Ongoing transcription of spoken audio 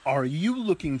Are you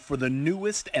looking for the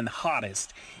newest and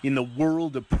hottest in the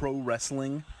world of pro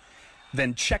wrestling?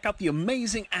 Then check out the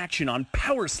amazing action on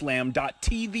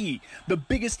Powerslam.tv, the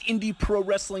biggest indie pro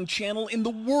wrestling channel in the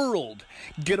world.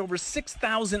 Get over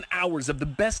 6,000 hours of the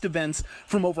best events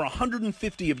from over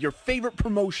 150 of your favorite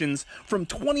promotions from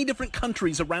 20 different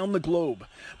countries around the globe.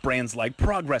 Brands like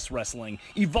Progress Wrestling,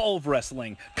 Evolve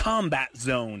Wrestling, Combat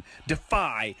Zone,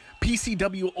 Defy,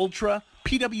 PCW Ultra,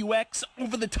 PWX,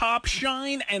 Over the Top,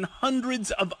 Shine, and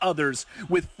hundreds of others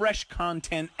with fresh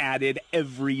content added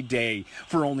every day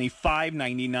for only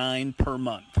 $5.99 per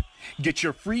month. Get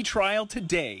your free trial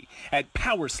today at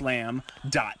Powerslam.tv.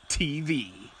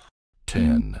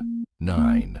 10,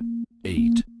 9,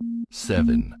 8,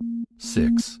 7,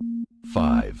 6,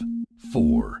 5,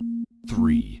 4,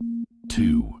 3,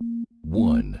 2,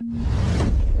 1.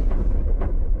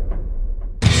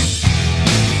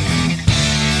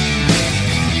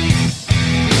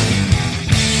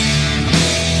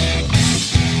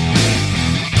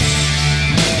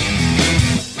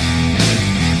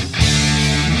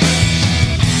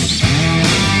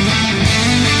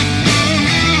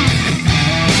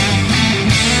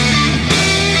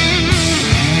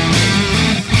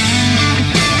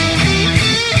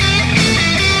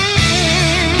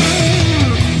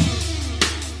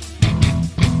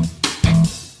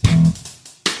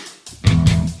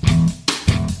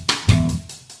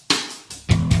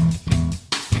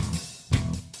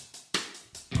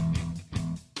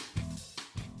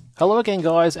 Hello again,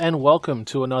 guys, and welcome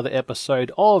to another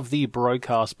episode of the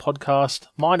Brokast podcast.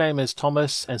 My name is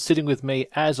Thomas, and sitting with me,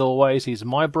 as always, he's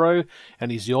my bro,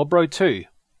 and he's your bro too.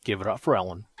 Give it up for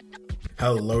Alan.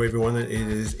 Hello, everyone. It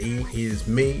is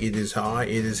me, it is I,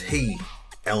 it is he,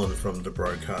 Alan from the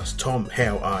Brokast. Tom,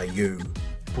 how are you?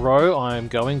 Bro, I'm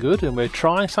going good, and we're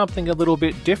trying something a little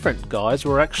bit different, guys.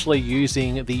 We're actually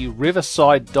using the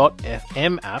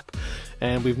Riverside.fm app,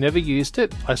 and we've never used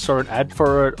it. I saw an ad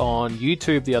for it on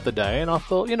YouTube the other day, and I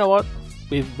thought, you know what,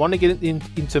 we want to get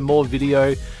into more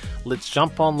video. Let's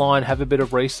jump online, have a bit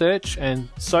of research, and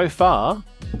so far,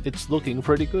 it's looking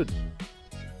pretty good.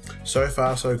 So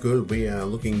far, so good. We are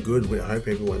looking good. I hope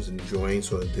everyone's enjoying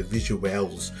sort of the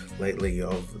visuals lately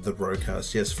of the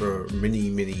broadcast. Yes, for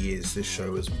many, many years, this show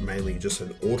was mainly just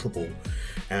an audible.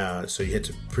 So you had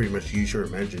to pretty much use your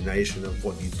imagination of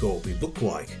what you thought we looked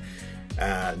like.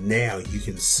 Now you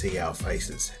can see our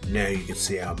faces. Now you can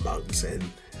see our mugs, and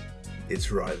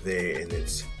it's right there, and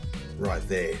it's right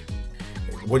there.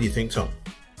 What do you think, Tom?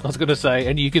 I was going to say,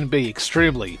 and you can be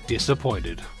extremely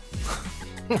disappointed.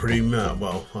 Pretty much.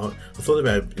 Well, I thought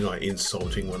about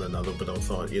insulting one another, but I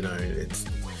thought,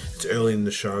 it's early in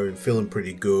the show and feeling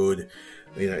pretty good.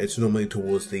 It's normally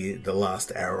towards the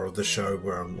last hour of the show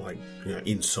where I'm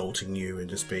insulting you and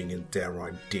just being a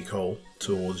downright dickhole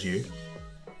towards you.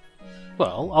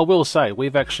 Well, I will say,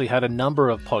 we've actually had a number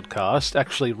of podcasts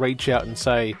actually reach out and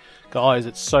say, guys,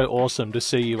 it's so awesome to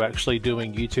see you actually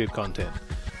doing YouTube content.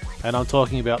 And I'm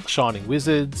talking about the Shining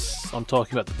Wizards, I'm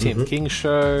talking about the Tim King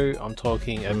Show, I'm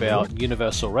talking about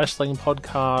Universal Wrestling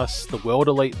Podcast, the World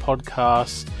Elite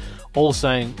Podcast, all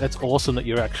saying that's awesome that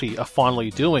you're actually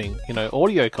finally doing,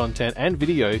 audio content and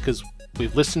video, because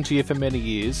we've listened to you for many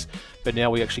years, but now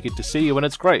we actually get to see you, and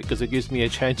it's great, because it gives me a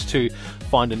chance to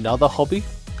find another hobby,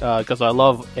 because I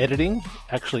love editing,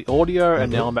 actually audio,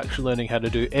 and now I'm actually learning how to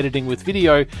do editing with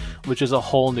video, which is a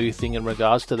whole new thing in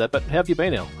regards to that. But how have you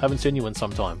been, Al? Haven't seen you in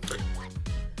some time.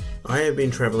 I have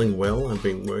been travelling well. I've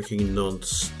been working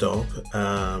non-stop.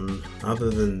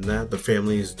 Other than that, the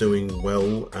family is doing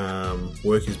well.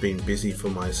 Work has been busy for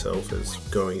myself as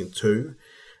going too.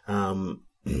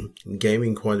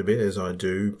 Gaming quite a bit, as I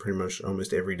do pretty much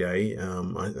almost every day.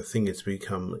 I think it's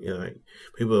become,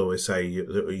 people always say,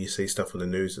 you see stuff on the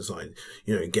news, it's like,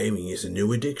 gaming is a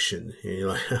new addiction. And you're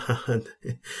like,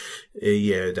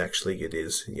 yeah, it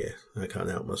is. Yeah, I can't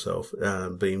help myself.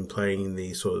 Been playing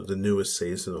the sort of the newest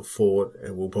season of Fort,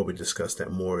 and we'll probably discuss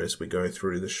that more as we go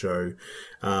through the show.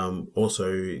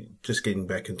 Also, just getting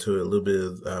back into a little bit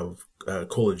of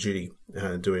Call of Duty,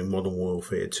 doing Modern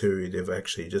Warfare 2. They've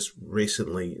actually just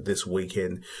recently, this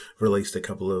weekend, released a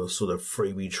couple of sort of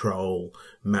freebie troll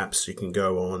maps you can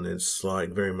go on. It's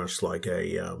very much like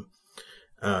a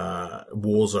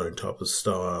Warzone type of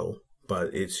style,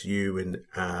 but it's you and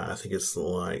I think it's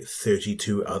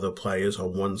 32 other players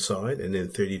on one side, and then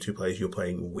 32 players you're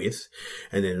playing with,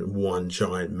 and then one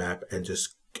giant map, and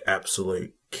just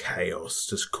absolute chaos,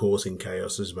 just causing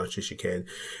chaos as much as you can.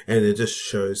 And it just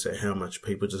shows that how much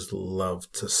people just love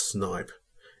to snipe.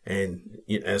 And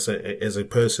as a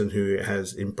person who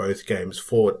has in both games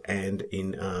fought and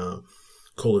in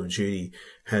Call of Duty,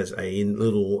 has a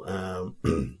little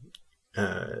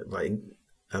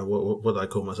what do I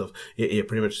call myself? Yeah,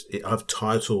 pretty much. I've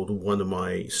titled one of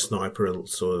my sniper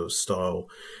sort of style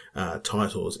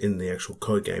titles in the actual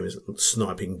COD game is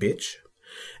Sniping Bitch.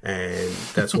 And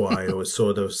that's why I always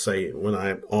sort of say when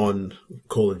I'm on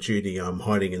Call of Duty, I'm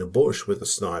hiding in a bush with a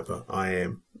sniper. I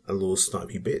am a little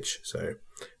snipey bitch. So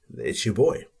it's your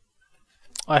boy.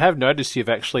 I have noticed you've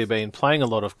actually been playing a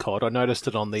lot of COD. I noticed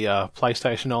it on the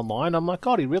PlayStation Online. I'm like,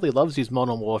 God, he really loves his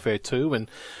Modern Warfare 2,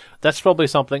 and that's probably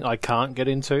something I can't get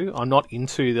into. I'm not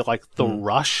into the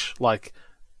rush, like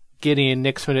getting in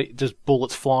next minute, just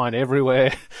bullets flying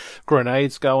everywhere,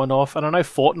 grenades going off. And I know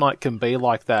Fortnite can be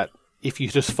like that if you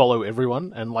just follow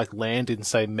everyone and like land in,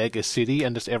 say, Mega City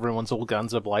and just everyone's all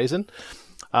guns are blazing.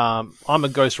 I'm a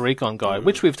Ghost Recon guy,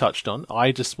 which we've touched on.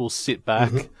 I just will sit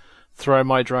back, throw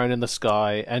my drone in the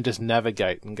sky and just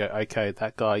navigate and go, okay,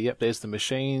 that guy, yep, there's the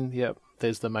machine, yep,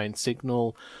 there's the main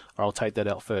signal, I'll take that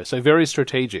out first. So very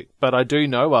strategic. But I do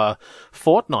know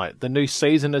Fortnite, the new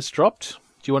season has dropped.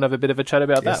 Do you want to have a bit of a chat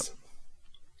about that?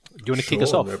 Do you want to kick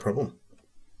us off? No problem.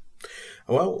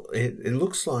 Well, it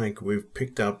looks like we've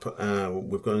picked up,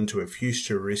 we've gone into a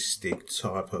futuristic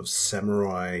type of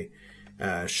samurai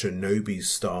shinobi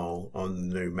style on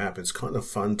the new map. It's kind of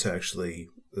fun to actually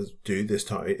do this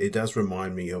time. It does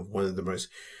remind me of one of the most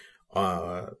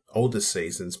older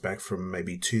seasons back from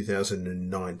maybe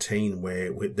 2019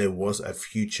 where there was a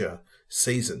future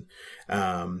season.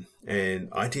 And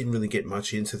I didn't really get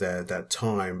much into that at that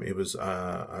time. It was,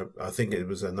 I think it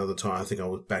was another time. I think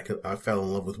I fell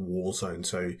in love with Warzone.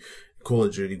 So Call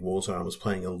of Duty Warzone, I was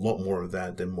playing a lot more of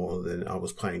that than I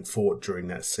was playing Fort during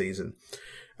that season.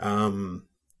 No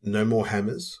more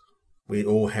hammers. We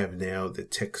all have now the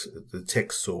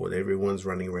tech sword. Everyone's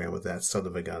running around with that son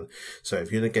of a gun. So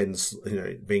if you're not getting,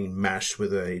 being mashed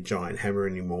with a giant hammer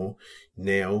anymore,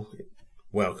 now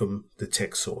welcome the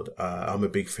tech sword. I'm a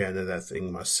big fan of that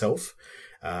thing myself.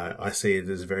 I see it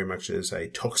as very much as a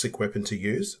toxic weapon to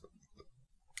use,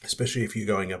 especially if you're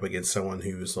going up against someone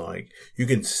who is like, you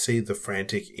can see the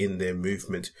frantic in their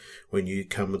movement when you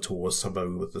come towards somebody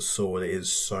with the sword. It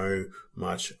is so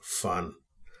much fun.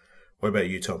 What about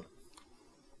you, Tom?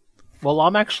 Well,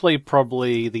 I'm actually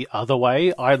probably the other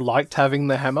way. I liked having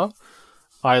the hammer.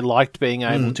 I liked being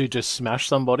able to just smash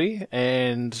somebody,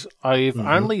 and I've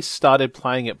only started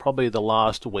playing it probably the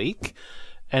last week,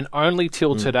 and only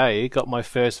till today got my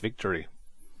first victory.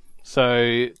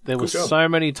 So there was so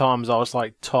many times I was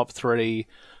like top 3,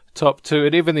 top 2,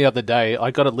 and even the other day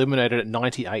I got eliminated at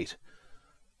 98.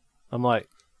 I'm like,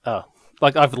 oh,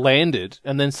 like I've landed,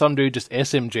 and then some dude just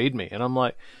SMG'd me, and I'm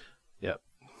like, yep.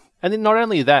 And then not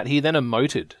only that, he then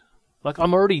emoted. Like,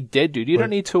 I'm already dead, dude. You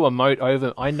don't need to emote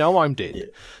over. I know I'm dead. Yeah.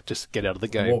 Just get out of the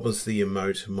game. What was the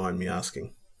emote, mind me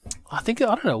asking? I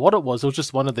don't know what it was. It was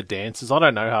just one of the dances. I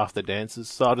don't know half the dances.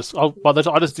 So I just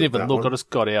didn't even look. I just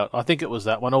got out. I think it was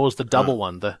that one. Or it was the double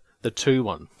one, the 2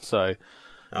 one. So,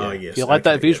 yeah. Yes. If you like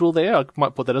that visual there, I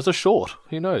might put that as a short.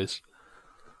 Who knows?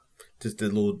 Just the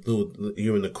little,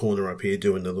 you in the corner up here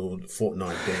doing the little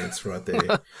Fortnite dance right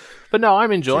there. But no,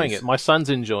 I'm enjoying it. My son's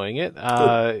enjoying it.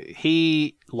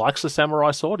 He likes the samurai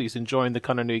sword. He's enjoying the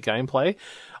kind of new gameplay.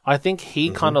 I think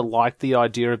he kind of liked the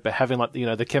idea of having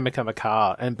the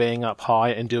Kemikamakar and being up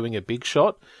high and doing a big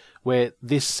shot, where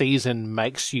this season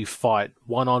makes you fight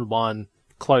one-on-one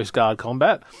close guard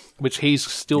combat, which he's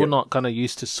still not kind of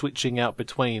used to switching out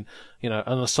between,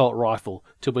 an assault rifle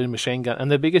to a machine gun.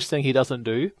 And the biggest thing he doesn't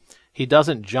do, he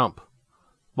doesn't jump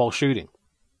while shooting.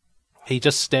 He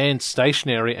just stands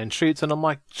stationary and shoots. And I'm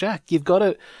like, Jack,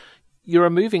 you're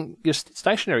a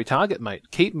stationary target, mate.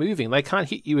 Keep moving. They can't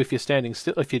hit you if you're standing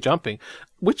still, if you're jumping.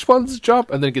 Which one's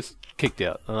jump? And then gets kicked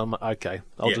out. And I'm like, okay,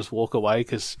 I'll just walk away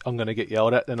because I'm going to get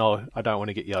yelled at, and I don't want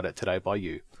to get yelled at today by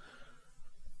you.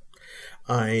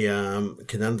 I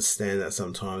can understand that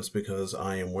sometimes because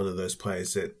I am one of those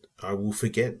players that I will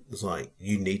forget. It's like,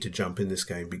 you need to jump in this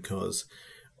game because,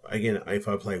 again, if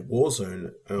I play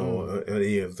Warzone or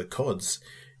any of the CODs,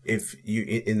 if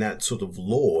you, in that sort of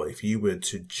lore, if you were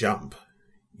to jump,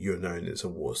 you're known as a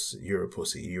wuss. You're a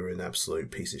pussy. You're an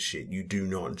absolute piece of shit. You do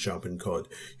not jump in COD.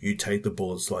 You take the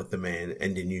bullets like the man,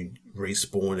 and then you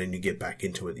respawn and you get back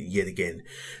into it yet again.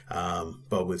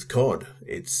 But with COD,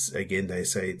 it's, again, they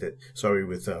say that,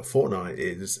 with Fortnite,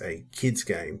 it is a kid's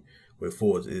game. Where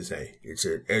Ford is it's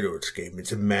an adult game.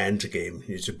 It's a man's game.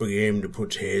 It's a game that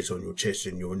puts hairs on your chest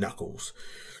and your knuckles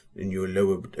in your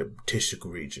lower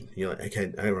testicle region. You're like,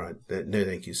 okay, all right, no,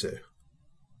 thank you, sir.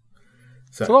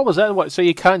 So what was that? So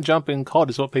you can't jump in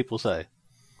COD, is what people say.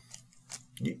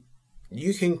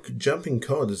 You can jump in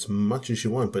COD as much as you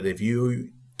want, but if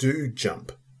you do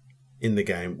jump in the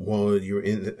game while you're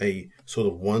in a sort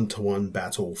of one-to-one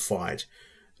battle fight,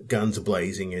 guns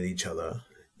blazing at each other,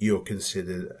 you're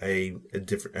considered a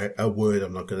word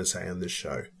I'm not going to say on this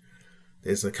show.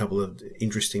 There's a couple of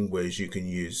interesting words you can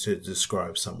use to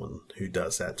describe someone who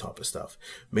does that type of stuff.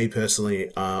 Me personally,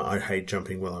 I hate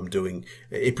jumping while I'm doing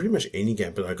pretty much any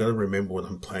game, but I got to remember when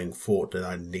I'm playing Fort that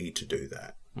I need to do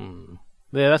that.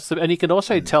 Yeah, and you can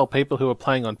also tell people who are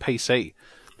playing on PC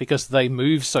because they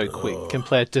move so quick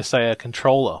compared to, say, a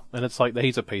controller. And it's like,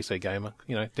 he's a PC gamer.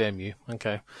 Damn you.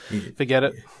 Okay, forget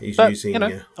it.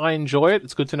 I enjoy it.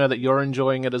 It's good to know that you're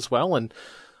enjoying it as well. And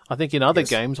I think in other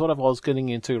games, what I was getting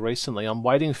into recently, I'm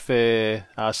waiting for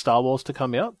Star Wars to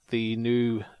come out. The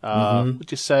new, would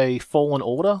you say, Fallen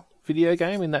Order video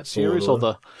game in that series?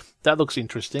 That looks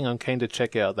interesting. I'm keen to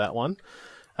check out that one.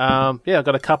 I've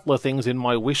got a couple of things in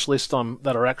my wish list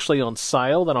that are actually on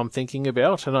sale that I'm thinking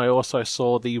about. And I also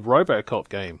saw the RoboCop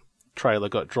game trailer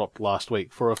got dropped last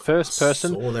week for a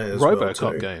first-person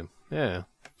RoboCop game. Yeah.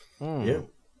 Yeah.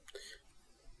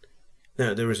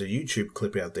 Now, there is a YouTube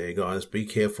clip out there, guys. Be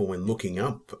careful when looking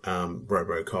up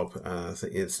RoboCop. I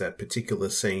think it's that particular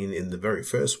scene in the very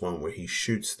first one where he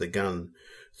shoots the gun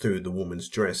through the woman's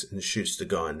dress and shoots the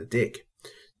guy in the dick.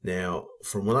 Now,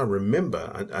 from what I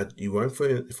remember, you won't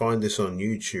find this on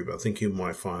YouTube. I think you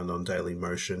might find on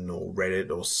Dailymotion or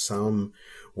Reddit or some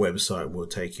website will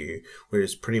take you, where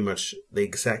it's pretty much the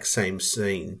exact same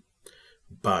scene,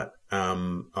 but a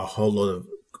whole lot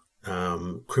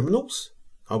of criminals,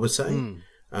 I would say,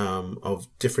 of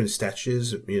different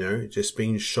statures, just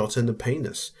being shot in the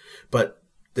penis. But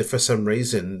for some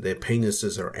reason, their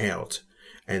penises are out,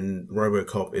 and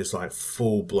RoboCop is like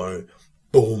full-blown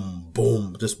boom,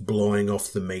 boom, just blowing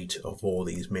off the meat of all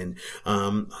these men.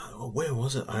 Where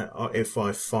was it? If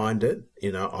I find it,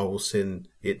 I will send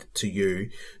it to you.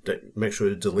 Make sure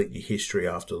to delete your history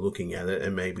after looking at it,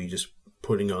 and maybe just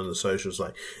putting on the socials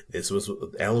like this was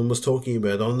what Alan was talking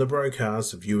about on the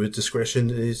Brokast. Viewer discretion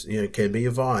is, can be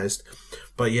advised.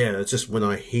 But yeah, it's just when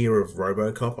I hear of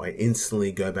RoboCop, I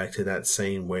instantly go back to that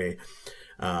scene where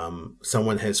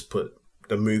someone has put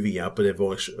the movie up, but they've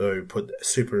also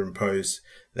superimposed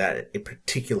that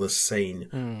particular scene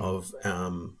of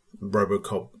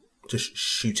RoboCop just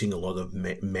shooting a lot of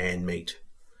man meat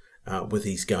with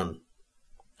his gun.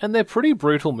 And they're pretty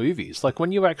brutal movies. Like,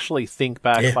 when you actually think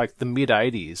back, like the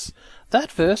mid-'80s,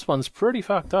 that first one's pretty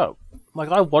fucked up. Like,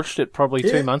 I watched it probably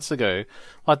 2 months ago.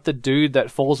 Like, the dude that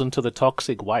falls into the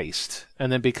toxic waste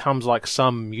and then becomes like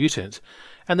some mutant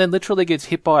and then literally gets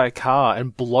hit by a car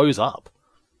and blows up.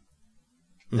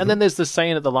 And then there's the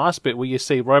scene at the last bit where you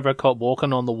see RoboCop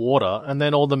walking on the water and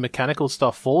then all the mechanical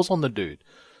stuff falls on the dude.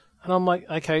 And I'm like,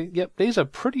 okay, yep, these are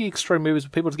pretty extreme movies where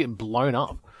people just getting blown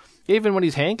up. Even when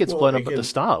his hand gets blown up at the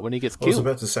start, when he gets killed. I was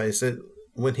about to say,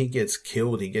 when he gets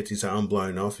killed, he gets his arm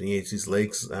blown off and he gets his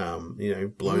legs,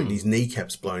 blown, his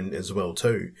kneecaps blown as well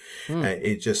too.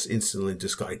 It just instantly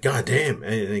just like, God damn.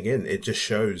 And again, it just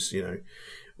shows,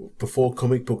 before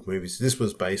comic book movies, this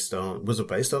was based on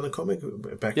a comic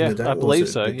back in the day? I believe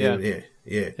so, yeah.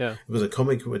 It was a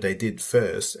comic where they did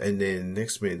first, and then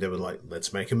next minute they were like,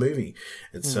 let's make a movie.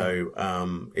 And so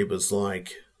it was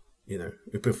like,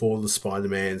 before the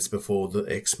Spider-Mans, before the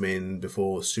X-Men,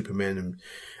 before Superman, and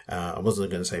I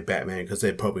wasn't going to say Batman because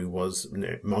there probably was,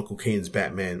 Michael Keaton's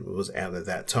Batman was out at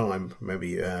that time,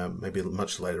 maybe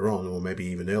much later on, or maybe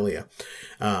even earlier.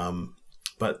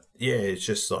 But yeah, it's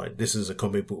just like, this is a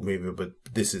comic book movie, but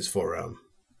this is for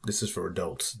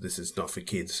adults. This is not for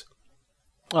kids.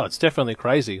 Oh, it's definitely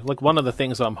crazy. Like, one of the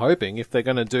things I'm hoping, if they're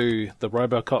going to do the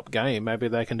RoboCop game, maybe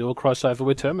they can do a crossover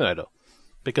with Terminator.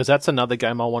 Because that's another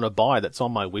game I want to buy that's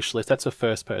on my wish list. That's a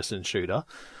first-person shooter.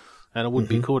 And it would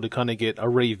be cool to kind of get a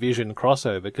revision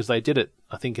crossover, because they did it,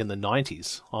 I think, in the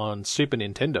 90s on Super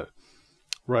Nintendo.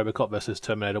 RoboCop vs.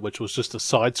 Terminator, which was just a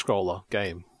side-scroller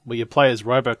game where you play as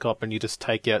RoboCop and you just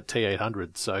take out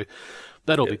T-800. So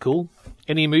that'll be cool.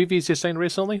 Any movies you've seen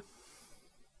recently?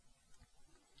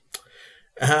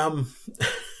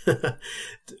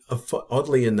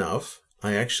 Oddly enough,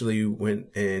 I actually went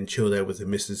and chilled out with the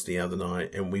missus the other night,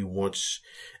 and we watched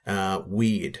the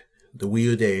Weird Al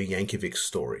Yankovic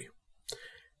story.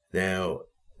 Now,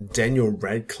 Daniel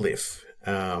Radcliffe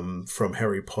from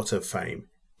Harry Potter fame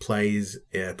portrays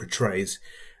Weird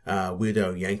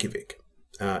Al Yankovic.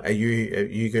 Are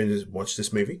you going to watch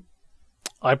this movie?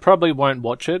 I probably won't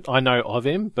watch it. I know of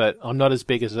him, but I'm not as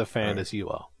big as a fan as you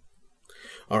are.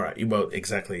 All right. Well,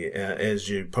 exactly. As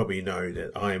you probably know,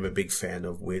 that I am a big fan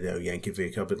of Weird Al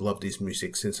Yankovic. I've loved his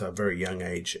music since a very young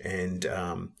age. And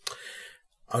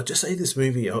I'll just say this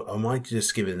movie, I might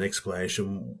just give it an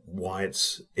explanation why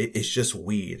it's just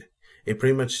weird. It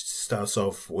pretty much starts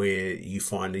off where you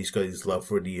find he's got his love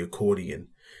for the accordion.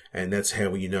 And that's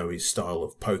how you know his style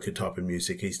of polka type of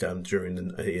music he's done during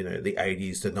the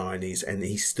 80s, the 90s, and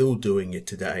he's still doing it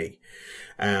today.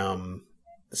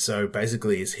 So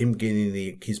basically, it's him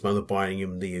getting his mother buying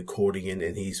him the accordion,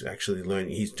 and he's actually learning.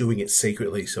 He's doing it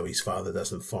secretly, so his father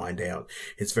doesn't find out.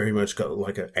 It's very much got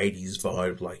like an 80s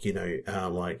vibe,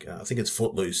 I think it's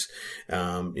Footloose.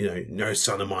 No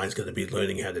son of mine's going to be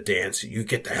learning how to dance. You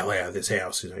get the hell out of this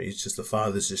house. It's just the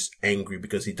father's just angry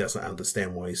because he doesn't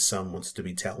understand why his son wants to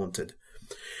be talented.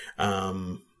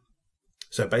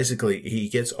 So basically, he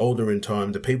gets older in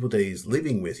time. The people that he's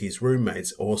living with, his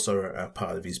roommates, also are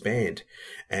part of his band.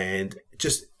 And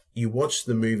just, you watch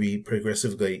the movie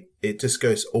progressively, it just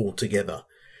goes all together.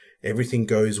 Everything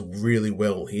goes really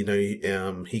well. He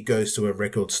goes to a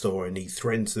record store and he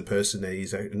threatens the person that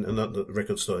he's, not the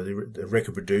record store, the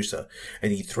record producer,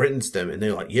 and he threatens them, and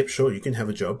they're like, yep, sure, you can have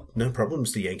a job. No problem,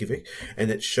 Mr. Yankovic. And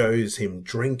it shows him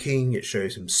drinking, it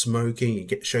shows him smoking,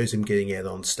 it shows him getting out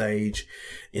on stage,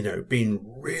 being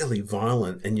really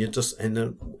violent. And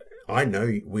I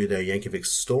know Weird Al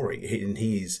Yankovic's story, and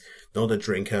he's not a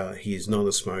drinker, he's not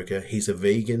a smoker, he's a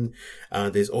vegan.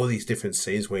 There's all these different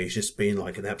scenes where he's just being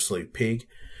like an absolute pig.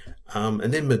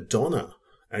 And then Madonna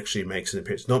actually makes an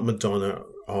appearance. Not Madonna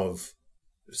of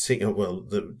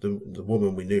the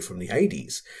woman we knew from the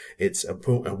 80s. It's a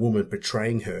woman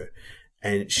portraying her,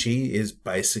 and she is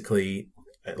basically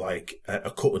like a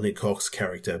Courtney Cox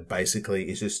character. Basically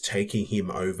is just taking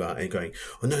him over and going,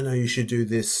 oh no, you should do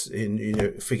this,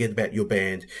 and forget about your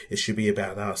band, it should be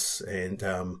about us. And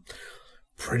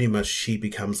pretty much she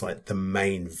becomes like the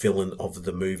main villain of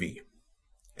the movie.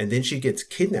 And then she gets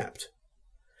kidnapped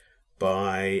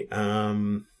by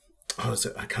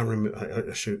I can't remember.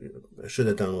 I should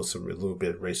have done a little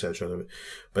bit of research on it,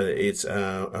 but it's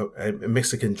a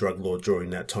Mexican drug lord during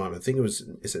that time. I think is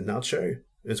it Nacho?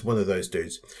 It's one of those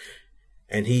dudes,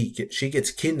 and she gets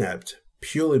kidnapped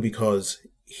purely because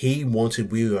he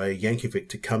wanted Weird Al Yankovic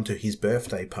to come to his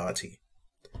birthday party.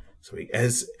 So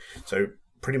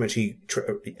pretty much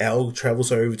Al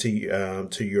travels over to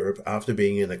Europe after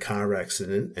being in a car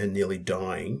accident and nearly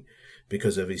dying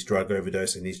because of his drug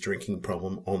overdose and his drinking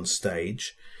problem on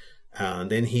stage.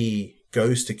 Then he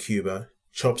goes to Cuba,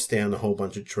 chops down a whole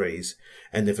bunch of trees,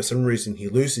 and then for some reason he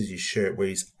loses his shirt where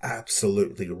he's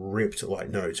absolutely ripped like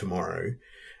no tomorrow.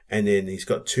 And then he's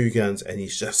got two guns and he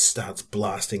just starts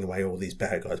blasting away all these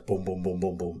bad guys. Boom, boom, boom,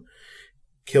 boom, boom.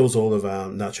 Kills all of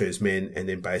Nacho's men, and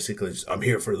then basically, I'm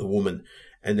here for the woman.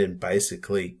 And then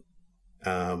basically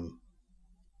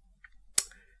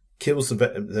kills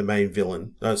the main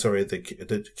villain.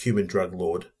 The Cuban drug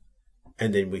lord.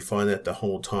 And then we find out the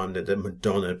whole time that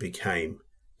Madonna became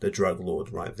the drug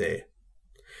lord right there.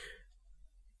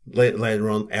 Later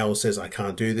on, Al says, I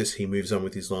can't do this. He moves on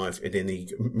with his life, and then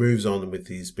he moves on with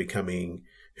his becoming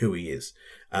who he is.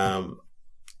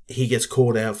 He gets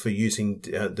called out for using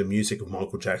the music of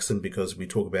Michael Jackson because we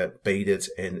talk about Beat It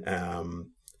and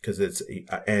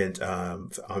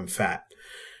I'm Fat.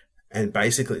 And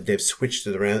basically, they've switched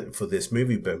it around for this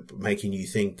movie, but making you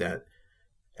think that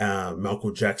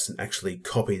Michael Jackson actually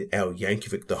copied Al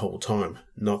Yankovic the whole time,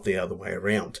 not the other way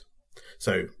around.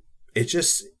 So it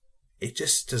just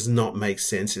does not make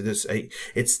sense.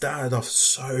 It started off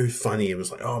so funny. It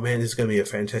was like, oh man, this is going to be a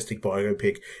fantastic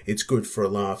biopic. It's good for a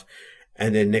laugh.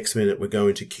 And then next minute we're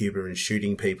going to Cuba and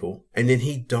shooting people. And then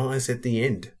he dies at the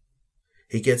end.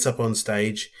 He gets up on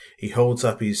stage. He holds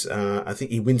up his, I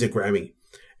think he wins a Grammy.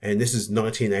 And this is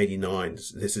 1989.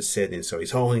 This is set in. So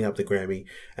he's holding up the Grammy.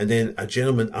 And then a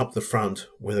gentleman up the front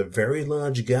with a very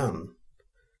large gun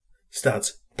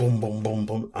starts boom, boom, boom,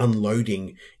 boom,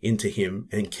 unloading into him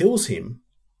and kills him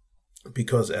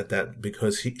because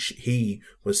he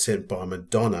was sent by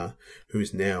Madonna, who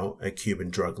is now a Cuban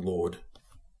drug lord.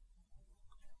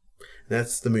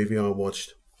 That's the movie I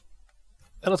watched.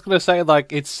 And I was going to say,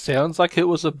 it sounds like it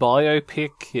was a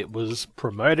biopic. It was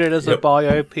promoted as a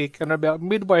biopic. And about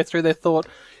midway through, they thought,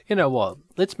 you know what?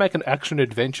 Let's make an action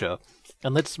adventure.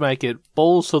 And let's make it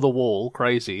balls to the wall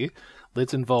crazy.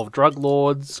 Let's involve drug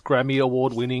lords, Grammy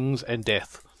Award winnings, and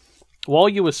death. While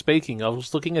you were speaking, I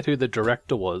was looking at who the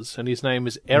director was. And his name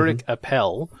is Eric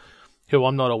Appel, who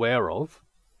I'm not aware of.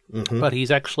 Mm-hmm. But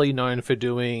he's actually known for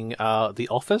doing The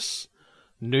Office,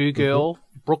 New Girl,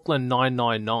 Brooklyn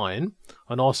 999,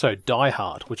 and also Die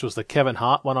Hard, which was the Kevin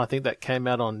Hart one, I think, that came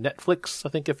out on Netflix, I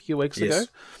think, a few weeks ago.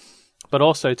 But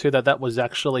also, too, that was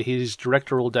actually his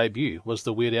directorial debut, was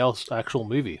the Weird Al's actual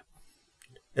movie.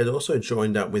 It also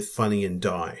joined up with Funny and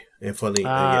Die. And Funny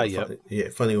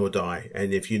or Die.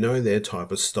 And if you know their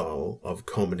type of style of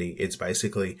comedy, it's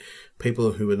basically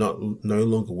people who are no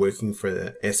longer working for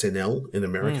the SNL in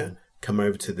America. come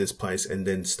over to this place and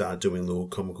then start doing little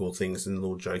comical things and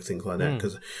little joke things like that.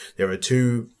 Because there are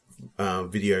two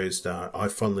videos that I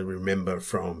fondly remember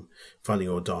from Funny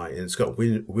or Die, and it's got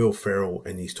Will Ferrell,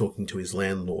 and he's talking to his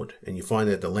landlord, and you find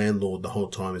that the landlord the whole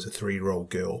time is a 3-year-old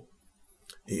girl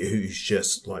who's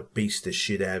just like beats the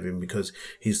shit out of him because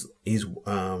he's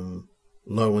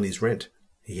low on his rent.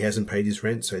 He hasn't paid his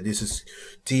rent, so this is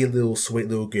dear little sweet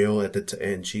little girl at the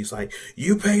end. She's like,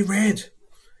 "You pay rent,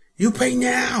 you pay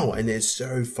now," and it's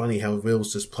so funny how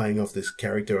Will's just playing off this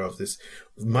character of this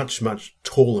much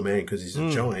taller man because he's a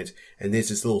giant, and there's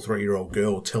this little 3-year-old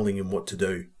girl telling him what to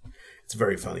do. It's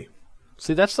very funny.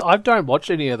 See, I don't watch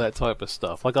any of that type of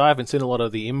stuff. Like, I haven't seen a lot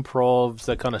of the improvs,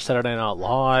 that kind of Saturday Night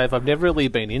Live. I've never really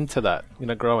been into that,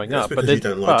 growing up. Because you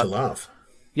don't like to laugh.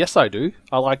 Yes, I do.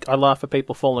 I laugh at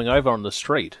people falling over on the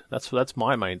street. That's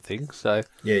my main thing. So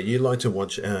yeah, you like to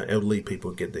watch elderly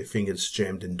people get their fingers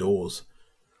jammed indoors.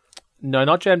 No,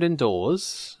 not jammed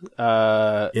indoors.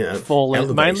 Elevators.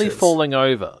 Mainly falling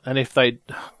over. And if they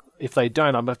don't,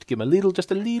 I'm going to have to give them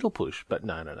just a little push. But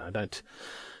no, don't.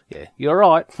 Yeah, you're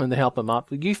right. And they help them up.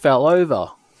 You fell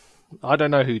over. I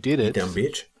don't know who did it. You dumb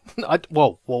bitch.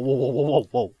 Whoa.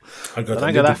 I got a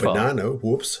little banana.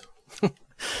 Whoops.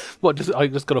 I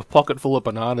just got a pocket full of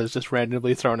bananas, just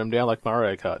randomly throwing them down like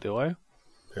Mario Kart, do I?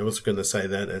 I was going to say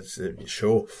that.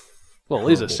 Sure. Well,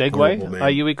 here's a segue. Are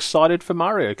you excited for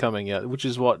Mario coming out? Which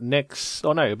is what, next...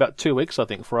 Oh, no, about 2 weeks, I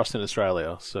think, for us in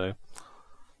Australia. So,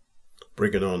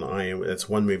 bring it on. That's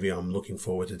one movie I'm looking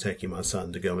forward to taking my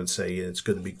son to go and see. It's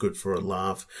going to be good for a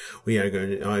laugh.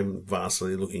 I'm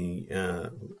vastly looking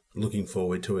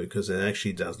forward to it because it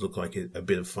actually does look like a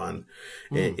bit of fun.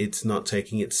 It's not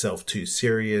taking itself too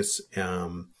serious.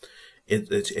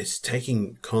 It's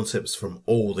taking concepts from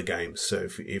all the games. So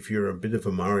if you're a bit of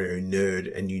a Mario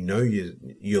nerd and you know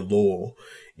your lore,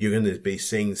 you're going to be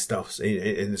seeing stuff, and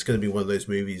it's going to be one of those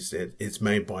movies that it's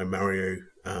made by Mario,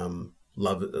 fond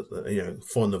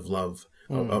of Mario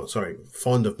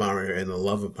and the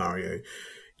love of Mario.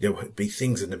 There'll be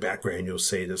things in the background you'll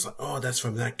see that's like, oh, that's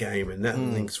from that game, and that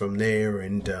link's from there,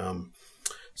 and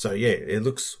so yeah, it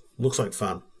looks like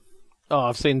fun. Oh,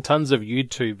 I've seen tons of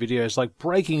YouTube videos like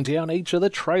breaking down each of the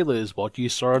trailers, what you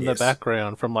saw in the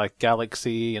background from like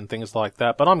Galaxy and things like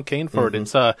that. But I'm keen for it.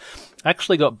 It's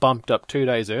actually got bumped up 2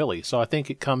 days early, so I think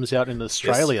it comes out in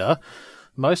Australia. Yes.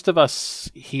 Most of us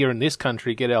here in this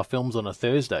country get our films on a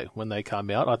Thursday when they come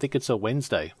out. I think it's a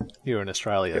Wednesday here in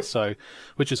Australia, so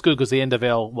which is good because the end of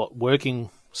our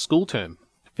working school term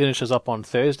finishes up on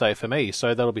Thursday for me.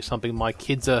 So that'll be something my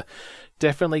kids are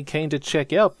definitely keen to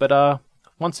check out. But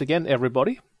once again,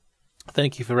 everybody,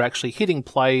 thank you for actually hitting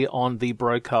play on the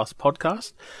Brokast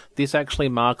podcast. This actually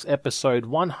marks episode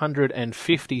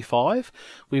 155.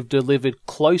 We've delivered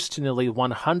close to nearly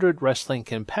 100 wrestling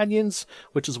companions,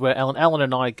 which is where Alan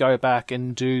and I go back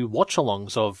and do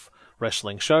watch-alongs of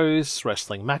wrestling shows,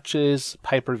 wrestling matches,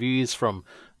 pay-per-views from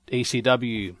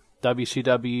ECW,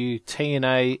 WCW,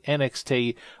 TNA,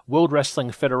 NXT, World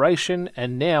Wrestling Federation,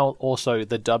 and now also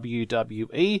the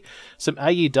WWE. Some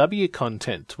AEW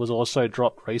content was also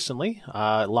dropped recently.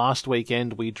 Last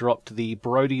weekend we dropped the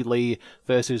Brody Lee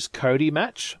versus Cody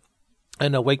match,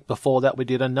 and a week before that we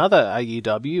did another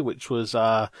AEW, which was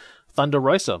Thunder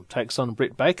Rosa takes on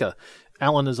Britt Baker.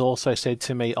 Alan has also said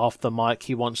to me off the mic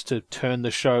he wants to turn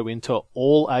the show into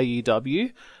all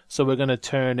AEW. So we're going to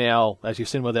turn as you've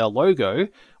seen with our logo,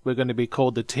 we're going to be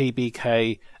called the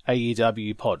TBK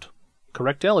AEW pod.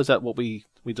 Correct, Al? Is that what we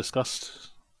discussed?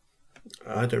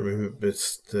 I don't remember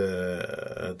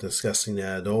discussing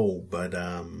that at all, but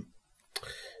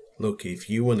look, if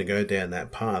you want to go down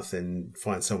that path and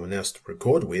find someone else to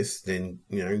record with, then,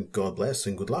 God bless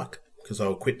and good luck, because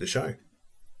I'll quit the show.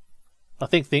 I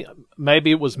think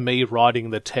maybe it was me writing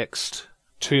the text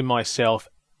to myself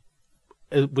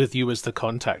with you as the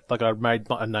contact. Like I made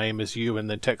a name as you and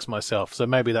then text myself. So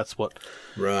maybe that's what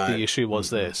the issue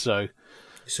was there. So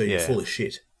you're full of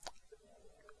shit.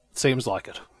 Seems like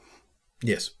it.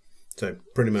 Yes. So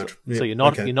pretty much. Yeah. So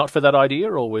you're not for that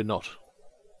idea, or we're not?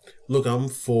 Look, I'm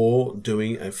for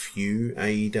doing a few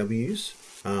AEWs.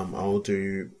 I'll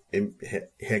do.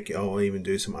 Heck, I'll even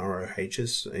do some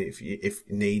ROHs if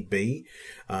need be.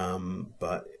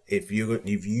 But if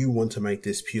you want to make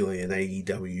this purely an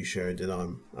AEW show, then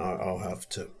I'll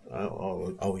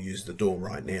use the door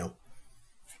right now.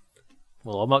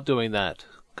 Well, I'm not doing that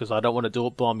because I don't want to do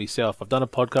it by myself. I've done a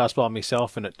podcast by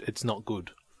myself and it's not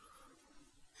good.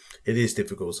 It is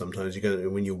difficult sometimes.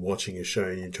 When you're watching a show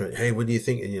and you're trying, hey, what do you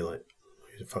think? And you're like,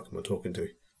 who the fuck am I talking to?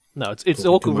 No, it's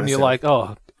awkward when you're like,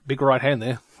 oh, big right hand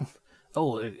there.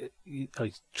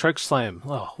 choke slam.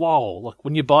 Oh, wow. Like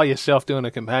when you're by yourself doing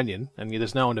a companion and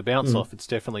there's no one to bounce off, it's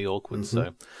definitely awkward. Mm-hmm.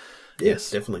 So,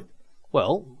 yes, definitely.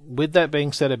 Well, with that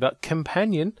being said about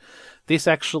companion, this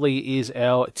actually is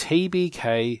our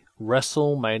TBK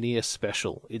WrestleMania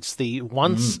special. It's the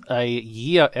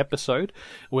once-a-year episode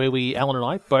where Alan and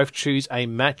I, both choose a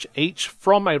match each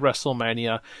from a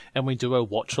WrestleMania, and we do a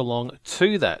watch-along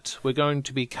to that. We're going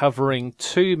to be covering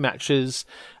 2 matches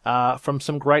from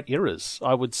some great eras.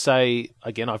 I would say,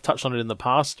 again, I've touched on it in the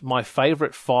past, my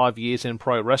favourite 5 years in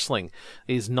pro wrestling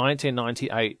is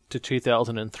 1998 to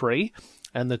 2003.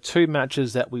 And the 2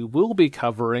 matches that we will be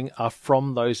covering are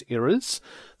from those eras.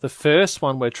 The first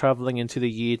one, we're travelling into the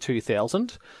year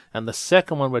 2000, and the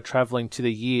second one, we're travelling to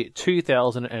the year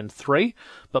 2003.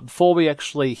 But before we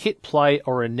actually hit play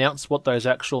or announce what those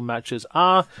actual matches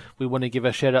are, we want to give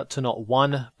a shout out to not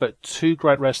one, but 2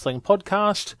 great wrestling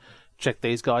podcasts. Check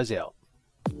these guys out.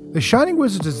 The Shining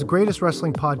Wizards is the greatest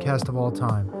wrestling podcast of all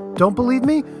time. Don't believe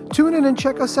me? Tune in and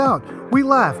check us out. We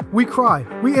laugh, we cry,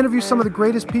 we interview some of the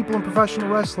greatest people in professional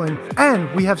wrestling, and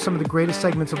we have some of the greatest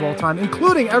segments of all time,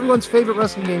 including everyone's favorite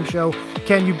wrestling game show,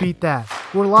 Can You Beat That?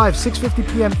 We're live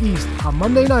 6:50 p.m. East on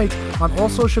Monday nights on all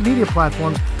social media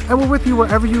platforms, and we're with you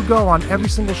wherever you go on every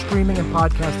single streaming and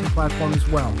podcasting platform as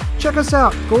well. Check us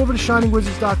out. Go over to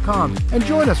shiningwizards.com and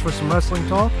join us for some wrestling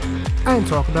talk and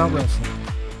talk about wrestling.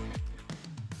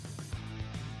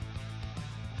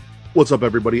 What's up,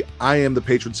 everybody? I am the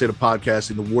patron saint of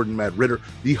podcasting, the Warden Matt Ritter,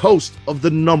 the host of the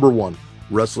 #1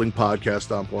 wrestling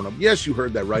podcast on Pornhub. Yes, you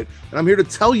heard that right. And I'm here to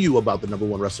tell you about the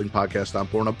 #1 wrestling podcast on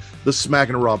Pornhub, the Smack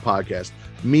and Raw podcast.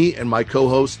 Me and my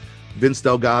co-host, Vince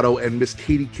Delgado, and Miss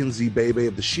Katie Kinsey Bebe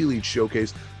of the She Leads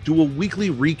Showcase do a weekly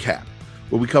recap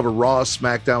where we cover Raw,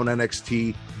 SmackDown,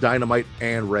 NXT, Dynamite,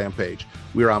 and Rampage.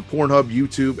 We are on Pornhub,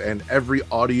 YouTube, and every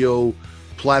audio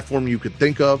platform you could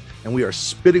think of, and we are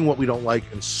spitting what we don't like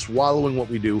and swallowing what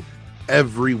we do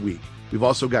every week. We've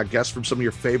also got guests from some of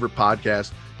your favorite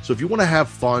podcasts. So if you want to have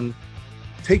fun,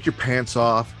 take your pants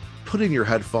off, put in your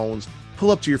headphones, pull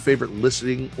up to your favorite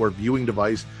listening or viewing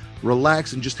device,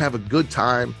 relax, and just have a good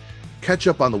time. Catch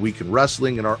up on the week in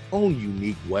wrestling in our own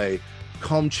unique way.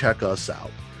 Come check us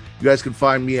out. You guys can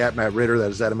find me at Matt Ritter.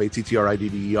 That is at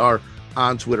MATTRIDDER.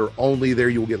 On Twitter only. There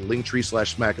you will get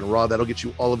Linktree/Smack and Raw. That'll get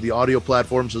you all of the audio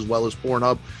platforms as well as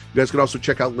Pornhub. You guys can also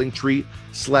check out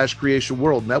Linktree/Creation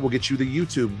World, and that will get you the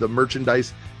YouTube, the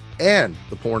merchandise, and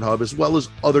the Pornhub, as well as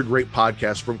other great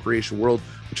podcasts from Creation World,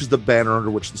 which is the banner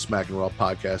under which the Smack and Raw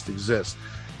podcast exists.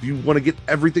 If you want to get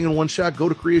everything in one shot, go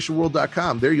to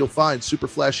creationworld.com. There you'll find Super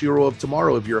Flash Hero of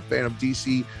Tomorrow if you're a fan of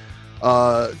DC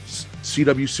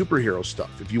CW superhero stuff.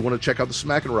 If you want to check out the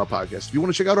Smack and Raw podcast, if you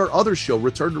want to check out our other show,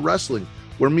 Return to Wrestling,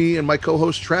 where me and my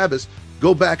co-host Travis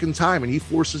go back in time and he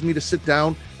forces me to sit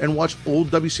down and watch old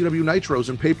WCW Nitros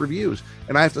and pay-per-views,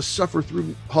 and I have to suffer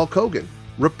through Hulk Hogan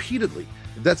repeatedly.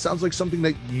 If that sounds like something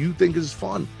that you think is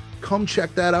fun, come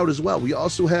check that out as well. We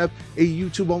also have a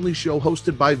YouTube-only show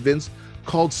hosted by Vince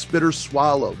called Spitter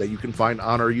Swallow that you can find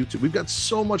on our YouTube. We've got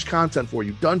so much content for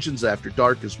you. Dungeons After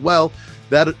Dark as well.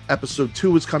 That episode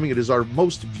 2 is coming. It is our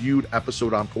most viewed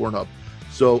episode on Pornhub.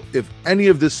 So if any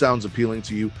of this sounds appealing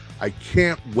to you, I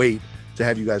can't wait to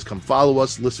have you guys come follow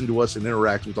us, listen to us, and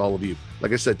interact with all of you.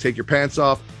 Like I said, take your pants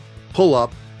off, pull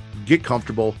up, get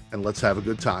comfortable, and let's have a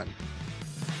good time.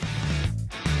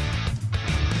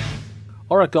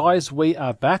 Alright guys, we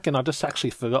are back, and I just actually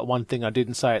forgot one thing I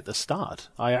didn't say at the start.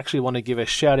 I actually want to give a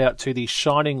shout out to the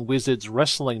Shining Wizards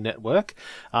Wrestling Network,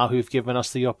 who've given us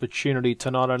the opportunity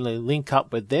to not only link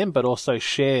up with them, but also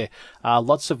share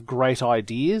lots of great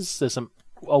ideas. There's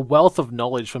a wealth of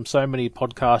knowledge from so many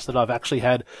podcasts that I've actually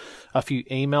had a few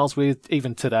emails with,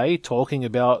 even today, talking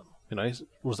about,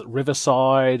 was it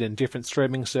Riverside and different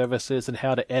streaming services and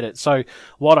how to edit. So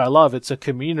what I love, it's a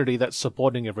community that's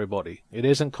supporting everybody. It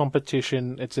isn't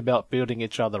competition. It's about building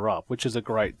each other up, which is a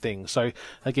great thing. So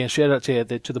again, shout out to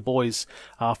the boys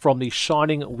from the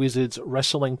Shining Wizards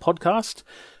Wrestling Podcast.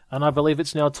 And I believe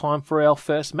it's now time for our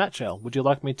first match, Al. Would you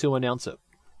like me to announce it?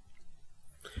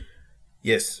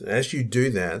 Yes, as you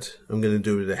do that, I'm going to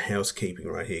do the housekeeping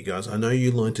right here, guys. I know you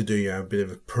like to do your bit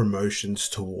of promotions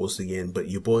towards the end, but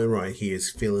your boy right here is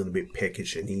feeling a bit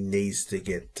peckish, and he needs to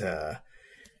get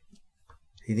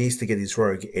his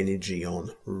rogue energy on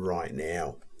right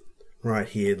now. Right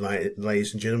here,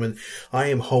 ladies and gentlemen, I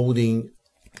am holding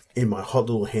in my hot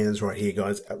little hands right here,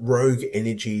 guys, a Rogue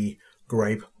Energy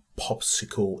Grape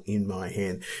Popsicle in my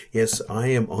hand. Yes, I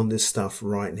am on this stuff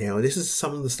right now. This is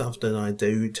some of the stuff that I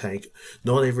do take,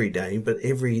 not every day, but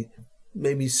every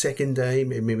maybe second day,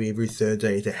 maybe every third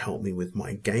day to help me with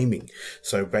my gaming.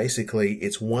 So basically,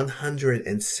 it's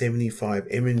 175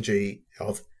 mg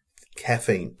of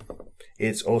caffeine.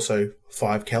 It's also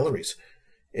 5 calories.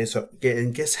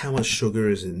 And guess how much sugar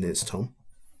is in this, Tom?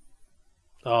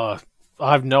 I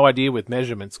have no idea with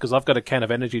measurements because I've got a can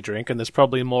of energy drink and there's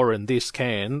probably more in this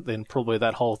can than probably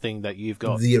that whole thing that you've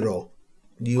got. 0.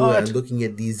 You are looking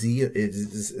at the zero. It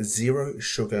is 0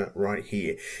 sugar right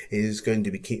here. It is going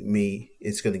to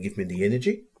it's going to give me the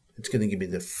energy. It's going to give me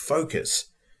the focus,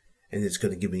 and it's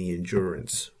going to give me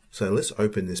endurance. So let's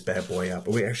open this bad boy up.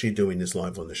 We're actually doing this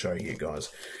live on the show here, guys.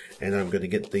 And I'm going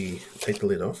to take the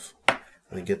lid off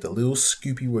and get the little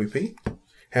scoopy whoopie.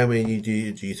 How many do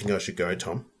you think I should go,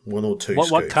 Tom? 1 or 2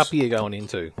 scoops? What cup are you going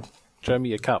into? Show me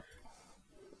your cup.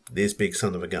 This big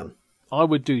son of a gun. I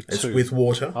would do 2. It's with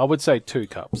water. I would say 2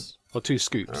 cups or 2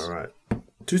 scoops. All right.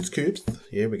 2 scoops.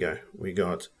 Here we go. We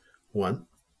got 1. I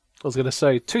was going to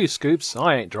say 2 scoops.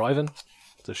 I ain't driving.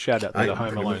 It's a shout out to the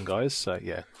Home Alone much. guys. So,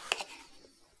 yeah.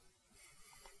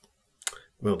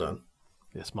 Well done.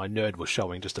 Yes, my nerd was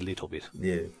showing just a little bit.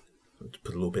 Yeah.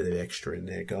 Put a little bit of extra in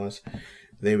there, guys.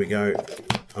 There we go.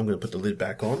 I'm going to put the lid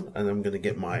back on, and I'm going to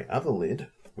get my other lid,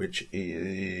 which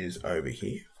is over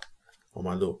here, on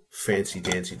my little fancy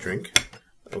dancy drink.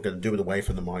 We're going to do it away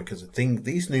from the mic, because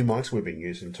these new mics we've been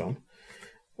using, Tom,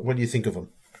 what do you think of them?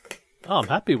 Oh, I'm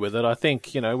happy with it. I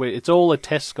think, it's all a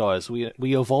test, guys. We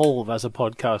evolve as a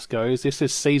podcast goes. This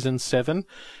is season 7,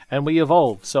 and we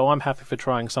evolve. So I'm happy for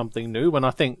trying something new. And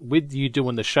I think with you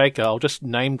doing the shaker, I'll just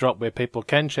name drop where people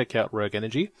can check out Rogue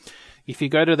Energy. If you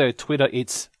go to their Twitter,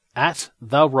 it's at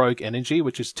The Rogue Energy,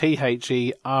 which is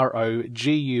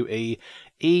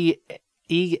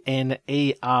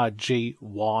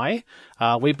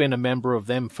TheRogueEnergy. We've been a member of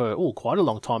them for quite a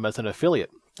long time as an affiliate.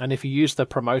 And if you use the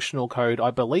promotional code, I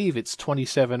believe it's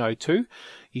 2702,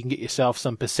 you can get yourself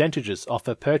some percentages off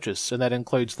a purchase. And that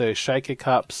includes their shaker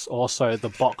cups, also the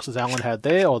boxes Alan had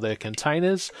there, or their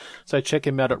containers. So check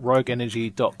him out at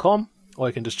rogueenergy.com, or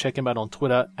you can just check him out on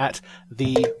Twitter at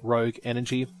The Rogue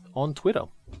Energy on Twitter.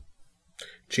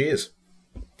 Cheers.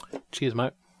 Cheers,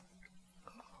 mate.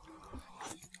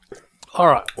 All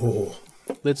right. Oh.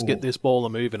 Let's get this ball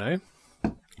moving, eh?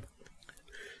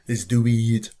 Let's do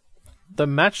it. The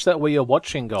match that we are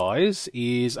watching, guys,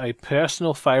 is a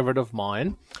personal favourite of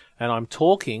mine, and I'm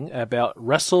talking about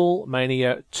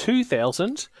WrestleMania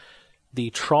 2000, the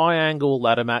Triangle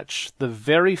Ladder Match, the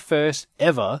very first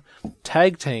ever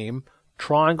tag team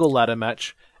Triangle Ladder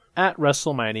Match at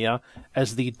WrestleMania,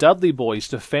 as the Dudley Boys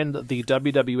defend the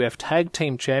WWF Tag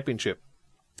Team Championship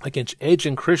against Edge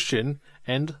and Christian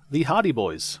and the Hardy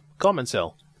Boys. Comment,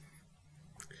 Cell.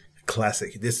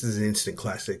 Classic. This is an instant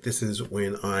classic. This is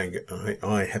when I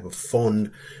have a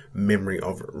fond memory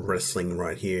of wrestling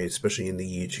right here, especially in the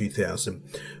year 2000.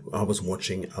 I was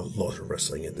watching a lot of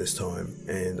wrestling at this time,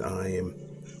 and I am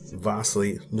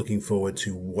vastly looking forward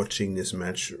to watching this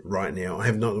match right now. I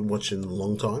have not watched it in a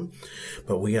long time,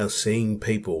 but we are seeing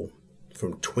people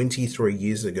from 23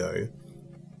 years ago,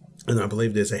 and I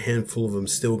believe there's a handful of them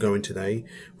still going today.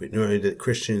 We know that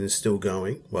Christian is still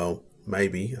going. Well,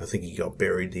 maybe. I think he got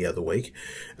buried the other week.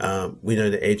 We know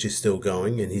that Edge is still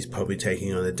going, and he's probably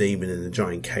taking on a demon in a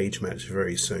giant cage match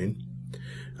very soon.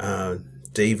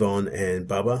 Devon and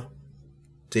Bubba.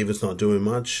 Devon's not doing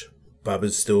much.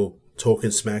 Bubba's still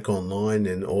talking smack online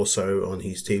and also on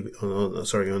his TV,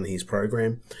 on his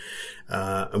program.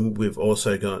 And we've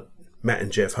also got Matt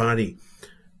and Jeff Hardy.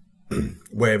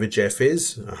 Wherever Jeff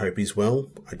is, I hope he's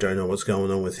well. I don't know what's going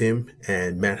on with him.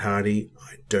 And Matt Hardy,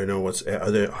 I don't know what's...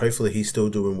 hopefully he's still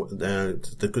doing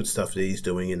the good stuff that he's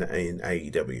doing in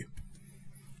AEW.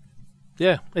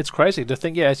 Yeah, it's crazy to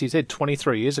think, as you said,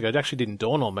 23 years ago. It actually didn't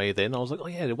dawn on me then. I was like, oh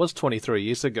yeah, it was 23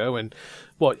 years ago. And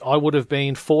I would have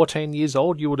been 14 years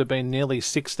old. You would have been nearly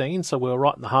 16. So we were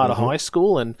right in the heart of high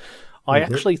school. And I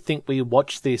actually think we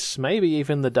watched this maybe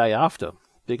even the day after,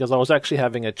 because I was actually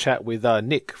having a chat with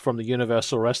Nick from the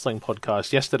Universal Wrestling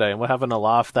podcast yesterday, and we're having a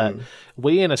laugh that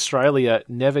we in Australia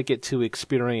never get to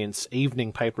experience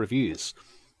evening pay-per-views.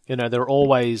 They're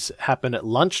always happen at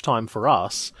lunchtime for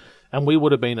us, and we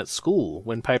would have been at school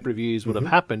when pay-per-views would have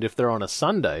happened if they're on a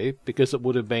Sunday, because it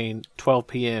would have been 12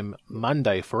 p.m.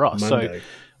 Monday for us. So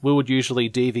we would usually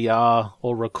DVR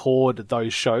or record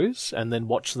those shows and then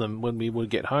watch them when we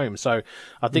would get home. So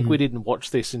I think we didn't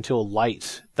watch this until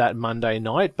late that Monday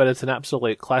night, but it's an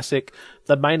absolute classic.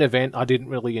 The main event I didn't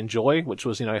really enjoy, which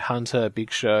was, Hunter, Big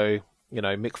Show,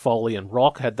 Mick Foley and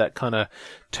Rock had that kind of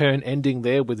turn ending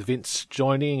there with Vince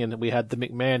joining, and we had the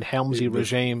McMahon Helmsley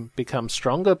regime become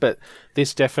stronger, but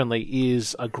this definitely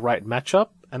is a great matchup.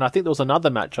 And I think there was another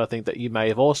match I think that you may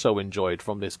have also enjoyed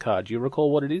from this card. Do you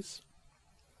recall what it is?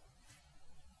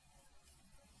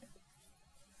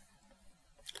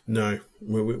 No.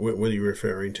 What are you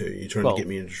referring to? You're trying to get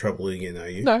me into trouble again, are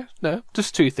you? No.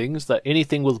 Just two things. That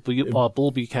anything with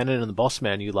Bull Buchanan and the Boss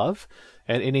Man you love,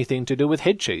 and anything to do with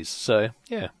head cheese. So,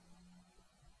 yeah.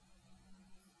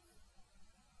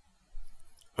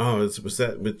 Oh, was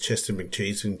that with Chester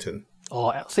McCheesington?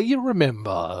 Oh, see, you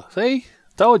remember. See?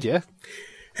 Told you.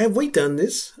 Have we done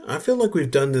this? I feel like we've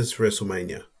done this for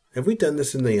WrestleMania. Have we done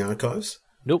this in the archives?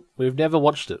 Nope, we've never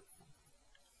watched it.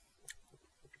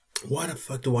 Why the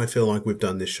fuck do I feel like we've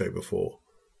done this show before?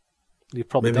 You've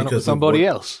probably done it with somebody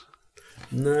else.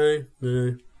 No.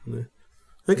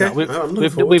 Okay,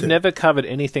 no, we've never covered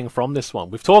anything from this one.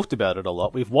 We've talked about it a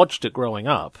lot. We've watched it growing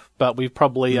up, but we've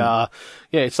probably,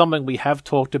 it's something we have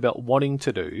talked about wanting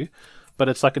to do, but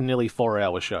it's like a nearly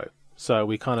 4-hour show. So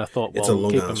we kind of thought,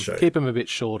 keep them a bit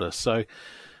shorter. So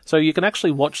you can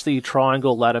actually watch the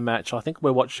Triangle Ladder match. I think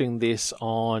we're watching this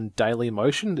on Daily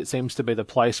Motion. It seems to be the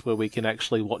place where we can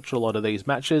actually watch a lot of these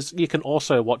matches. You can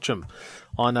also watch them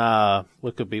on,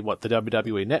 what could be the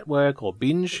WWE Network or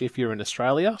Binge if you're in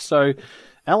Australia. So,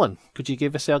 Alan, could you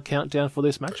give us our countdown for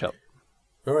this matchup?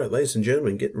 All right, ladies and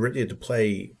gentlemen, get ready to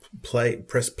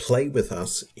press play with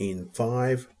us in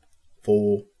 5,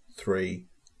 4, 3,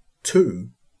 2,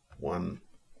 1.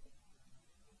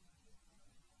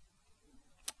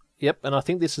 Yep, and I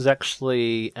think this is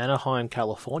actually Anaheim,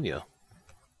 California.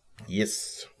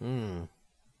 Yes.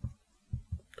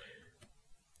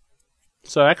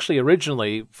 So actually,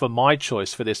 originally, for my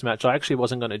choice for this match, I actually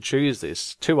wasn't going to choose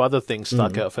this. Two other things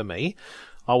stuck out for me.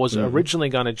 I was originally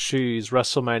going to choose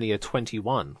WrestleMania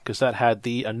 21, because that had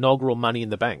the inaugural Money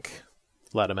in the Bank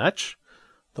ladder match,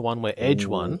 the one where Edge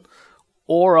won.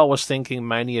 Or I was thinking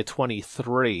Mania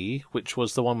 23, which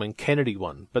was the one when Kennedy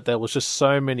won. But there was just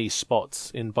so many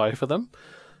spots in both of them.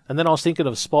 And then I was thinking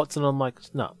of spots, and I'm like,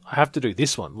 no, I have to do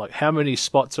this one. Like, how many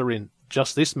spots are in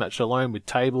just this match alone with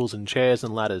tables and chairs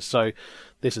and ladders? So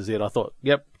this is it. I thought,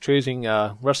 yep, choosing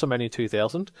WrestleMania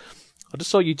 2000. I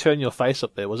just saw you turn your face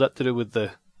up there. Was that to do with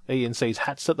the ENC's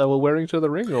hats that they were wearing to the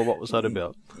ring, or what was that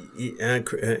about?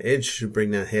 Edge should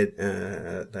bring that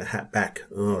the hat back.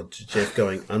 Oh, Jeff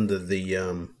going under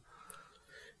the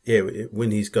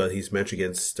when he's got his match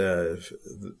against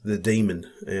the Demon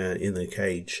in the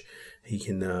cage, he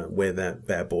can wear that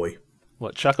bad boy.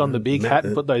 What, chuck on the big hat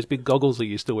and put those big goggles he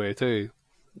used to wear too?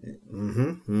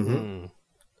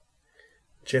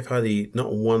 Jeff Hardy,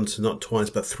 not once, not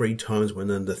twice, but 3 times went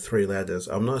under 3 ladders.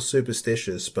 I'm not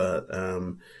superstitious, but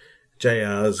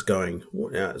JR's going,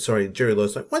 Jerry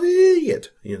Law's like, what an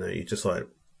idiot! You know, you're just like,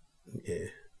 yeah.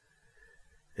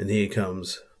 And here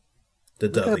comes the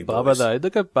Dudley boys. Look at Bubba, though.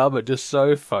 Look at Bubba, just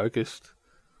so focused.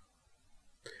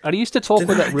 And he used to talk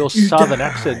with that real southern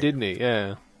accent, didn't he?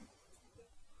 Yeah.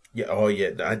 Yeah, oh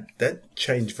yeah. That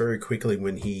changed very quickly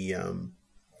when he...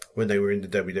 when they were in the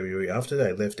WWE, after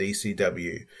they left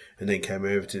ECW and then came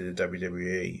over to the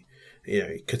WWE, you know,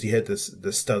 because he had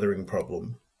the stuttering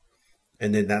problem,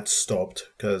 and then that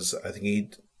stopped because I think he,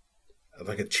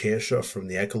 like a chair shot from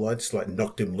the Acolytes, like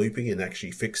knocked him looping and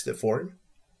actually fixed it for him.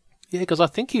 Yeah, because I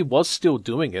think he was still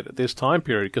doing it at this time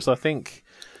period. Because I think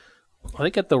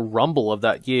at the Rumble of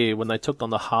that year when they took on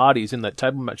the Hardys in that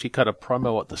table match, he cut a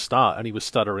promo at the start and he was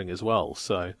stuttering as well.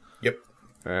 So yep.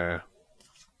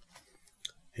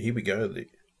 Here we go.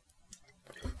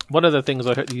 One of the things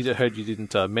I heard you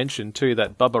didn't mention too,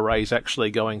 that Bubba Ray's actually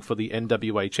going for the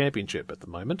NWA Championship at the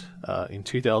moment in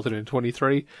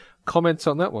 2023. Comments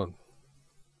on that one?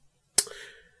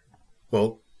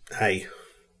 Well, hey,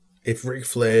 if Ric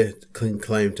Flair can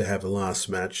claim to have a last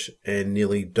match and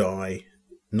nearly die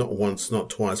not once, not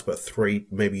twice, but 3,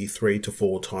 maybe 3 to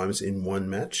 4 times in one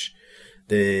match,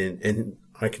 then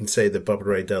I can say that Bubba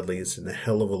Ray Dudley is in a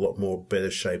hell of a lot more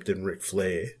better shape than Ric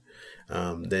Flair.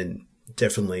 Then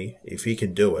definitely, if he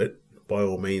can do it, by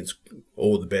all means,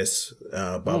 all the best,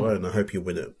 Bubba, and I hope you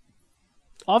win it.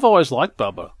 I've always liked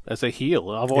Bubba as a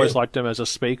heel. I've always liked him as a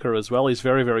speaker as well. He's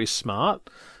very, very smart.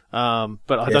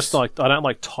 But I don't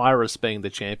like Tyrus being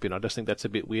the champion. I just think that's a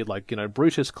bit weird. Like, you know,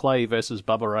 Brutus Clay versus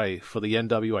Bubba Ray for the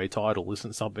NWA title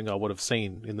isn't something I would have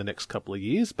seen in the next couple of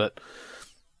years, but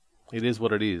it is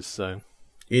what it is, so...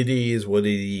 It is what it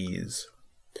is.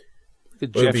 Look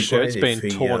at Jeff's shirt's been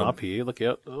torn up here. Look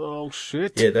out. Oh,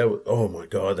 shit. Yeah, oh my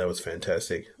God, that was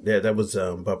fantastic. Yeah, that was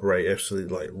Bubba Ray actually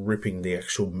like ripping the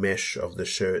actual mesh of the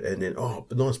shirt and then,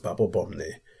 nice bubble bomb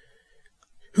there.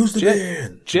 Who's the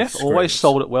man? Jeff always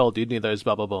sold it well, didn't he, those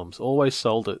bubble bombs? Always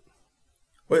sold it.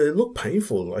 Well, it looked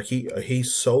painful. Like he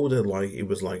sold it like it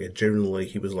was like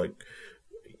he was like,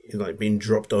 like being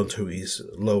dropped onto his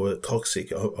lower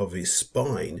coccyx of his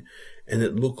spine, and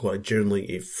it looked like generally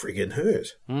it friggin'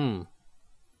 hurt.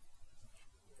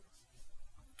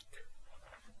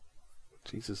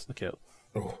 Jesus, look out.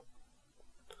 Oh.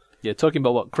 Yeah, talking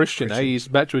about what Christian,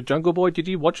 his match with Jungle Boy, did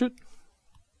you watch it?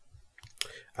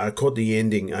 I caught the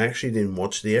ending. I actually didn't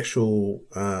watch the actual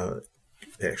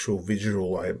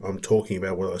visual I'm talking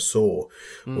about. What I saw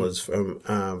was from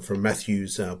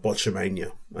Matthew's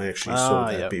Botchamania. I actually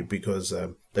saw that bit because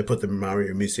they put the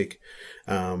Mario music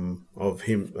of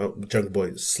him, Jungle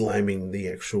Boy, slamming the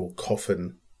actual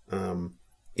coffin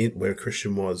where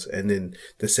Christian was, and then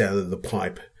the sound of the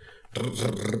pipe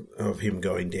of him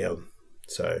going down.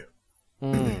 So...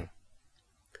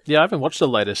 Yeah, I haven't watched the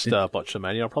latest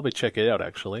Botchamania. I'll probably check it out,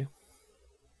 actually.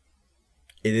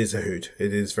 It is a hoot.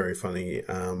 It is very funny.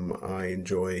 I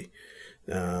enjoy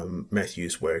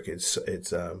Matthew's work. It's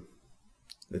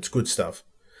good stuff.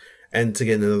 And to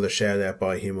get another shout out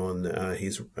by him on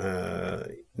his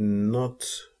not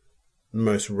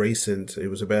most recent, it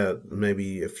was about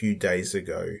maybe a few days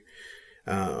ago,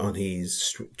 on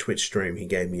his Twitch stream, he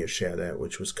gave me a shout out,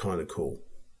 which was kind of cool.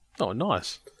 Oh,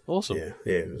 nice. Awesome. Yeah,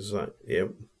 it was like,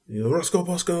 Roscoe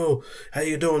Bosco, how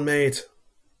you doing, mate?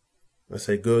 I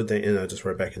say good, and I just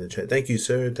wrote back in the chat, thank you,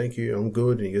 sir, thank you, I'm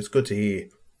good, and he goes, good to hear.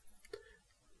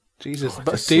 Jesus,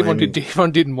 but Devon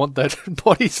didn't want that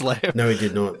body slam. No, he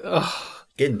did not.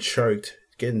 Getting choked.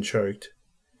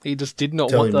 He just did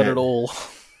not want that at all.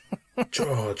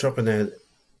 Dropping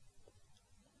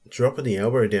the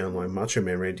elbow down like Macho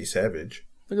Man Randy Savage.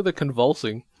 Look at the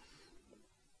convulsing.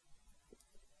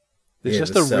 There's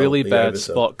just a really bad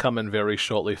spot coming very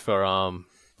shortly for I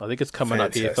think it's coming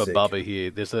up here for Bubba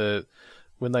here.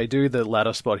 When they do the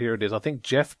ladder spot, here it is. I think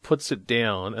Jeff puts it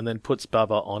down and then puts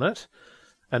Bubba on it,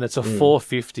 and it's a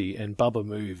 450, and Bubba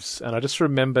moves. And I just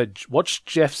remember, watch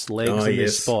Jeff's legs in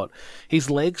this spot. His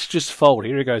legs just fold.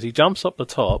 Here he goes. He jumps up the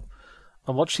top,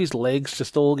 and watch his legs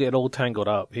just get all tangled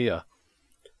up here.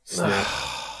 Snap.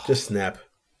 Just snap.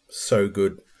 So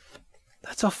good.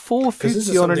 That's a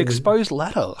 450 on an exposed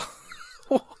ladder.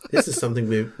 This is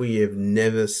something we have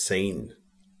never seen.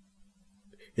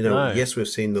 Yes, we've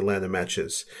seen the ladder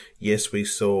matches. Yes, we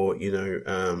saw,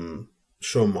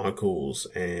 Shawn Michaels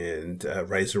and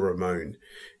Razor Ramon.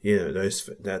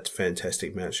 That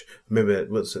fantastic match. Remember,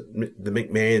 the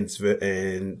McMahons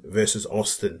versus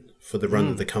Austin for the run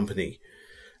of the company.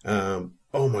 Oh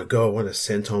my God, what a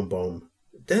senton bomb.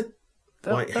 That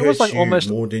hurts you almost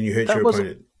more than you hurt your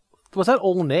opponent. Was that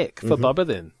all neck for Bubba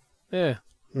then? Yeah.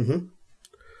 Mm-hmm.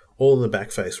 All in the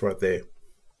back face right there.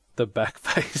 The back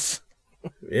face.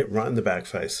 Yep, right in the back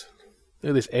face.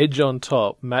 Look at this, Edge on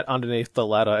top, Matt underneath the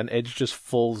ladder, and Edge just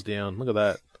falls down. Look at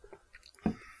that.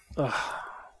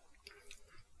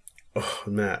 Oh,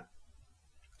 Matt.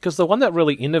 Because the one that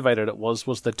really innovated it was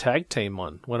the tag team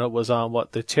one, when it was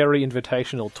the Terry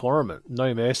Invitational Tournament,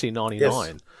 No Mercy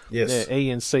 99. Yes. Yeah, E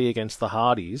and C against the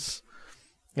Hardys.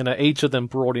 Each of them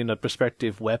brought in a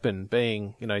prospective weapon,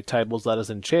 being, tables, ladders,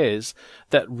 and chairs,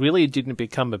 that really didn't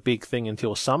become a big thing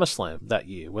until SummerSlam that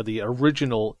year, where the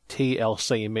original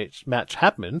TLC match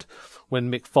happened when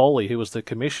Mick Foley, who was the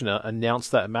commissioner,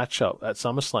 announced that matchup at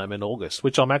SummerSlam in August,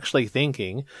 which I'm actually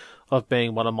thinking of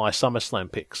being one of my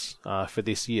SummerSlam picks for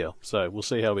this year. So we'll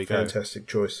see how we go. Fantastic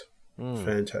choice.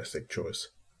 Fantastic choice.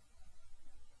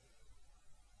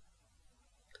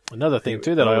 Another thing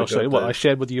too that I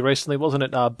shared with you recently, wasn't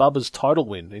it? Bubba's title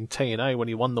win in TNA when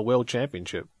he won the World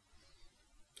Championship.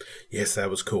 Yes, that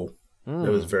was cool.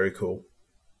 That was very cool.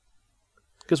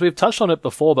 Because we've touched on it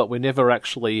before, but we never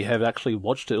have actually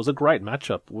watched it. It was a great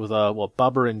matchup with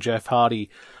Bubba and Jeff Hardy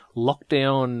locked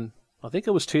down. I think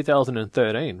it was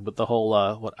 2013 with the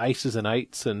whole aces and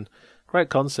eights, and great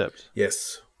concept.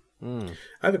 Yes. I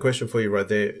have a question for you right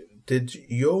there. Did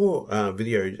your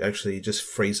video actually just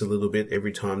freeze a little bit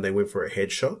every time they went for a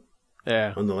headshot?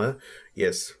 Yeah. On the ladder?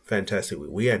 Yes, fantastic.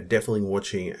 We are definitely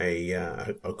watching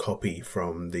a copy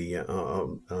from the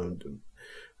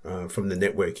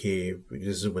network here.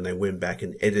 This is when they went back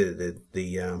and edited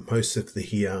the most of the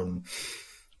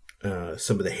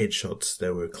some of the headshots. They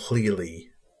were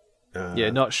clearly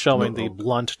not showing the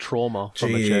blunt trauma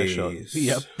from the chair shot.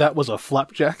 Yep, that was a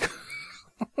flapjack.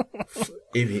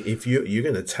 If you're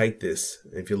going to take this,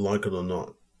 if you like it or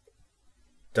not,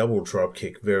 double drop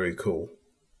kick, very cool.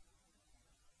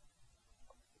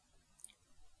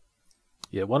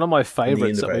 Yeah, one of my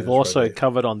favourites that we've also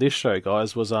covered on this show,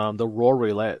 guys, was the Raw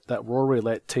Roulette. That Raw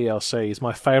Roulette TLC is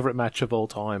my favourite match of all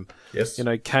time. Yes.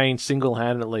 Kane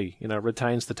single-handedly,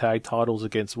 retains the tag titles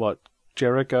against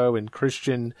Jericho and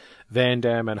Christian, Van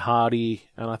Dam and Hardy,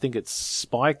 and I think it's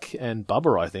Spike and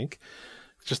Bubba, I think,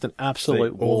 Just an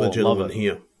absolute all war. the gentlemen Love it.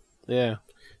 here. Yeah.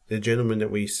 The gentlemen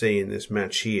that we see in this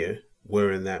match here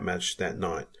were in that match that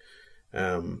night.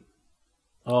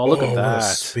 Look at that. What a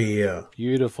spear.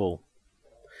 Beautiful.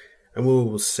 And we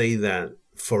will see that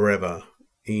forever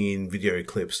in video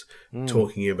clips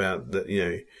talking about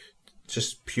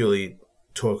just purely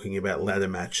talking about ladder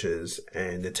matches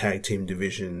and the tag team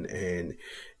division and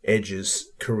Edge's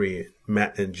career,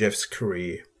 Matt and Jeff's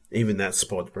career. Even that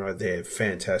spot right there,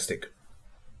 fantastic.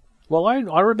 Well,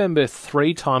 I remember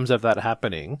 3 times of that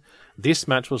happening. This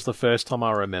match was the first time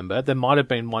I remember. There might have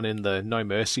been one in the No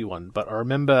Mercy one, but I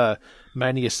remember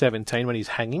Mania 17 when he's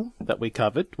hanging that we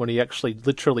covered, when he actually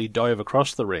literally dove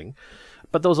across the ring.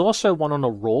 But there was also one on a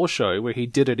Raw show where he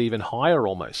did it even higher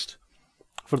almost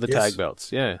for the tag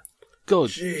belts. Yeah.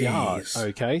 Good God.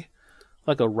 Okay.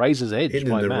 Like a razor's edge. Hitting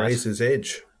the razor's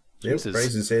edge. Yep,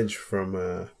 razor's edge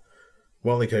from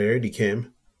Wile E. Coyote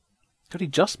Cam. God, he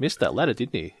just missed that ladder,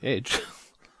 didn't he? Edge.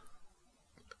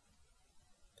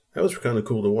 That was kind of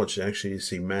cool to watch, actually,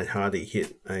 see Matt Hardy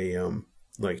hit a,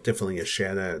 definitely a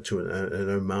shout out to an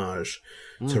homage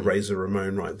to Razor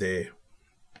Ramon right there.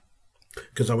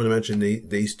 Because I would imagine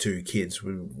these two kids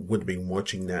would have been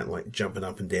watching that, like jumping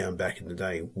up and down back in the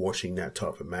day, watching that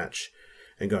type of match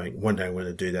and going, one day I'm going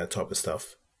to do that type of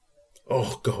stuff.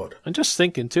 Oh, God. I'm just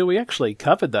thinking, too, we actually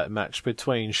covered that match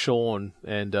between Shawn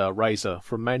and Razor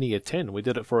from Mania 10. We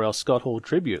did it for our Scott Hall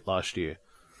tribute last year.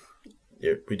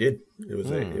 Yeah, we did.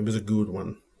 It was a good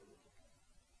one.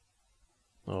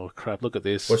 Oh, crap, look at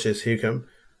this. Watch this, here come.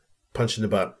 Punch in the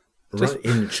butt. Right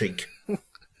in the cheek.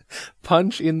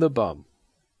 Punch in the bum.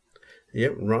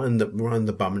 Yep, right in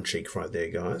the bum and cheek right there,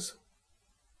 guys.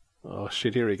 Oh,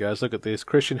 shit, here he goes. Look at this.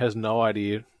 Christian has no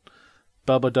idea.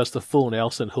 Bubba does the full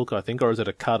Nelson hook, I think, or is it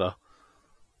a cutter?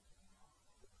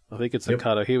 I think it's a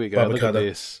cutter. Here we go. Bubba Look cutter. at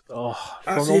this. Oh,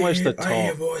 from almost the top. I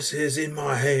hear voices in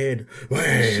my head.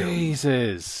 Wham.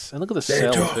 Jesus. And look at the They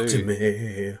cell, talk too. to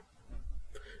me.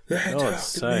 They talk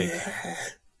God's to me. sake.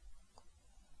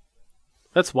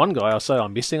 That's one guy I'll say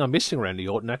I'm missing. I'm missing Randy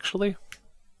Orton, actually.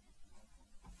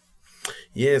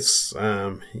 Yes,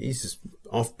 he's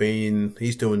off being...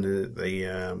 He's doing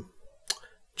the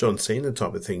John Cena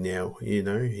type of thing now. You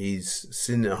know, he's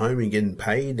sitting at home and getting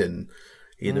paid and,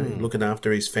 you know, looking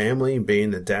after his family,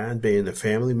 being a dad, being a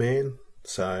family man.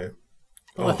 So...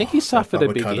 Well, I think he suffered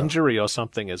a big injury or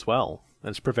something as well.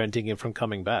 That's preventing him from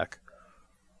coming back.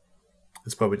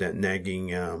 It's probably that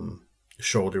nagging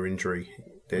shoulder injury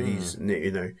that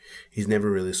he's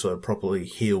never really sort of properly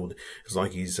healed. It's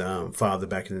like his father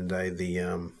back in the day,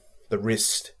 the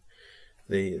wrist,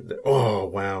 oh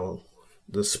wow,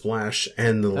 the splash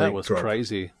and the leg drop. That was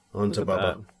crazy. Onto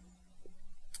Bubba.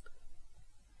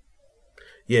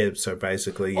 Yeah, so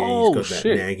basically, he's got that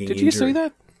nagging injury. Did you see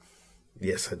that?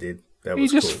 Yes, I did. He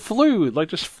just flew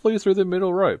through the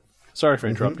middle rope. Sorry for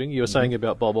interrupting. You were saying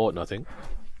about Bob Orton, I think.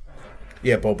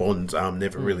 Yeah, Bob Orton's arm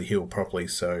never really healed properly,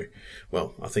 so,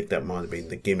 well, I think that might have been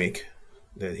the gimmick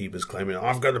that he was claiming,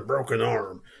 I've got a broken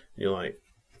arm. You're like,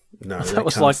 no, that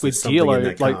was like with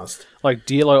D'Lo, like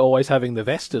D'Lo always having the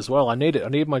vest as well. I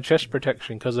need my chest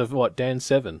protection because of what, Dan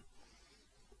 7.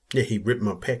 Yeah, he ripped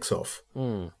my pecs off.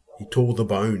 He tore the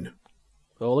bone.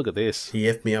 Oh, look at this. He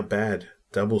effed me up bad.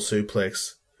 Double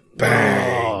suplex.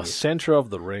 Bang! Oh, center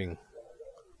of the ring.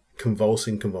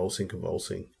 Convulsing.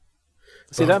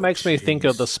 See, that makes me think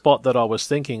of the spot that I was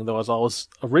thinking. There was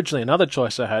originally another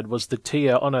choice I had was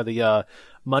the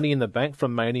Money in the Bank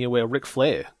from Mania where Ric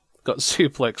Flair got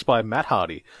suplexed by Matt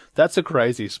Hardy. That's a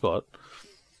crazy spot.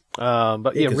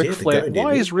 But yeah, Ric Flair.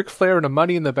 Why is Ric Flair in a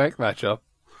Money in the Bank matchup?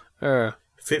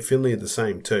 Fit Finlay the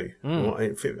same too. Well,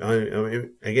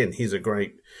 again, he's a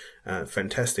great,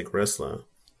 fantastic wrestler.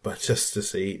 But just to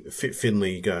see Fit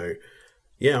Finlay go,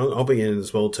 yeah, I'll be in it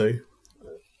as well too.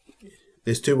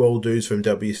 There's two old dudes from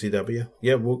WCW.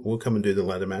 Yeah, we'll come and do the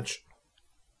ladder match.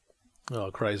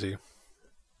 Oh, crazy.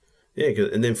 Yeah,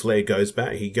 and then Flair goes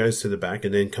back. He goes to the back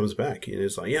and then comes back. And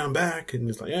it's like, yeah, I'm back. And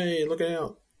it's like, hey, look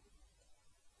out.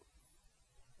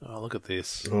 Oh, look at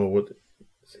this. Oh, what?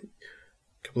 A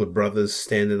couple of brothers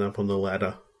standing up on the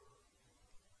ladder.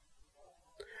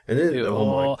 And then,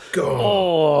 oh my God.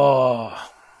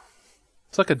 Oh.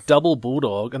 It's like a double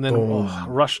bulldog. And then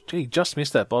rush. Gee, just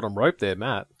missed that bottom rope there,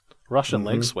 Matt. Russian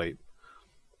leg sweep.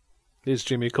 Here's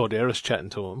Jimmy Corderas chatting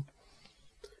to him.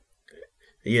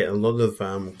 Yeah, a lot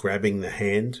of grabbing the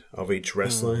hand of each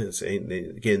wrestler. It's,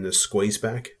 again, the squeeze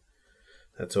back.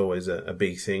 That's always a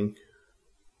big thing.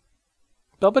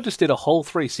 Bubba just did a whole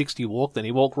 360 walk then.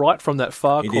 He walked right from that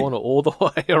far corner all the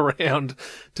way around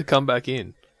to come back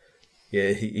in.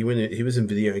 Yeah, he was in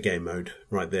video game mode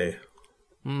right there.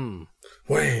 Wham!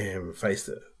 Faced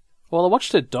it. Well, I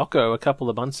watched a doco a couple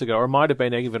of months ago, or it might have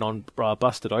been even on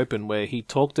Busted Open, where he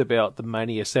talked about the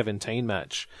Mania 17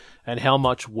 match and how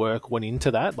much work went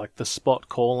into that, like the spot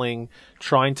calling,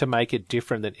 trying to make it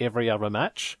different than every other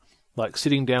match, like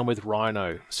sitting down with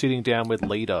Rhino, sitting down with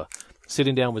Lita,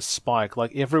 sitting down with Spike,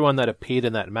 like everyone that appeared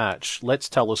in that match, let's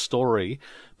tell a story,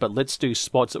 but let's do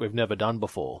spots that we've never done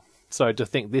before. So to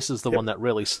think this is the one that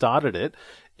really started it,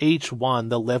 each one,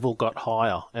 the level got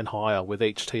higher and higher with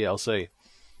each TLC.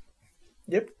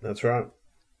 Yep, that's right.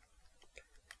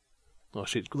 Oh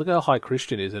shit! Look how high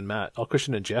Christian is and Matt. Oh,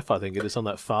 Christian and Jeff, I think it is on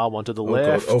that far one to the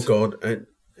left. God! And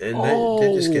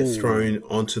they just get thrown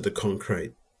onto the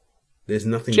concrete. There's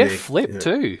nothing. Jeff there, flipped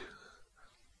too.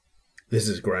 This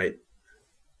is great.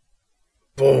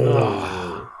 Boom!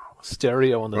 Oh,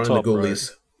 stereo on the top. Right.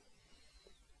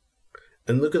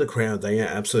 And look at the crowd; they are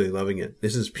absolutely loving it.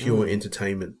 This is pure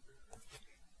entertainment.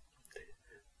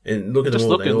 And look at just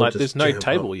them all. Looking like there's no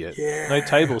table yet. Yeah. No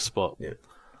table spot. Yeah.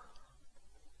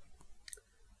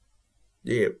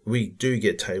 Yeah, we do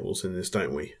get tables in this,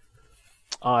 don't we?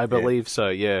 I believe so,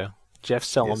 yeah. Jeff's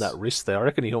selling that wrist there. I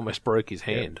reckon he almost broke his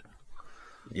hand.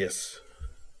 Yes.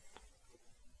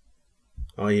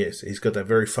 Oh, yes. He's got that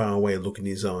very far away look in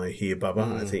his eye here,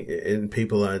 Bubba. I think, and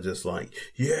people are just like,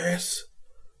 yes.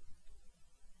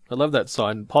 I love that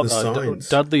sign. Signs.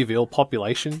 Dudleyville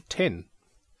population 10.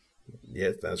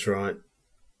 Yes, that's right.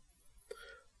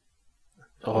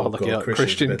 Oh, look out.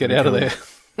 Christian, get out of there.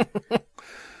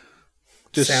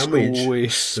 Just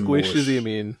squishes him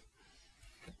in.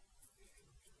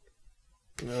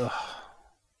 Ugh.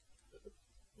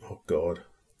 Oh, God.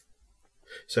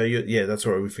 So, that's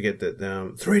right. We forget that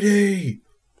 3D.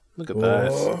 Look at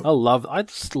that. I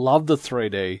just love the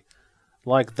 3D.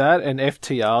 Like that and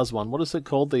FTR's one. What is it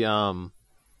called? The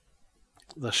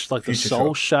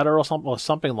Soul Shatter or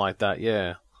something like that.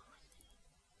 Yeah,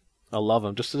 I love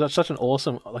them. Just such an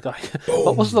awesome.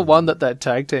 What was the one that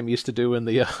tag team used to do in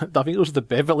the? I think it was the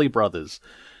Beverly Brothers.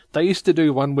 They used to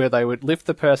do one where they would lift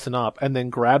the person up and then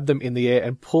grab them in the air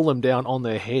and pull them down on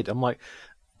their head. I'm like,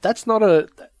 that's murder.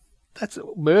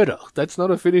 That's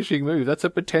not a finishing move. That's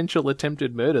a potential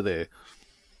attempted murder there.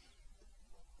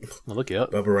 Oh, look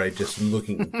out. Bubba Ray just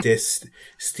looking,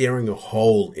 staring a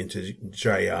hole into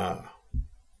JR.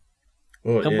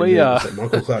 Oh, and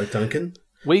Michael Clark Duncan?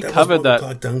 We covered that.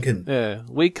 Clark Duncan. Yeah,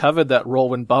 we covered that Raw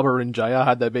when Bubba and JR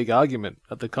had that big argument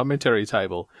at the commentary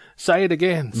table. Say it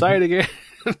again. Say it again.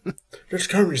 Just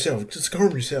calm yourself.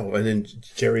 And then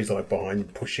Jerry's like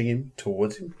behind, pushing him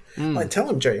towards him. Like, tell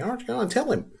him, JR. Go on,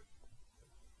 tell him.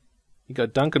 You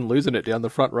got Duncan losing it down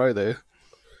the front row there.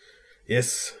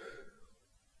 Yes.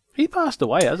 He passed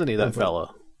away, hasn't he, that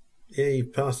fella? Yeah, he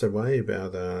passed away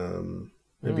about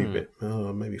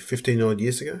maybe 15 odd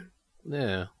years ago.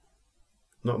 Yeah.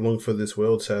 Not long for this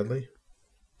world, sadly.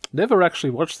 Never actually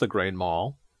watched The Green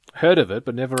Mile. Heard of it,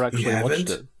 but never actually watched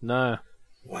it. No.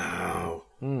 Wow.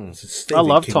 I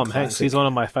love Tom Hanks. He's one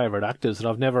of my favourite actors, and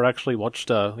I've never actually watched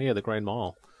The Green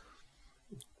Mile.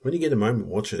 When you get a moment,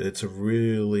 watch it. It's a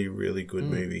really, really good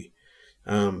movie.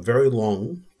 Very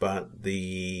long, but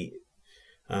the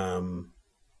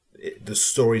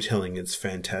storytelling is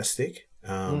fantastic.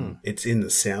 It's in the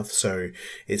South, so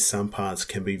some parts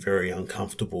can be very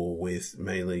uncomfortable with,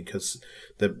 mainly because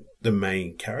the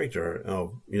main character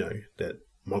of that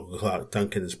Michael Clark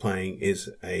Duncan is playing is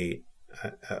a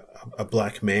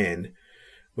black man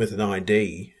with an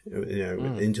ID,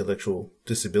 intellectual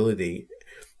disability,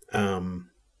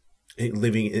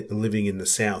 living in the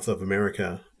South of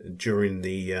America during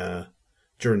the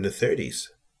 30s.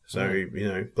 So,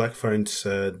 black folks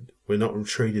were not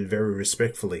treated very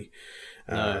respectfully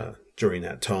during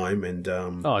that time. And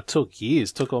it took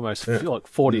years. It took almost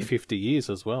 40, 50 years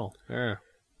as well. Yeah.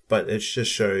 But it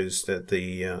just shows that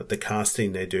the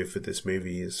casting they do for this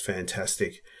movie is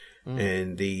fantastic.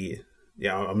 And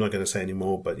I'm not going to say any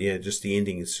more, but just the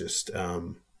ending is just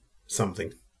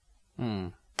something.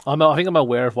 I think I'm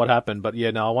aware of what happened, but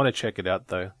I want to check it out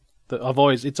though.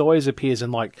 It always appears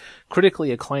in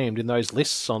critically acclaimed in those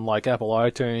lists on Apple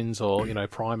iTunes or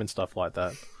Prime and stuff like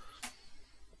that.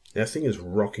 That thing is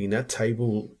rocking. That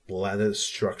table ladder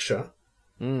structure.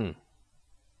 It's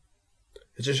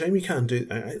a shame you can't do.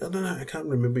 I don't know. I can't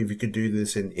remember if you could do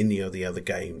this in any of the other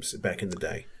games back in the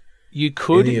day. You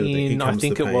could I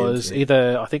think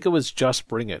it was Just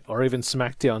Bring It or even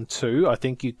SmackDown 2. I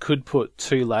think you could put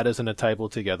two ladders and a table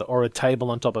together or a table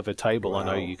on top of a table. Wow. I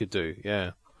know you could do.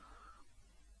 Yeah.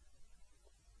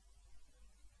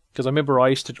 Because I remember I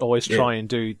used to always try and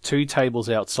do two tables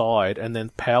outside and then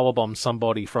powerbomb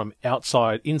somebody from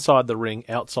inside the ring,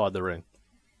 outside the ring.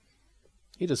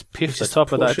 He just piffed the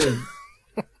top of that.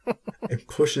 It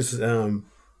pushes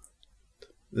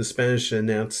the Spanish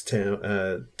announce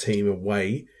team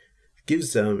away.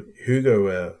 Gives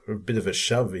Hugo a bit of a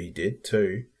shove. He did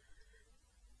too.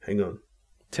 Hang on.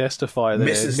 Testify there.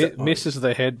 Misses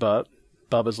the headbutt.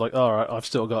 Bubba's like, all right, I've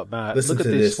still got Matt. Listen Look at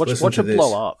to this. Watch it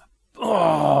blow up.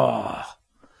 Oh,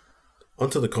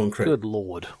 onto the concrete. Good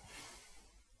Lord.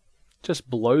 Just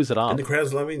blows it up. And the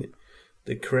crowd's loving it.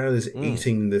 The crowd is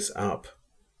eating this up.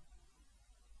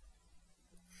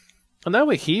 And they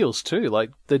were heels too. Like,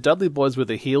 the Dudley Boys were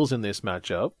the heels in this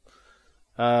matchup.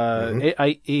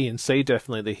 E and C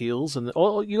definitely the heels. And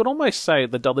you could almost say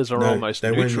the Dudleys are almost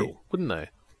neutral, wouldn't they?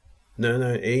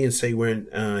 No. E and C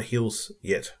weren't heels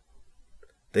yet.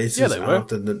 This is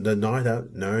after the night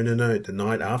out. No. The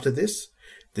night after this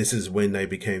is when they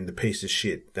became the piece of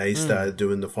shit. They started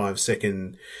doing the 5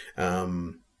 second.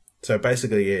 So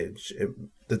basically,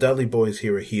 the Dudley Boys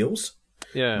here are heels.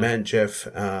 Yeah. Matt and Jeff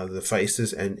are the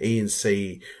faces, and E and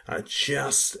C are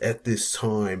just at this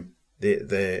time.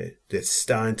 They're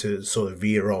starting to sort of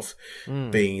veer off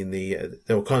being they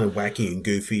were kind of wacky and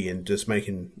goofy and just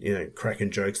making, cracking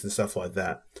jokes and stuff like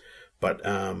that. But,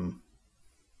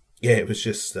 it was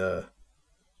just, the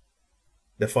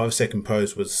 5 second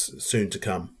pose was soon to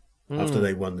come after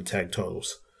they won the tag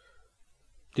titles.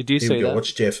 Did you see that?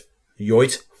 Watch Jeff.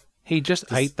 Yoit. He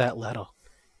just ate that ladder.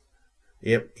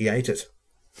 Yep, he ate it.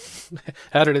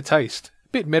 How did it taste? A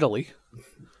bit metally.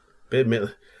 Bit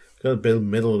metal. Got a bit of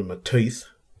metal in my teeth.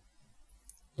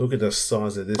 Look at the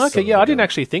size of this. Okay, yeah, I didn't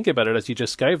actually think about it as you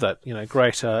just gave that,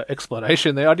 great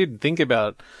explanation there. I didn't think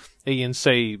about E and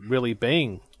C really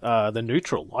being the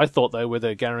neutral. I thought they were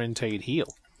the guaranteed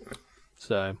heel.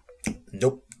 So,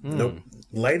 nope.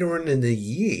 Later on in the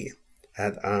year,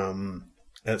 at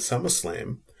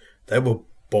SummerSlam, they were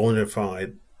bona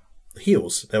fide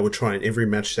heels. They were trying every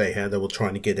match they had. They were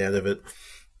trying to get out of it.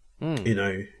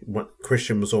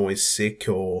 Christian was always sick,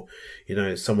 or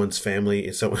someone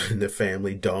in their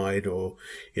family died, or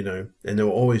and they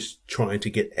were always trying to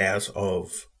get out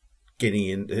of getting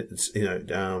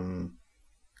in.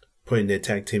 Putting their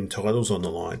tag team titles on the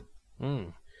line.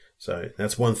 So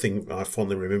that's one thing I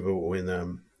fondly remember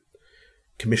when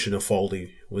Commissioner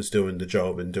Foldy was doing the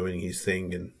job and doing his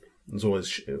thing, and it was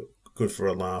always good for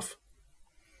a laugh.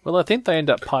 Well, I think they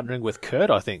end up partnering with Kurt,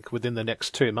 within the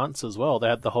next 2 months as well. They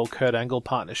had the whole Kurt Angle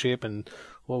partnership and,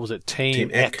 what was it,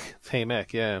 Team Eck. Team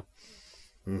Eck, yeah.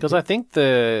 Because I think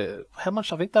I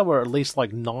think they were at least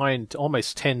like 9 to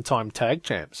almost 10-time tag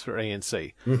champs for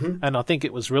ENC. And I think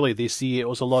it was really this year, it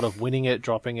was a lot of winning it,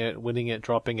 dropping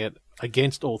it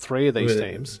against all three of these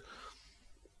teams.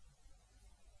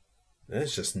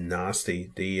 That's just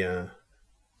nasty.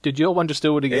 Did your one just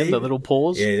do it again, the little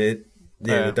pause? Yeah,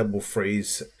 the double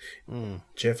freeze.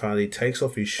 Jeff Hardy takes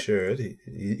off his shirt.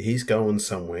 He's going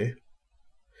somewhere.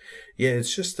 Yeah,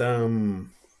 it's just...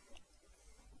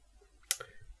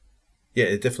 Yeah,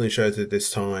 it definitely shows at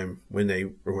this time when they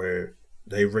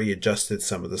readjusted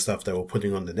some of the stuff they were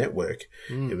putting on the network.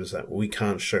 It was like, we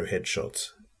can't show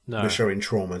headshots. No. We're showing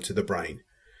trauma to the brain.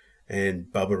 And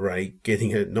Bubba Ray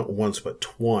getting it not once but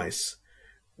twice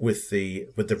with the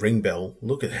ring bell.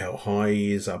 Look at how high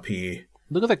he is up here.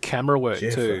 Look at the camera work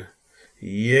too.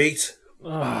 Yeet.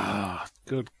 Ah,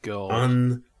 good God.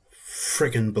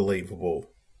 Unfriggin' believable.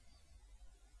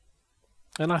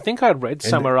 And I think I read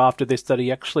somewhere after this that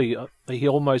he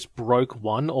almost broke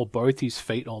one or both his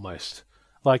feet almost.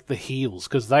 Like the heels,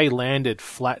 because they landed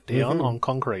flat down on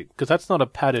concrete. Because that's not a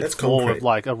padded floor of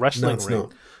like a wrestling ring.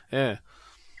 Not. Yeah.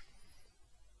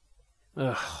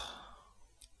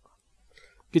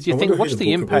 Because you think, what's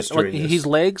the impact? Like, his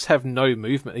legs have no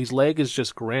movement. His leg is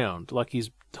just ground. Like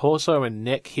his torso and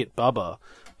neck hit Bubba,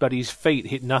 but his feet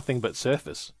hit nothing but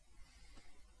surface.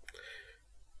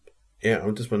 Yeah,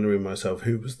 I'm just wondering myself,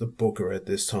 who was the booker at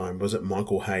this time? Was it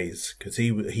Michael Hayes? Because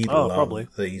he loved probably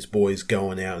these boys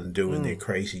going out and doing their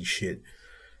crazy shit.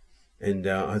 And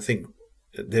I think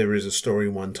there is a story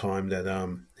one time that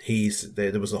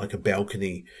there was like a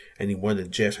balcony, and he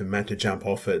wanted Jeff and Matt to jump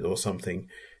off it or something.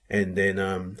 And then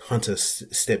Hunter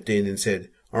stepped in and said,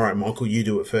 "All right, Michael, you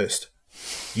do it first.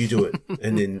 You do it."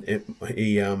 And then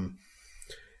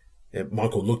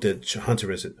Michael looked at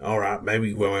Hunter and said, "All right,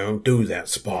 maybe we won't do that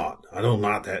spot. I don't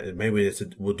like that. Maybe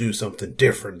we'll do something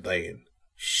different then."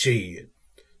 Shit.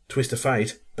 Twist of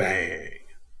fate. Bang.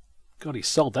 God, he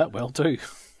sold that well too.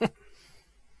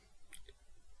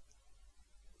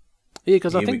 Yeah,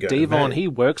 because I think Devon, he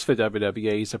works for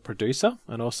WWE. He's a producer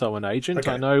and also an agent.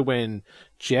 Okay. I know when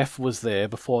Jeff was there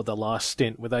before the last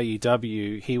stint with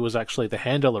AEW, he was actually the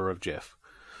handler of Jeff.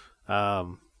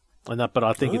 But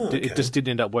I think it just didn't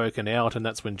end up working out, and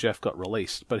that's when Jeff got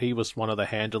released. But he was one of the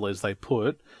handlers they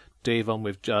put Devon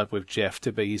with Jeff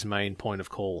to be his main point of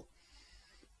call.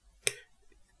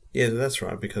 Yeah, that's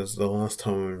right, because the last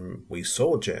time we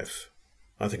saw Jeff,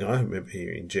 I think I remember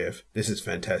hearing Jeff, this is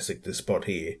fantastic, this spot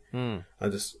here.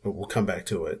 We'll come back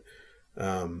to it.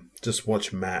 Just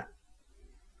watch Matt.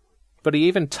 But he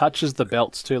even touches the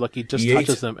belts too, like he just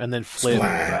touches them and then flips.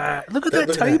 Look at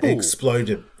that table.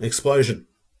 Explosion.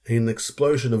 An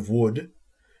explosion of wood.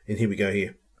 And here we go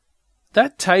here.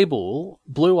 That table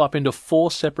blew up into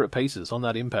 4 separate pieces on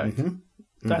that impact.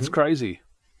 That's crazy.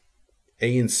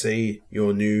 ANC,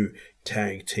 your new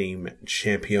tag team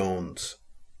champions.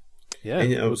 Yeah,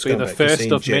 it would be the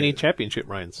first of many championship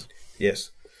reigns. Yes.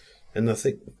 And I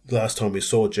think last time we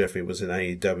saw Jeffrey was in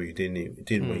AEW,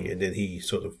 didn't we? And then he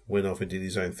sort of went off and did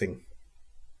his own thing.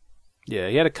 Yeah,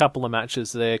 he had a couple of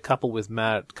matches there, couple with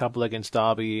Matt, couple against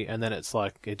Darby, and then it's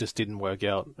like it just didn't work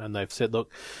out. And they've said,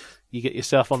 look, you get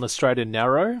yourself on the straight and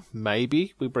narrow,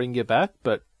 maybe we bring you back,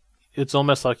 but it's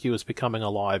almost like he was becoming a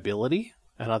liability.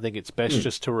 And I think it's best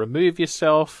just to remove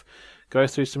yourself, go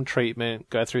through some treatment,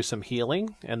 go through some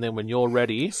healing, and then when you're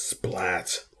ready,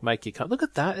 splat, make your cut. Look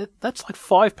at that. That's like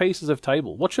 5 pieces of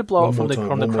table. Watch it blow up from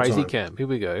the crazy cam. Here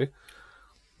we go.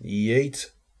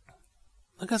 Yeet.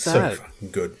 Look at that. So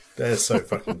fucking good. That is so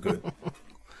fucking good.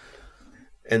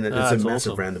 And it's a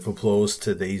massive round of applause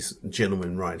to these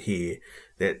gentlemen right here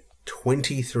that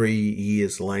 23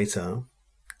 years later,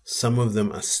 some of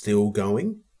them are still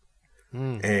going.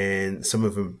 And some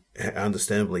of them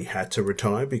understandably had to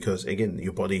retire because, again,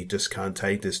 your body just can't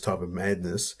take this type of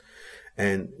madness.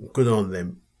 And good on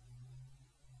them.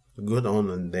 Good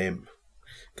on them.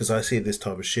 Because I see this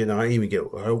type of shit. I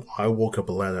walk up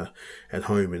a ladder at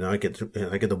home and I get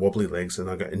the wobbly legs and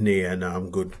I go, no,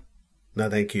 I'm good. No,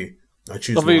 thank you. I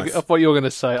choose life. I thought you were going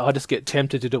to say, I just get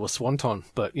tempted to do a swanton,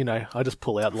 but, I just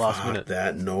pull out last minute.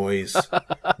 That noise.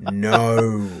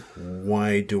 No.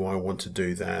 Why do I want to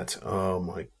do that? Oh,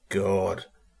 my God.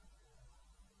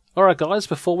 All right, guys,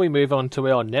 before we move on to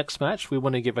our next match, we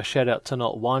want to give a shout-out to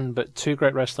not one, but 2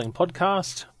 great wrestling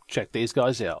podcasts. Check these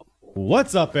guys out.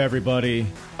 What's up, everybody?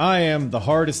 I am the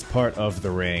hardest part of the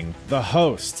ring, the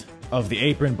host of the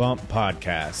Apron Bump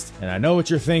podcast. And I know what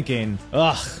you're thinking.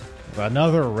 Ugh.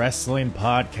 Another wrestling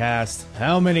podcast?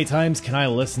 How many times can I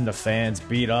listen to fans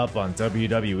beat up on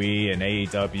WWE and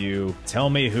AEW? Tell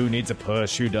me who needs a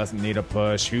push, who doesn't need a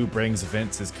push, who brings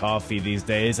Vince's coffee these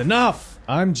days? Enough!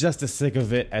 I'm just as sick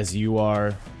of it as you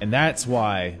are, and that's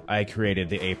why I created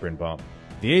the Apron Bump.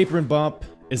 The Apron Bump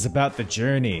is about the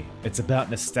journey. It's about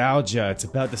nostalgia. It's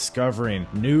about discovering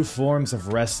new forms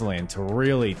of wrestling to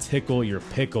really tickle your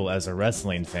pickle as a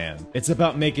wrestling fan. It's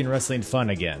about making wrestling fun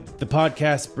again. The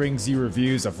podcast brings you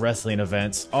reviews of wrestling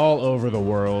events all over the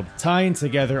world, tying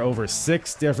together over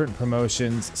 6 different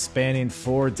promotions spanning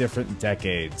 4 different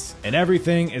decades. And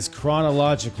everything is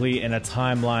chronologically in a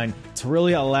timeline to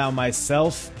really allow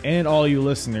myself and all you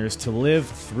listeners to live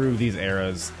through these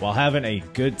eras while having a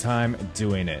good time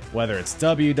doing it. Whether it's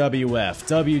WWF,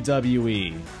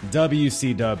 WWE,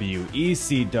 WCW,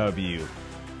 ECW.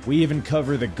 We even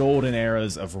cover the golden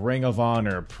eras of Ring of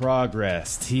Honor,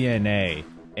 Progress, TNA,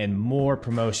 and more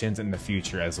promotions in the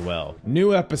future as well.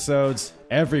 New episodes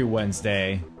every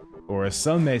Wednesday, or as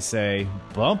some may say,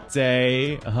 Bump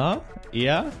Day,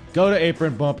 Yeah? Go to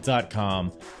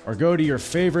apronbump.com or go to your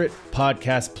favorite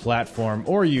podcast platform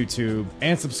or YouTube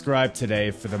and subscribe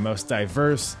today for the most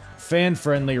diverse,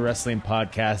 fan-friendly wrestling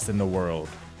podcast in the world.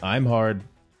 I'm Hard.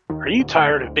 Are you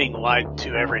tired of being lied to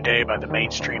every day by the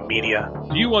mainstream media?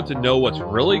 Do you want to know what's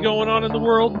really going on in the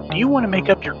world? Do you want to make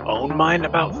up your own mind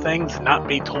about things and not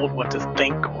be told what to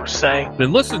think or say?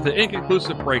 Then listen to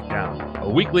Inconclusive Breakdown, a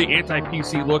weekly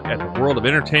anti-PC look at the world of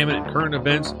entertainment and current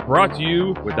events brought to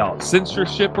you without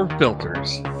censorship or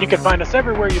filters. You can find us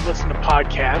everywhere you listen to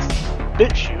podcasts,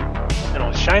 BitChute, and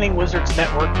on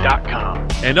ShiningWizardsNetwork.com.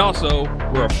 And also,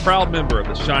 we're a proud member of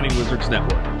the Shining Wizards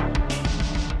Network.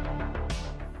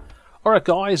 Alright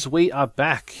guys, we are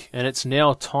back, and it's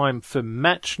now time for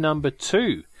match number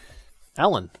 2.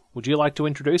 Alan, would you like to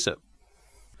introduce it?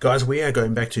 Guys, we are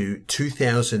going back to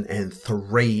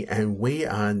 2003, and we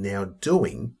are now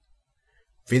doing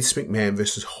Vince McMahon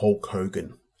versus Hulk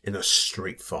Hogan in a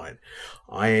street fight.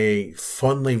 I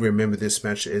fondly remember this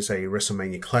match as a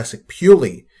WrestleMania classic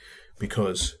purely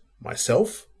because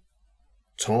myself,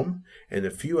 Tom, and a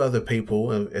few other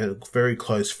people, very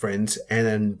close friends,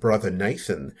 and brother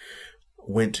Nathan,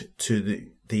 went to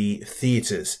the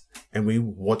theaters and we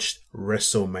watched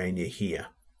WrestleMania here.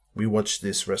 We watched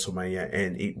this WrestleMania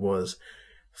and it was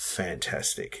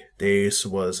fantastic. This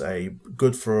was a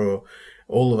good for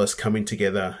all of us coming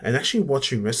together and actually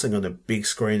watching wrestling on a big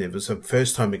screen. It was a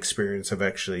first time experience of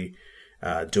actually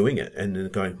doing it, and then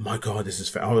going, my God, this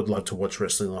is. I would love to watch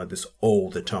wrestling like this all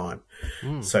the time.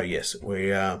 So yes,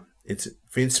 it's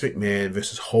Vince McMahon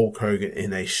versus Hulk Hogan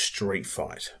in a street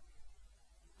fight.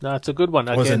 No, it's a good one.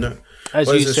 Again, as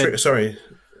you said,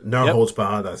 no holds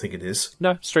barred. I think it is.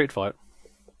 No, street fight.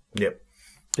 Yep.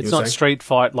 It's not street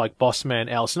fight like Bossman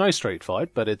Al Snow street fight,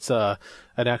 but it's an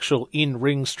actual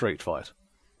in-ring street fight.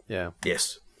 Yeah.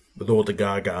 Yes, with all the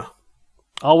Gaga.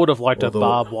 I would have liked a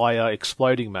barbed wire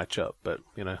exploding matchup, but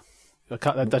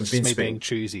that's just me being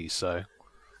choosy. So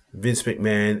Vince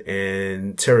McMahon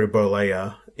and Terry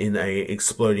Bollea in a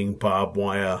exploding barbed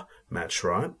wire match,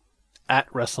 right? At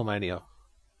WrestleMania.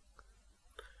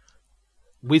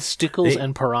 With stickles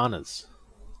and piranhas.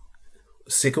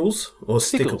 Sickles or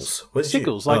stickles?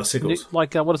 Sickles, sickles.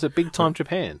 Like what is it? Big Time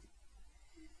Japan.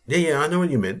 Yeah, I know what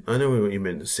you meant.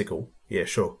 The sickle. Yeah,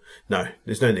 sure. No,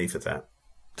 there's no need for that.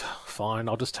 Fine,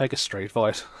 I'll just take a street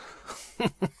fight.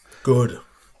 Good.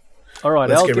 All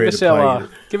right, Al, give us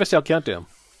our countdown.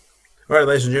 All right,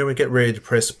 ladies and gentlemen, get ready to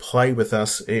press play with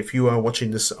us. If you are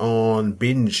watching this on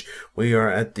binge, we are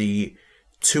at the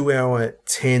 2-hour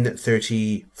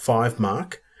 10:35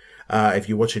 mark. If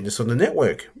you're watching this on the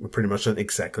network, we're pretty much at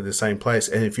exactly the same place.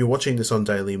 And if you're watching this on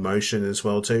Daily Motion as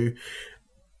well too,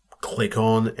 click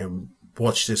on and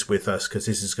watch this with us because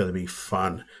this is going to be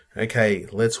fun. Okay,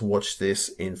 let's watch this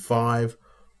in 5,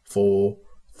 4,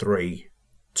 3,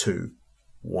 2,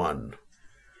 1.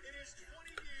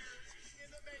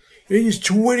 It is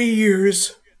 20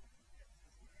 years.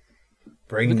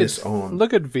 Bring this on.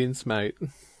 Look at Vince, mate.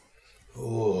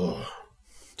 Oh,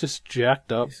 just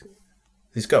jacked up.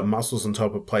 He's got muscles on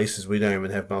top of places we don't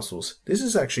even have muscles. This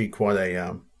is actually quite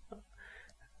a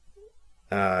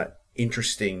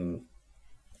interesting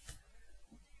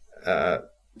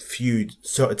feud,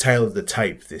 sort of tale of the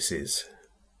tape. This is.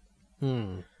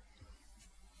 Well,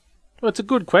 it's a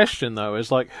good question though.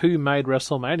 Is like, who made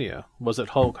WrestleMania? Was it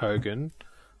Hulk Hogan,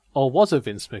 or was it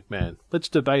Vince McMahon? Let's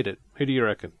debate it. Who do you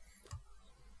reckon?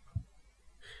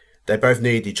 They both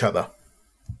need each other.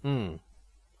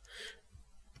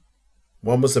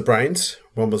 One was the brains,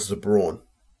 one was the brawn.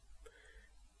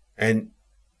 And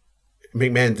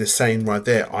McMahon is saying right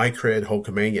there, I created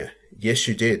Hulkamania. Yes,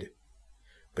 you did.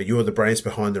 But you're the brains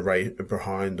behind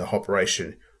the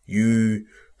operation. You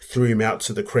threw him out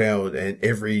to the crowd, and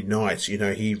every night,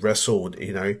 he wrestled,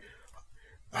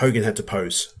 Hogan had to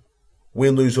pose.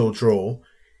 Win, lose, or draw,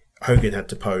 Hogan had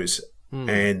to pose.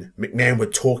 And McMahon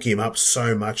would talk him up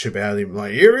so much about him,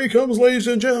 like, here he comes, ladies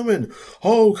and gentlemen,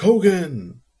 Hulk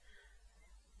Hogan.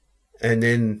 And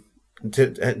then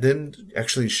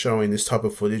actually showing this type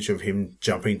of footage of him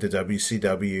jumping to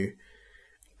WCW,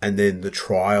 and then the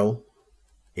trial.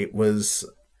 It was,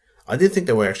 I didn't think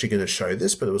they were actually going to show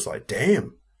this, but it was like,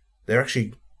 damn, they're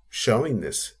actually showing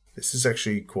this. This is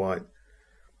actually quite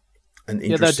an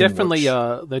interesting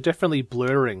they're definitely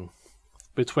blurring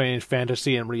between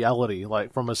fantasy and reality,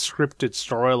 like from a scripted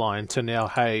storyline to now,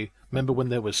 hey, remember when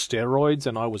there was steroids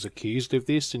and I was accused of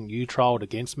this and you trialed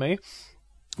against me?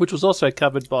 Which was also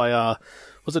covered by,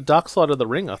 was it Dark Side of the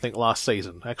Ring, I think, last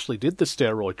season, actually did the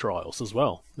steroid trials as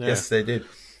well. Yeah. Yes, they did.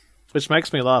 Which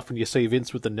makes me laugh when you see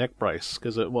Vince with the neck brace,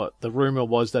 because the rumour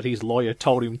was that his lawyer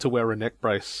told him to wear a neck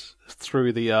brace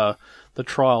through the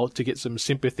trial to get some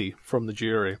sympathy from the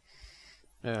jury.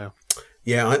 Yeah.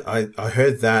 Yeah, I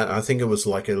heard that. I think it was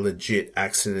like a legit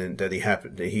accident that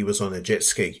he was on a jet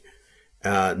ski.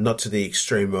 Not to the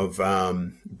extreme of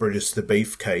Brutus the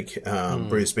Beefcake,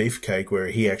 Brutus Beefcake, where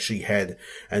he actually had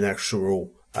an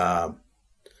actual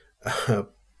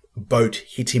boat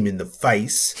hit him in the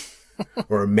face,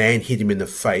 or a man hit him in the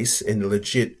face and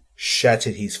legit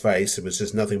shattered his face. It was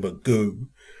just nothing but goo.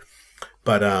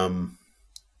 But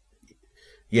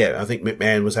yeah, I think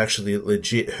McMahon was actually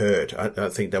legit hurt. I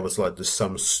think that was like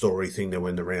some story thing that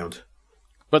went around.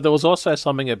 But there was also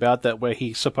something about that where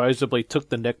he supposedly took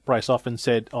the neck brace off and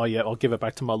said, oh yeah, I'll give it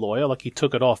back to my lawyer. Like, he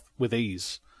took it off with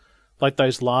ease. Like,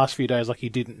 those last few days, like, he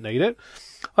didn't need it.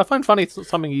 I find funny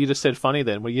something you just said funny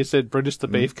then, where you said Brutus the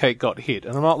Beefcake got hit.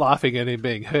 And I'm not laughing at him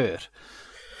being hurt.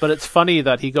 But it's funny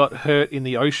that he got hurt in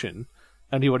the ocean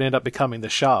and he would end up becoming the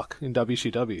Shark in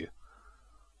WCW.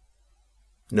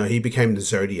 No, he became the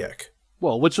Zodiac.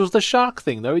 Well, which was the Shark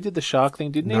thing, though. He did the Shark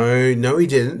thing, didn't he? No, he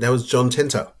didn't. That was John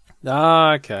Tenta.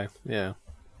 Ah, okay. Yeah.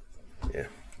 Yeah.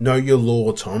 Know your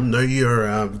lore, Tom. Know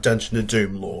your Dungeon of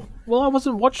Doom lore. Well, I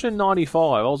wasn't watching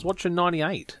 95. I was watching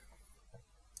 98.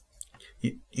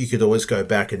 You could always go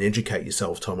back and educate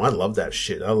yourself, Tom. I love that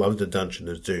shit. I love the Dungeon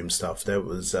of Doom stuff. That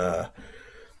was,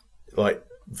 like,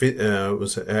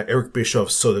 Eric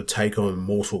Bischoff's sort of take on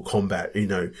Mortal Kombat,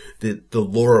 the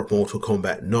lore of Mortal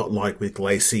Kombat, not like with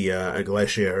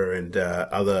Glacier and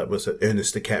other, was it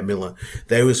Ernest the Cat Miller?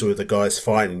 They were the guys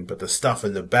fighting, but the stuff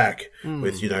in the back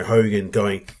with, Hogan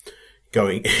going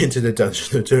into the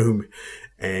Dungeon of Doom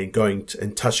and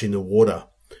and touching the water.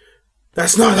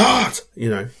 That's not art!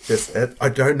 I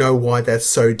don't know why that's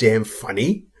so damn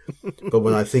funny, but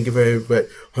when I think of it, but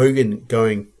Hogan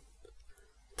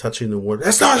touching the water.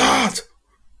 That's not art. It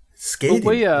scared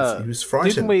him. He was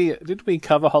frightened. Didn't we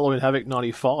cover Halloween Havoc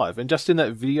 95? And just in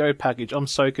that video package, I'm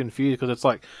so confused because it's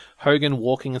like Hogan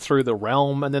walking through the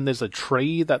realm, and then there's a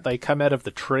tree that they come out of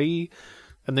the tree,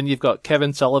 and then you've got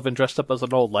Kevin Sullivan dressed up as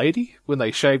an old lady when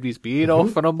they shaved his beard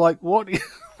off, and I'm like, what?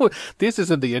 This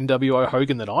isn't the NWO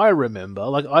Hogan that I remember.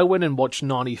 Like, I went and watched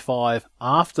 95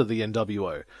 after the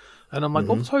NWO, and I'm like,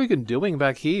 what was Hogan doing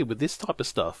back here with this type of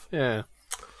stuff? Yeah.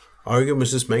 Hogan was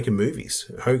just making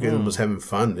movies. Hogan was having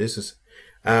fun. This is,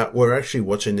 we're actually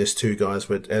watching this too, guys,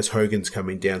 but as Hogan's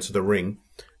coming down to the ring,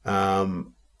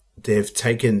 they've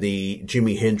taken the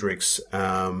Jimi Hendrix,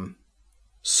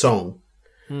 song,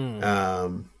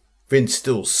 Vince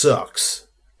Still Sucks,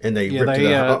 and they ripped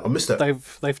it out. I missed that.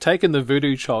 They've taken the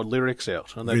Voodoo Child lyrics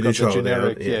out, and they've got the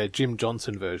generic, Jim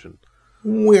Johnson version.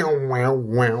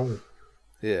 Wow.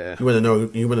 Yeah. You want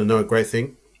to know a great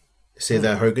thing? See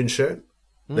that Hogan shirt?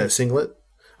 That singlet?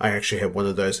 I actually had one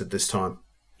of those at this time.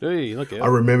 Hey, look at I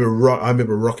remember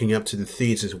rocking up to the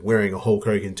theaters wearing a Hulk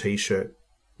Hogan t-shirt.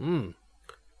 And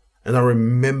I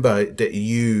remember that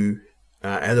you,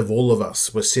 out of all of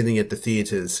us, were sitting at the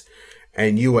theaters,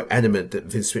 and you were adamant that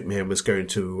Vince McMahon was going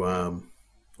to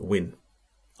win.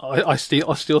 I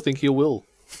still think he will.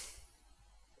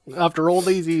 After all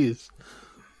these years.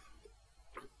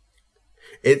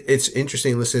 It's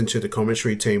interesting listening to the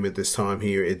commentary team at this time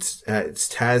here. It's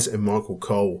Taz and Michael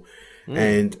Cole,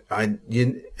 and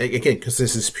again, because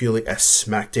this is purely a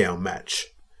SmackDown match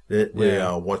that we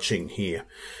are watching here.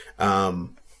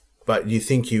 But you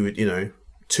think you would,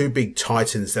 two big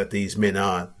titans that these men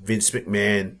are, Vince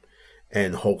McMahon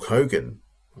and Hulk Hogan.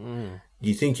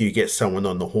 You think you get someone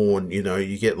on the horn,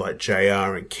 you get like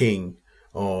JR and King,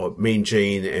 or Mean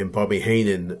Gene and Bobby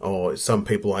Heenan, or some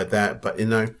people like that. But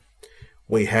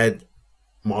we had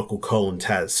Michael Cole and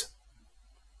Taz.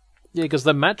 Yeah, because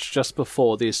the match just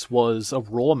before this was a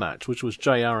Raw match, which was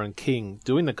JR and King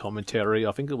doing the commentary.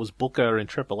 I think it was Booker and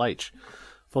Triple H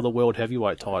for the World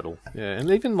Heavyweight title. Yeah, and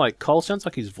even like Cole sounds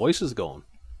like his voice is gone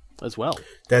as well.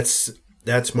 That's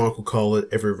Michael Cole at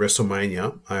every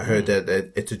WrestleMania. I heard that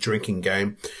it's a drinking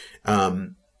game.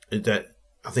 That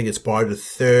I think it's by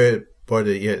the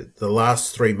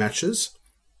last three matches,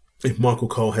 if Michael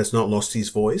Cole has not lost his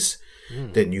voice,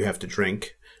 then you have to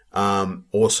drink.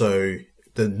 Also,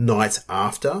 the night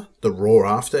after, the Raw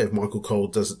after, if Michael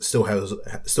Cole still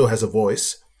has a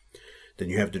voice, then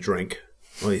you have to drink.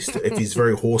 At least if he's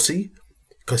very horsey,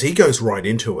 because he goes right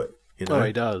into it. Oh,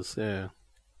 he does. Yeah.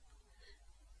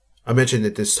 I mentioned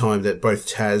at this time that both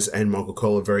Taz and Michael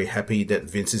Cole are very happy that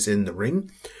Vince is in the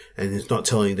ring, and he's not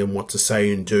telling them what to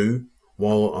say and do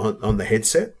while on the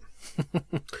headset.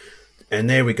 And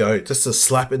there we go, just a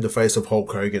slap in the face of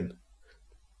Hulk Hogan.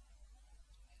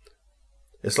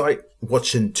 It's like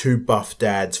watching two buff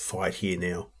dads fight here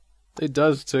now. It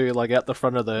does too, like out the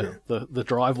front of the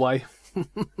driveway.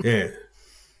 Yeah.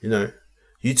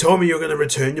 You told me you were going to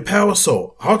return your power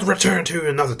saw. I'll return to you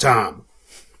another time.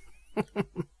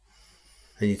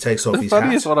 And he takes off his hat. The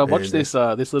funniest one, I watched this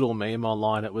little meme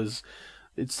online.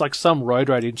 It's like some road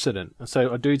rage incident.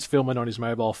 So a dude's filming on his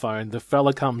mobile phone. The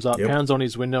fella comes up, pounds on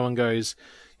his window and goes,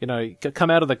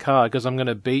 come out of the car because I'm going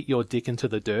to beat your dick into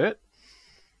the dirt.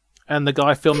 And the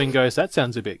guy filming goes, that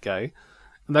sounds a bit gay.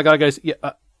 And the guy goes,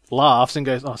 laughs and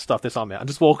goes, oh, stuff this, I'm out. And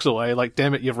just walks away like,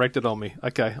 damn it, you've wrecked it on me.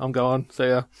 Okay, I'm going. See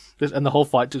ya. And the whole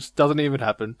fight just doesn't even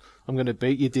happen. I'm going to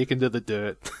beat your dick into the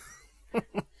dirt.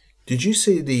 Did you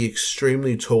see the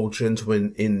extremely tall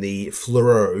gentleman in the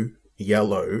fluoro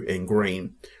yellow and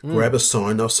green grab a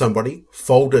sign off somebody,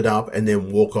 fold it up, and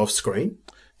then walk off screen?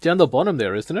 Down the bottom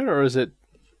there, isn't it? Or is it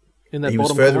in that bottom corner?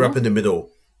 He was further up in the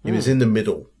middle. He was in the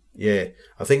middle. Yeah.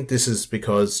 I think this is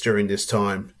because during this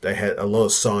time they had a lot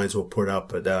of signs were put up,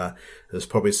 but there's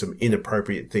probably some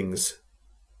inappropriate things.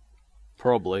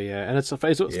 Probably, yeah. And it's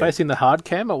facing the hard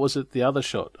cam, or was it the other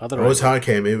shot? It was hard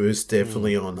cam. It was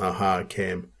definitely on a hard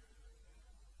cam.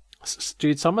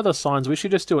 Dude, some of the signs, we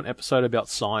should just do an episode about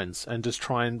signs and just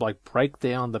try and break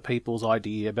down the people's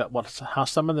idea about how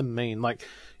some of them mean.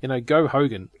 Go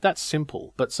Hogan, that's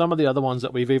simple. But some of the other ones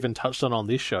that we've even touched on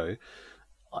this show,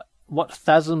 what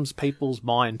phasms people's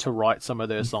mind to write some of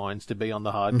their signs to be on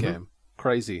the hard cam?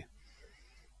 Crazy.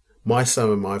 some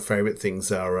of my favorite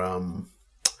things are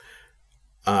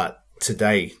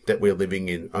today that we're living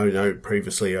in. I know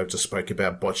previously I just spoke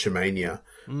about Botchamania,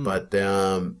 but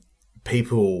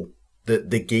people,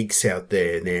 the geeks out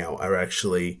there now are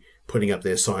actually putting up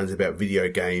their signs about video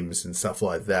games and stuff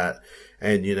like that.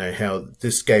 And, you know, how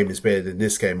this game is better than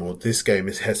this game, or this game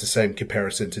has the same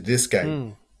comparison to this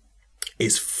game.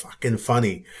 Is fucking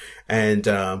funny. And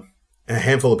a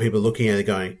handful of people looking at it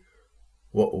going,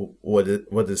 what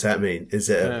does that mean? Is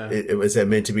that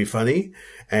meant to be funny?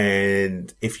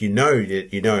 And if you know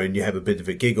it, you know, and you have a bit of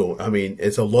a giggle. I mean,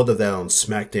 there's a lot of that on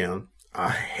SmackDown,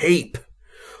 a heap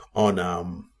on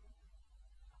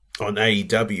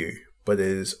AEW, but it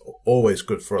is always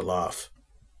good for a laugh.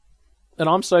 And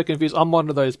I'm so confused. I'm one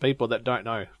of those people that don't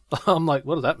know. I'm like,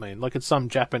 what does that mean? Like, it's some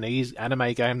Japanese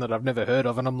anime game that I've never heard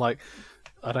of, and I'm like,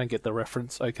 I don't get the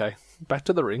reference. Okay, back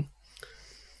to the ring.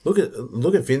 Look at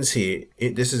Vince here.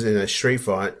 This is in a street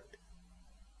fight,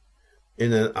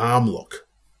 in an arm lock.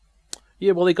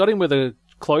 Yeah, well, he got him with a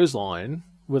clothesline,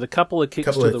 with a couple of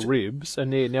kicks to the ribs,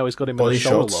 and now he's got him with a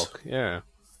shoulder lock. Yeah.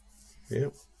 Yeah.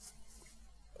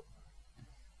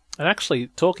 And actually,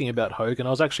 talking about Hogan, I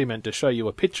was actually meant to show you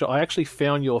a picture. I actually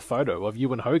found your photo of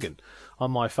you and Hogan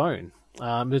on my phone.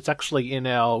 It's actually in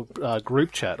our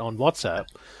group chat on WhatsApp.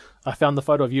 I found the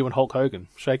photo of you and Hulk Hogan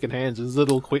shaking hands. There's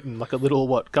little Quentin, like a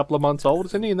little, couple of months old,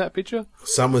 isn't he, in that picture?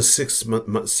 Son was 6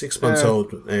 months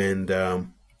old, and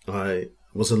I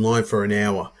was in line for an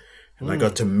hour, and I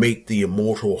got to meet the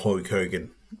immortal Hulk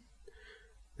Hogan.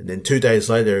 And then 2 days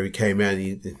later, he came out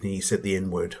and he said the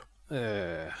N-word.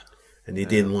 And he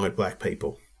didn't like black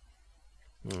people.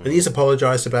 And he's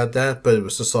apologised about that, but it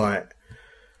was just like,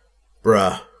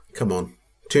 bruh, come on.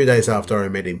 2 days after I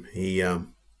met him, he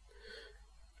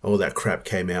all that crap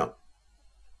came out.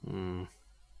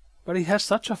 But he has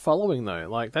such a following, though.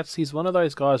 Like, he's one of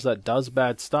those guys that does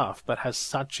bad stuff, but has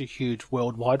such a huge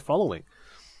worldwide following.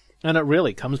 And it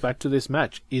really comes back to this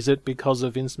match. Is it because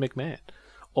of Vince McMahon?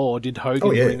 Or did Hogan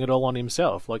bring it all on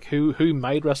himself? Like, who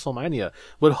made WrestleMania?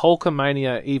 Would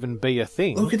Hulkamania even be a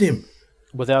thing? Look at him.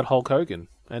 Without Hulk Hogan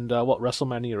and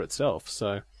WrestleMania itself?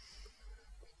 So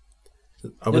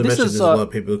I would imagine there's a lot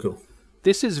of people who...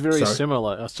 This is very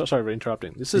similar. Sorry for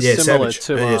interrupting. This is similar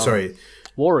to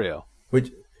Warrior.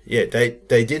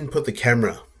 They didn't put the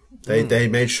camera. They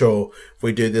made sure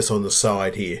we do this on the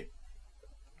side here.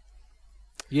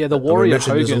 Yeah, the Warrior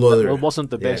Hogan wasn't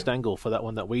the best angle for that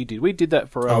one that we did. We did that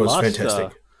for our last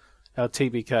our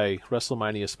TBK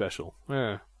WrestleMania special.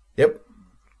 Yeah. Yep.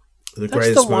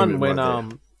 That's the one when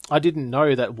I didn't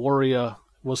know that Warrior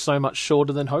was so much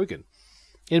shorter than Hogan.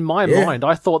 In my mind,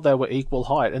 I thought they were equal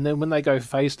height, and then when they go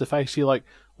face to face, you're like,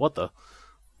 "What the?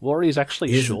 Warrior's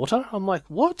actually shorter?" I'm like,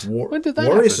 "What? When did that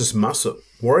happen?" Warrior's just muscle.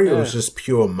 Warrior was just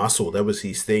pure muscle. That was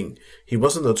his thing. He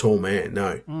wasn't a tall man.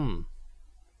 No.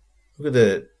 Look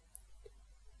at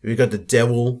we've got the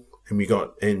Devil, and we've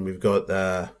got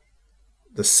the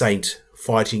Saint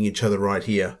fighting each other right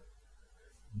here,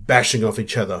 bashing off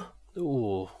each other.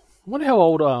 Ooh. I wonder how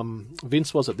old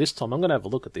Vince was at this time. I'm going to have a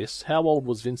look at this. How old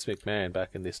was Vince McMahon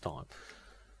back in this time?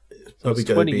 Probably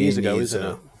 20 years ago, isn't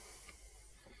it?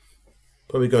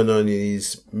 Probably going on in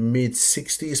his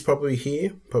mid-60s, probably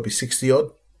here. Probably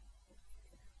 60-odd.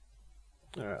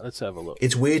 All right, let's have a look.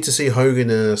 It's weird to see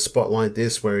Hogan in a spot like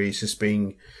this where he's just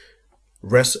being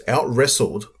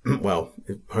out-wrestled. Well,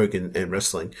 Hogan and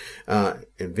wrestling. And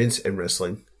Vince and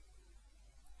wrestling.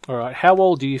 All right, how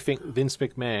old do you think Vince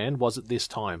McMahon was at this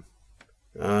time?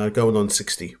 Going on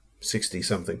 60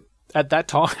 something. At that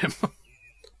time?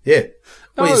 Yeah.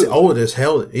 No. Well, he's old as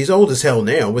hell. He's old as hell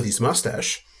now with his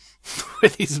mustache.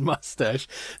 With his mustache.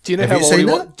 Do you know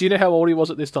Do you know how old he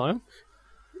was at this time?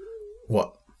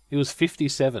 What? He was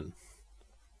 57.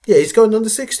 Yeah, he's going on to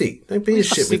 60. Don't be a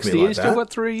shit with me like that. He's still got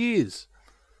 3 years.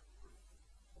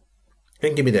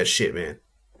 Don't give me that shit, man.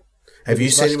 Have you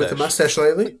seen him with the mustache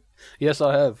lately? Yes,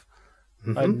 I have.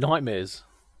 I had nightmares.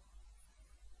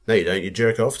 No, you don't. You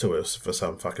jerk off to us for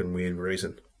some fucking weird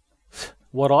reason.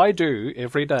 What I do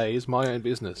every day is my own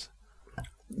business.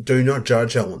 Do not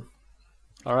judge Ellen.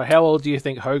 All right, how old do you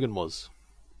think Hogan was?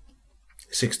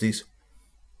 60s.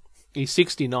 He's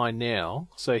 69 now,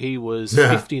 so he was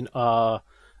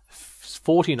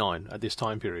 49 at this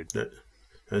time period. No,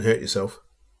 don't hurt yourself.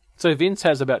 So Vince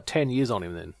has about 10 years on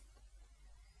him then.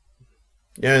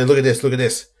 Yeah, look at this. Look at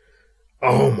this.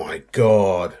 Oh my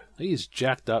god. He's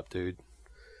jacked up, dude.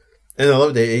 And I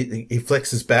love that he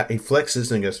flexes back. He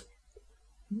flexes and goes,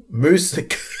 moves the...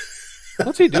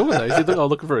 What's he doing though? Is he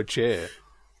looking for a chair?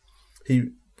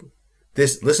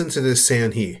 Listen to this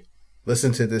sound here.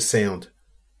 Listen to this sound.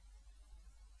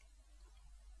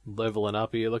 Leveling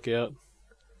up here, look out.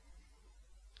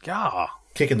 Yeah.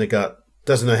 Kick in the gut.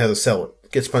 Doesn't know how to sell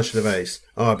it. Gets punched in the face.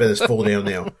 Oh, I better fall down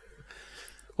now.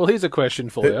 Well, here's a question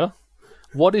for you.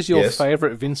 What is your Yes.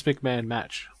 favourite Vince McMahon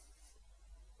match?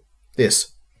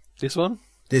 This. This one?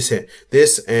 This here.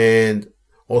 This, and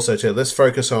also too, let's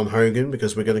focus on Hogan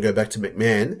because we're going to go back to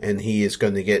McMahon, and he's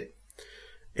going to do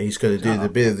the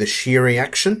bit of the shearing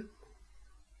action.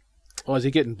 Oh, is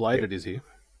he getting bladed, is he?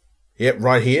 Yep,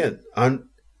 right here.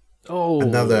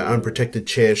 Another unprotected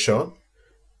chair shot.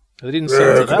 They didn't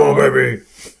censor that come on, one. baby.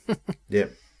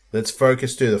 Yep. Let's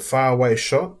do the far away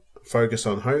shot. Focus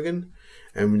on Hogan,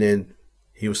 and then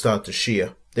he will start to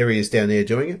shear. There he is down there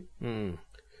doing it. Mm.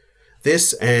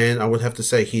 This, and I would have to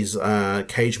say his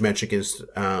cage match against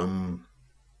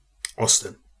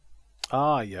Austin.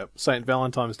 Ah, yep. St.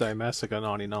 Valentine's Day Massacre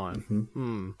 99. Mm-hmm.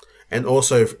 Hmm. And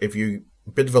also, if you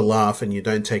a bit of a laugh and you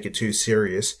don't take it too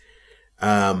serious,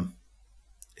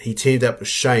 he teamed up with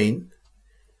Shane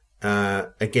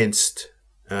against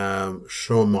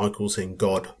Shawn Michaels and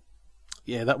God.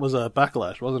 Yeah, that was a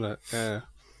backlash, wasn't it? Yeah.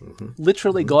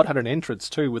 Literally, God had an entrance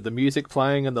too, with the music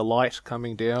playing and the light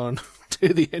coming down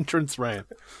to the entrance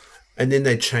ramp. And then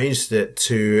they changed it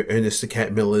to Ernest the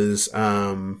Cat Miller's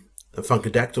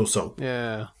Funkadactyl song.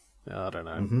 Yeah. I don't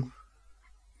know.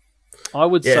 I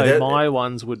would say my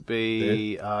ones would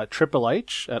be Triple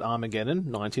H at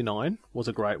Armageddon 99 was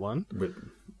a great one.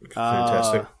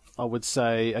 Fantastic. I would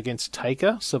say against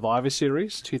Taker, Survivor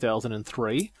Series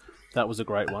 2003. That was a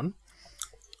great one.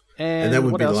 And that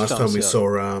would be the last time we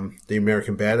saw the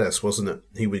American Badass, wasn't it?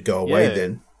 He would go away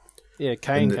then. Yeah,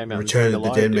 Kane came out. Return of the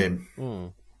Dead Man.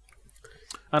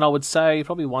 And I would say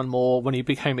probably one more when he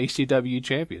became ECW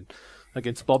champion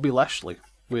against Bobby Lashley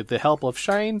with the help of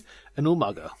Shane and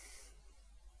Umaga.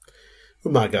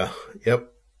 Umaga,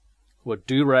 yep. What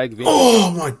do-rag Vince.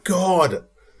 Oh my God!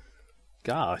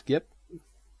 God, yep.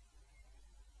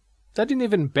 That didn't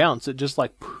even bounce, it just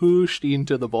like pushed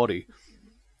into the body.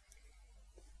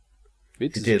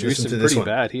 Vince is juicing pretty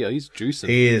bad here. He's juicing.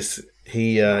 He is.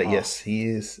 Yes, he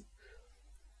is.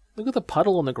 Look at the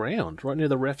puddle on the ground, right near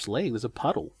the ref's leg. There's a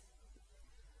puddle.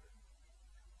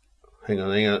 Hang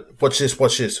on. Watch this.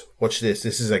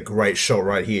 This is a great shot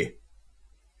right here.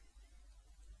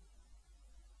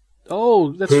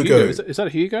 Oh, that's Hugo. Is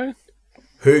that Hugo?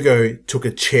 Hugo took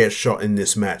a chair shot in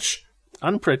this match.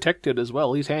 Unprotected as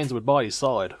well. His hands were by his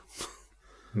side.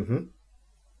 Mm-hmm.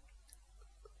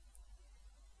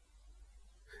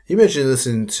 You imagine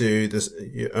listening to this,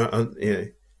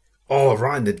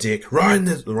 Ryan the Dick, Ryan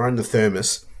the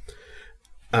Thermos.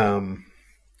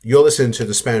 You're listening to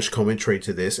the Spanish commentary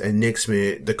to this, and next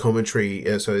minute the commentary,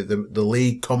 the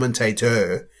lead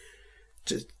commentator,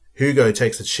 Hugo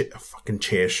takes a fucking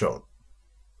chair shot.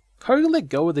 Hogan let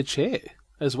go of the chair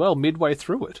as well midway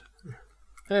through it.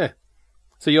 Yeah.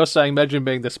 So you're saying, imagine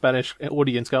being the Spanish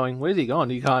audience going, "Where's he gone?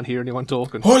 You can't hear anyone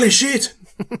talking." Holy shit!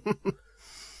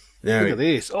 Now, look at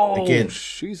this. Oh, again,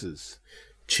 Jesus.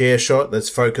 Chair shot. Let's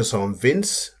focus on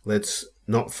Vince. Let's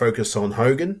not focus on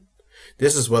Hogan.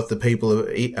 This is what the people of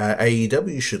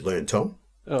AEW should learn, Tom.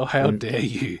 Oh, how dare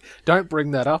you. Don't bring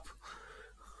that up.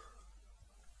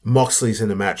 Moxley's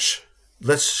in a match.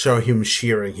 Let's show him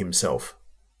shearing himself.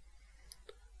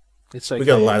 It's okay. We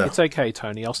got a ladder. It's okay,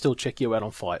 Tony. I'll still check you out on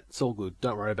Fight. It's all good.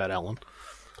 Don't worry about Alan.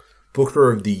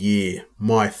 Booker of the Year.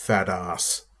 My fat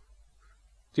ass.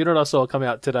 Do you know what I saw come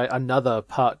out today? Another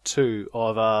part 2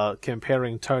 of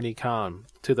comparing Tony Khan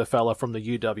to the fella from the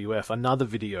UWF. Another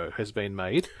video has been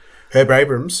made. Herb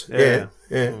Abrams. Yeah.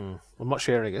 I'm not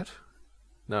sharing it.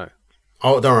 No.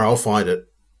 Oh, don't worry. I'll find it.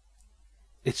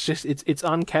 It's just, it's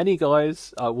uncanny,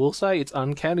 guys. I will say it's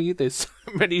uncanny. There's so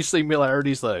many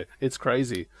similarities, though. It's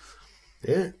crazy.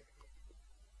 Yeah.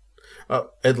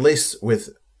 At least with...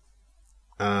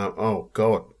 oh,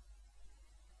 God.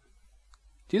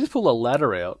 Did you just pull a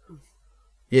ladder out?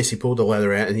 Yes, he pulled the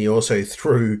ladder out, and he also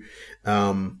threw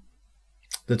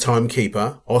the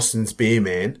timekeeper, Austin's beer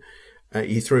man.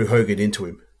 He threw Hogan into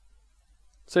him.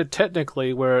 So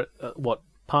technically, we're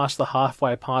past the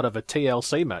halfway part of a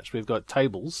TLC match. We've got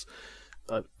tables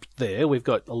there, we've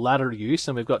got a ladder use,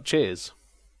 and we've got chairs.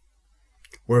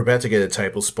 We're about to get a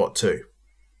table spot too.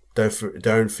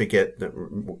 Don't forget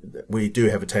that we do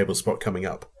have a table spot coming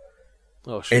up.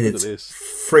 Oh shit! And look it's at this.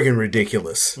 friggin'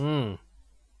 ridiculous.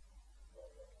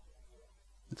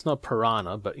 It's not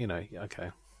piranha, but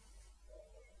okay.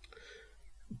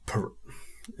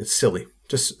 It's silly,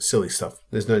 just silly stuff.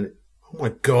 There's no. Oh my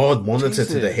God! Monitor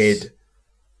to the head.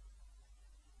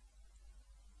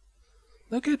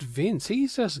 Look at Vince.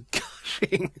 He's just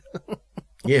gushing.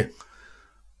 Yeah.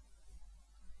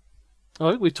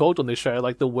 I think we talked on this show,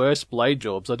 like the worst blade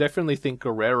jobs. I definitely think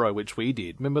Guerrero, which we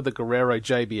did. Remember the Guerrero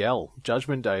JBL,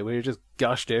 Judgment Day, where he just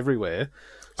gushed everywhere?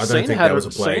 I don't think that was a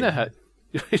blade. Cena had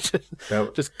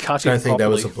just cut I him don't think that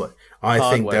was a properly. blade.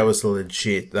 I think that was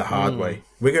legit, the hard way.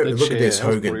 We go look at this,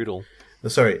 Hogan. Brutal.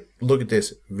 Sorry, look at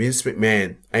this. Vince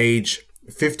McMahon, age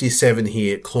 57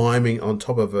 here, climbing on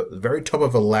top of the very top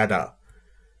of a ladder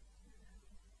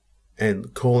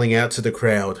and calling out to the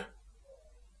crowd.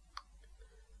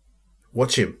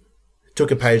 Watch him.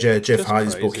 Took a page out of Jeff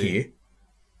Hardy's book here.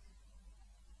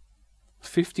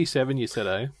 57, you said,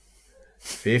 eh?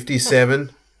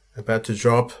 57, about to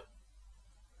drop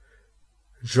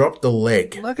the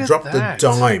leg, drop the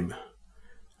dime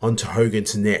onto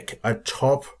Hogan's neck.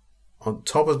 On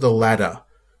top of the ladder,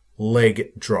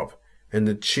 leg drop, and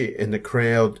the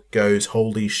crowd goes,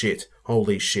 "Holy shit!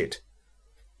 Holy shit!"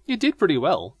 You did pretty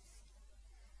well.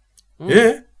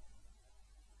 Yeah.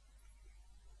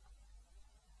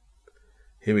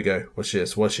 Here we go. Watch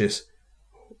this. Watch this.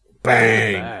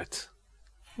 Bang! That.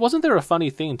 Wasn't there a funny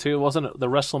thing too? Wasn't it the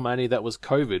WrestleMania that was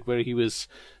COVID, where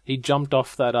he jumped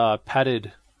off that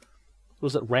padded,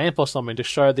 was it ramp or something, to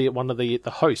show one of the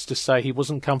hosts to say he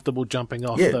wasn't comfortable jumping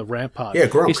off the ramp part. Yeah,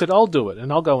 Gronk. He said, "I'll do it,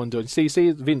 and I'll go and do it." See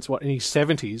Vince, in his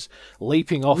 70s,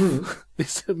 leaping off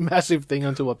this massive thing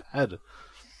onto a pad.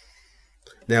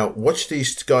 Now watch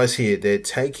these guys here. They're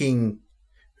taking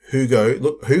Hugo.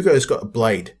 Look, Hugo's got a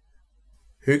blade.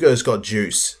 Hugo's got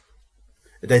juice.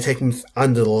 They take him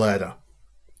under the ladder.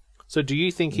 So do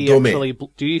you think he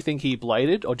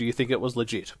bladed, or do you think it was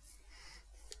legit?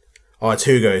 Oh, it's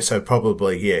Hugo, so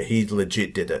probably, yeah, he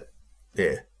legit did it.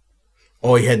 Yeah.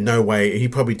 Oh, he had no way. He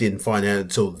probably didn't find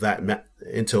out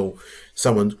until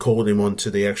someone called him onto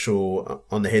the actual,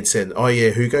 on the headset. "Oh yeah,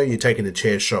 Hugo, you're taking a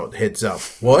chair shot. Heads up."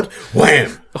 What?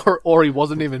 Wham! Or he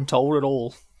wasn't even told at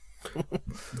all.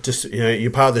 Just,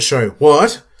 you're part of the show.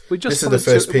 What? We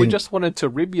just wanted to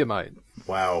rib you, mate.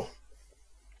 Wow.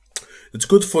 It's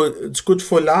good for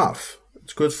laugh.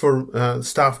 It's good for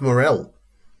staff morale.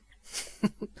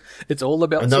 It's all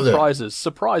about surprises.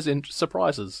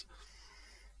 Surprises.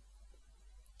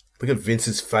 Look at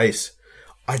Vince's face.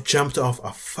 I jumped off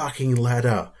a fucking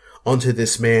ladder onto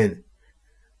this man.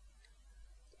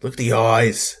 Look at the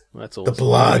eyes. That's awesome. The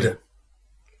blood.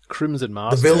 Crimson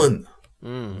Master. The villain.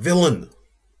 Villain.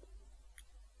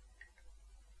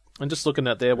 And just looking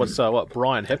at there, what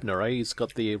Brian Hebner, He's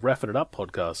got the Raffing It Up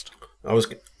podcast. I was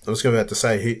about to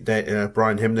say that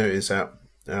Brian Hebner is out.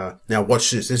 Now watch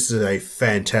this. This is a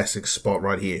fantastic spot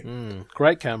right here.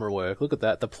 Great camera work. Look at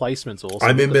that. The placement's awesome.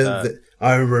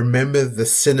 I remember the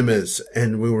cinemas,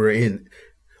 and we were in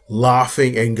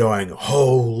laughing and going,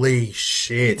 "Holy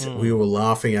shit!" We were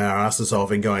laughing our asses off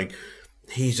and going,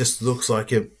 "He just looks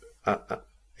like a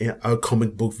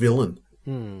comic book villain."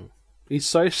 He's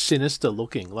so sinister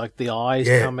looking, like the eyes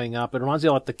coming up. It reminds me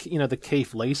of like the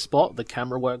Keith Lee spot, the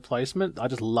camera work placement. I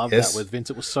just love that with Vince.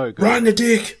 It was so good. Right in the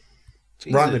dick.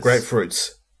 Jesus. Right in the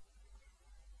grapefruits.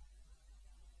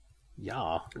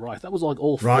 Yeah, right. That was like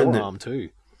all forearm too.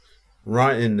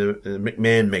 Right in the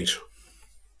McMahon meat.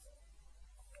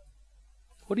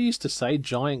 What he used to say,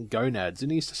 giant gonads.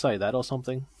 Didn't he used to say that or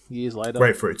something years later?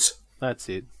 Grapefruits. That's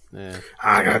it. Yeah.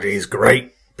 I got these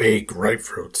great big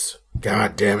grapefruits.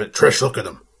 God damn it. Trish, look at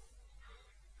him.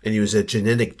 And he was a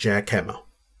genetic jackhammer.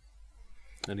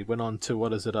 And he went on to,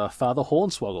 Father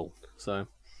Hornswoggle. So,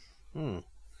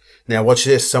 Now watch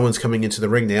this. Someone's coming into the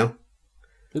ring now.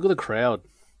 Look at the crowd.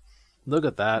 Look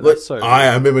at that. Look, that's so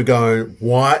I remember going,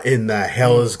 what in the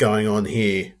hell is going on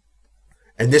here?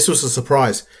 And this was a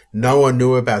surprise. No one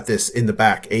knew about this in the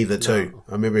back either, too. No.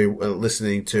 I remember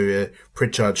listening to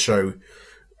Pritchard's show,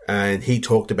 and he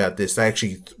talked about this. They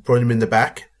actually brought him in the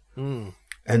back, and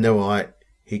they were like,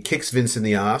 he kicks Vince in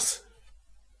the ass.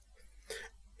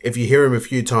 If you hear him a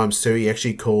few times, too, he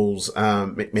actually calls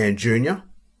McMahon Jr.,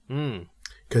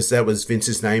 because that was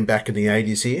Vince's name back in the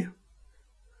 80s here.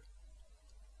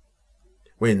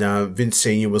 When Vince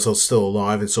Sr. was still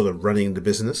alive and sort of running the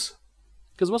business.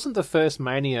 Because wasn't the first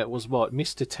Mania, it was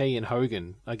Mr. T and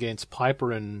Hogan against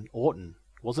Piper and Orton?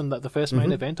 Wasn't that the first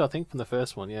main event, I think, from the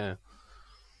first one, yeah.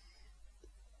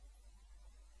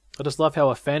 I just love how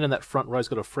a fan in that front row's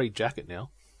got a free jacket now.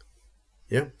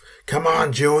 Yeah. Come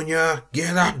on, Junior.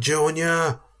 Get up,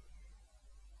 Junior.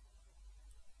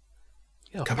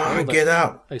 Yeah, come on, get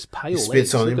up. Those pale he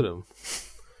spits legs, on look him. at him.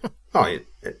 Oh,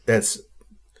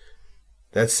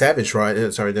 that's Savage,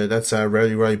 right? Sorry, that's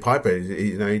Roddy Piper.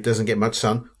 He doesn't get much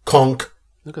sun. Conk.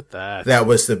 Look at that. That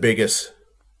was the biggest.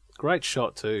 Great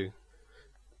shot, too.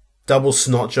 Double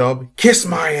snot job. Kiss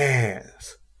my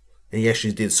ass. And he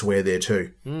actually did swear there,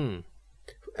 too.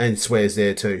 And swears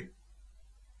there, too.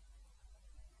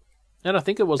 And I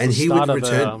think it was And the he start would of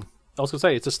return. I was going to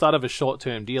say, it's the start of a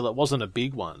short-term deal. It wasn't a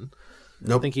big one.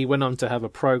 Nope. I think he went on to have a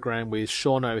program with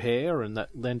Sean O'Hare, and that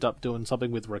ended up doing something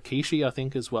with Rikishi, I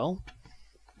think, as well.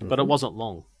 But it wasn't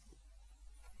long.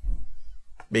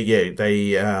 But yeah,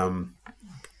 they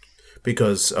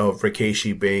because of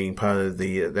Rikishi being part of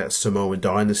that Samoan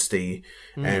dynasty,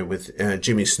 and with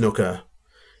Jimmy Snuka,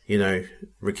 you know,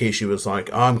 Rikishi was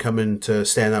like, "I'm coming to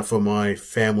stand up for my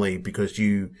family because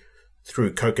you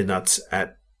threw coconuts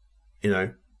at," you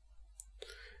know.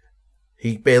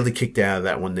 He barely kicked out of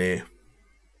that one there.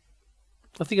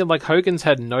 I think like Hogan's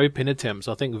had no pin attempts.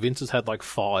 I think Vince has had like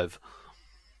 5.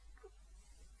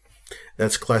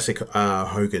 That's classic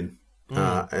Hogan,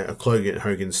 a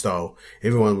Hogan style.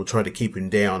 Everyone will try to keep him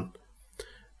down.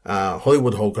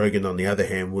 Hollywood Hulk Hogan, on the other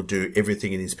hand, will do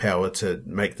everything in his power to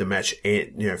make the match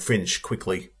finish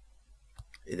quickly.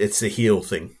 It's the heel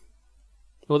thing.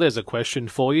 Well, there's a question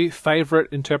for you.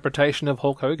 Favorite interpretation of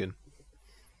Hulk Hogan?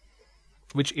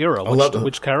 Which era?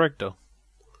 Which character?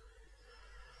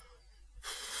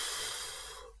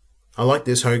 I like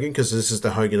this Hogan because this is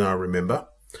the Hogan I remember.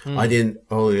 I didn't.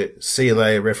 Oh, see you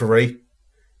later, referee.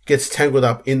 Gets tangled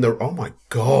up in the. Oh my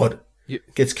god!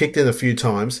 Gets kicked in a few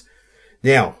times.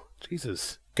 Now,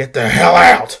 Jesus, get the hell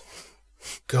out!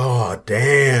 God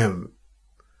damn!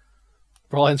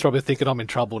 Brian's probably thinking I'm in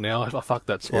trouble now. I fucked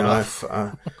that spot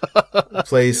up.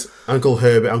 Please, Uncle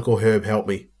Herb, help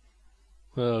me.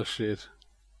 Oh shit!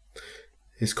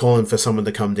 He's calling for someone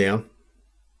to come down.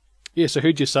 Yeah. So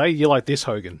who'd you say you like this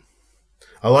Hogan?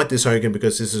 I like this Hogan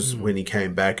because this is when he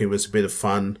came back. It was a bit of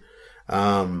fun.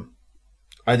 I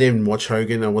didn't watch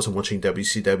Hogan. I wasn't watching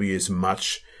WCW as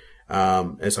much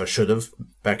as I should have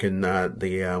back in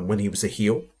when he was a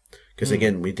heel. Because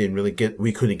again, we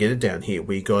couldn't get it down here.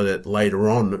 We got it later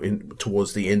on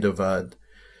towards the end of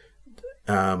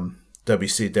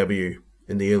WCW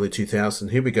in the early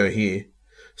 2000s. Here we go here.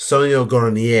 Sonia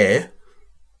Gornier.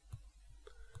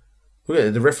 Look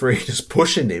at the referee just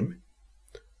pushing him.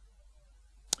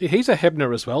 Yeah, he's a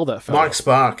Hebner as well, that fella. Mike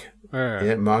Spark.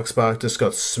 Yeah, Mike Spark just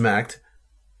got smacked.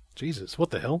 Jesus, what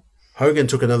the hell? Hogan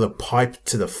took another pipe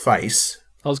to the face.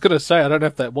 I was going to say, I don't know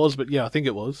if that was, but yeah, I think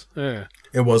it was. Yeah.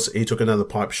 It was. He took another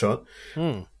pipe shot.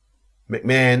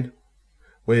 McMahon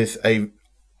with a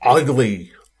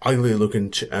ugly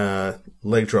looking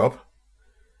leg drop.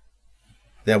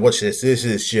 Now watch this. This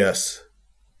is just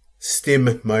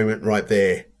stim moment right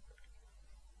there.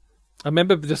 I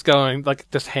remember just going, like,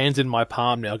 just hands in my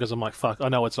palm now because I'm like, fuck, I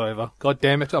know it's over. God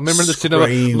damn it. I remember the cinema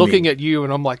looking at you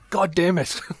and I'm like, God damn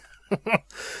it.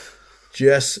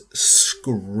 Just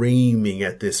screaming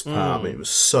at this palm. It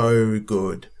was so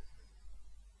good.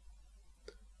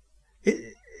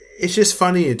 It's just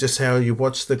funny just how you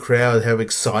watch the crowd, how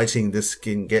exciting this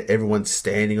can get everyone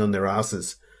standing on their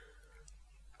asses.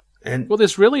 And well,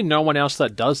 there's really no one else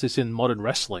that does this in modern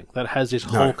wrestling that has this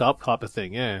Hulk up type of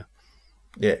thing, yeah.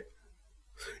 Yeah.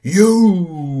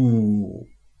 The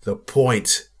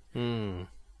point.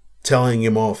 Telling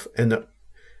him off. And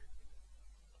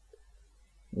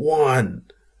one.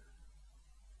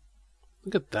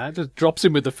 Look at that. Just drops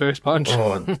him with the first punch.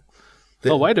 Oh,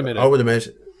 wait a minute. I would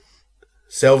imagine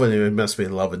Selvin must be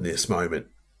loving this moment.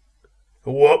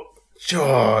 Whoop.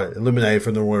 Eliminated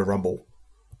from the Royal Rumble.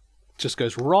 Just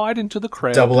goes right into the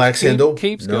crowd. Double axe handle.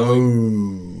 Keeps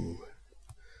going.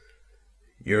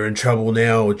 You're in trouble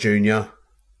now, Junior.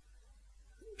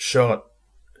 Shot.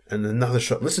 And another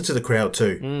shot. Listen to the crowd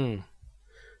too.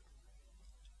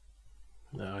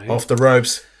 Off the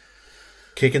ropes.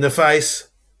 Kick in the face.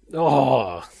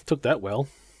 Oh, took that well.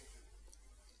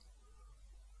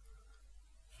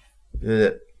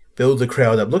 Build the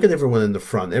crowd up. Look at everyone in the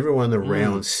front. Everyone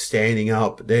around standing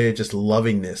up. They're just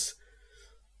loving this.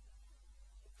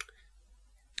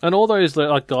 And all those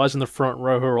like guys in the front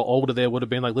row who are older there would have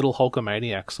been like little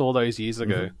Hulkamaniacs all those years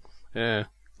ago. Yeah.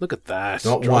 Look at that.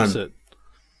 Not Drops one. It.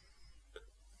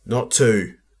 Not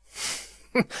two.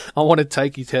 I want to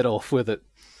take his head off with it.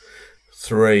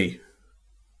 3.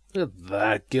 Look at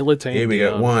that. Guillotine. Here we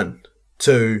go. 1,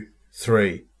 2,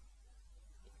 3.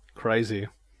 Crazy.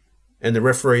 And the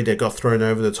referee that got thrown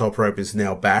over the top rope is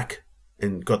now back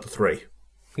and got the 3.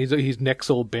 His neck's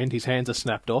all bent. His hands are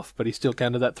snapped off, but he still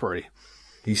counted that 3.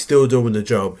 He's still doing the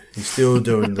job. He's still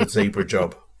doing the zebra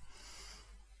job.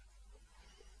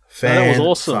 That was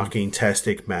awesome.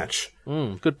 Fucking-tastic match.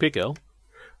 Good pick, El.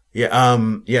 Yeah,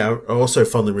 I also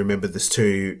fondly remember this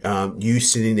too. You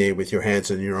sitting there with your hands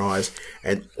on your eyes,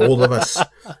 and all of us,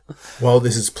 while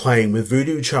this is playing, with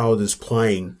Voodoo Child is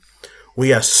playing,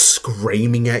 we are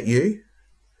screaming at you.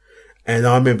 And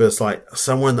I remember it's like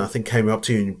someone I think came up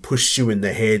to you and pushed you in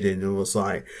the head, and it was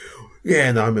like, Yeah,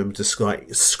 and I remember just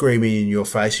like screaming in your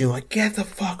face. You're like, "Get the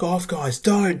fuck off, guys!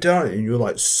 Don't!" And you're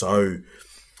like, "So."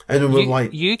 And then we're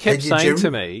like, you kept saying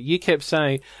to me,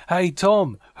 "Hey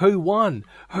Tom, who won?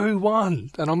 Who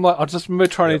won?" And I'm like, I just remember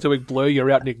trying to blur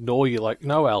you out and ignore you. Like,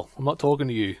 no, Al, I'm not talking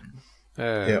to you.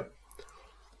 Yeah.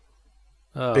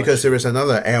 Because there is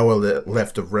another hour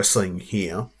left of wrestling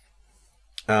here.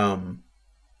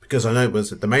 Because I know it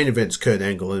was the main event's Kurt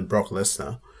Angle and Brock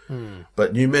Lesnar.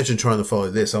 But you mentioned trying to follow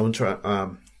this. I want to try.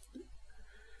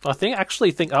 I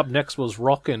think up next was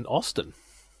Rock and Austin.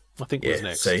 I think was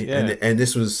next. See, and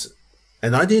this was,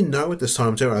 and I didn't know at this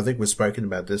time too. I think we've spoken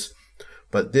about this,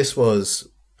 but this was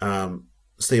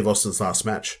Steve Austin's last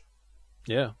match.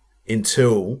 Yeah.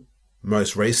 Until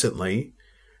most recently,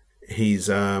 his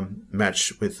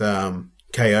match with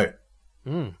KO.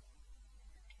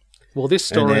 Well, this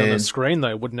story on the screen,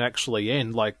 though, wouldn't actually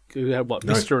end. Like,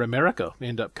 Mr. America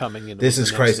end up coming in. This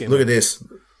is crazy. Look at this.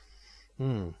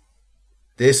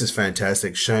 This is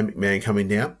fantastic. Shane McMahon coming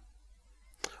down.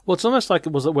 Well, it's almost like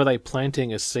were they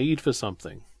planting a seed for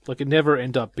something? Like, it never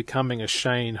ended up becoming a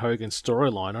Shane Hogan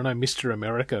storyline. I know Mr.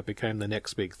 America became the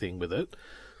next big thing with it,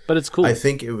 but it's cool. I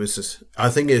think it's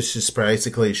just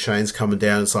basically Shane's coming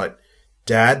down. It's like,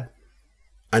 Dad,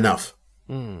 enough.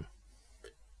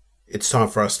 It's time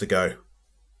for us to go.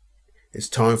 It's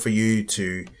time for you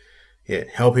to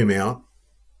help him out.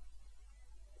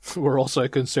 We're also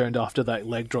concerned after that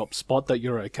leg drop spot that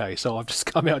you're okay. So I've just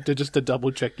come out to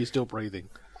double check you're still breathing.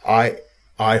 I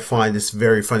find this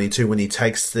very funny too when he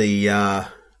takes the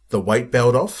weight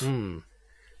belt off.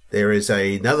 There is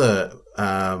another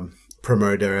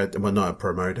promoter, well, not a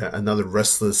promoter, another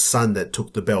wrestler's son that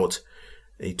took the belt.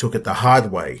 He took it the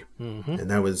hard way, and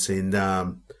that was in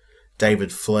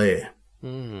David Flair.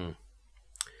 And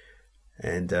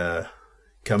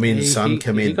come in, son,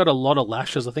 come in. He got a lot of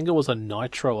lashes. I think it was a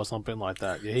Nitro or something like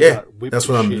that. Yeah, that's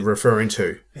what I'm referring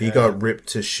to. He got ripped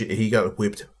to shit. He got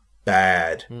whipped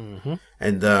bad.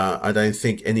 And I don't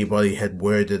think anybody had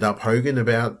worded up Hogan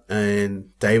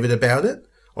and David about it,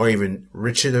 or even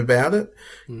Richard about it.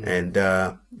 And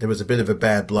there was a bit of a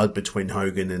bad blood between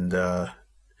Hogan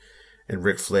and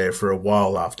Ric Flair for a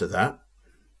while after that.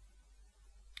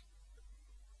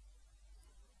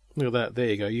 Look at that. There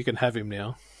you go. You can have him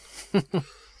now.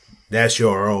 That's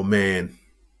your old man.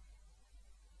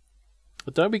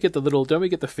 But don't we get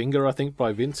the finger, I think,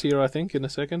 by Vince here, I think, in a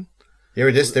second? There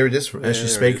it is. As you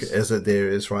speak, there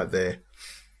is right there.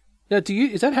 Now,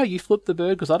 is that how you flip the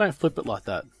bird? Because I don't flip it like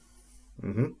that.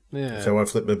 Yeah. So I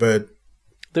flip the bird.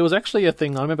 There was actually a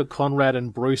thing, I remember Conrad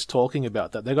and Bruce talking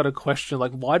about that. They got a question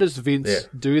like, why does Vince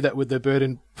do that with the bird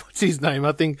and what's his name?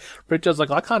 I think Richard's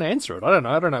like, I can't answer it. I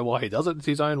don't know why he does it. It's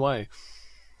his own way.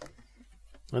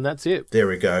 And that's it. There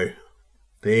we go.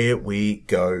 We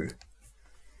can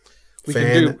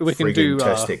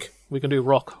do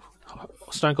Rock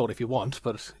Stone Cold if you want,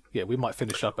 but yeah, we might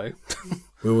finish up, eh?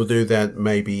 We will do that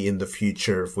maybe in the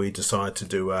future if we decide to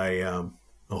do a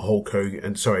Hulk Hogan,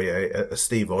 a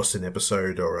Steve Austin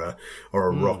episode or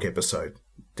a Rock episode.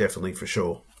 Definitely for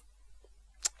sure.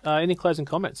 Any closing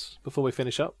comments before we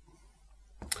finish up?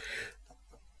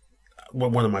 Well,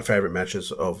 one of my favorite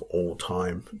matches of all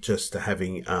time, just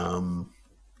having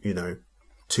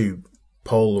two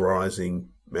polarizing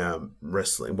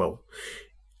wrestling. Well,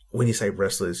 when you say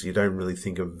wrestlers, you don't really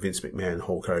think of Vince McMahon,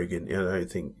 Hulk Hogan. I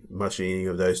don't think much of any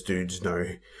of those dudes know.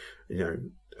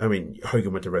 I mean,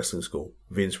 Hogan went to wrestling school.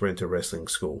 Vince went to wrestling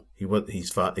school. He went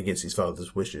against his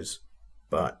father's wishes,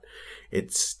 but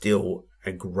it's still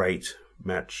a great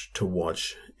match to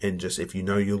watch. And just if you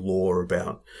know your lore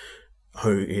about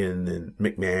Hogan and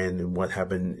McMahon and what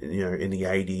happened, in the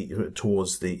 80s,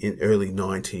 towards the early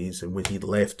 90s, and when he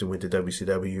left and went to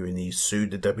WCW and he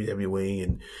sued the WWE,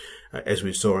 and as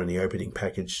we saw in the opening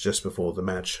package just before the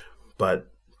match.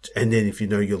 And then if you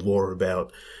know your lore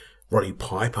about Roddy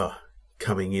Piper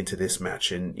coming into this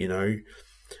match, and you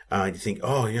think,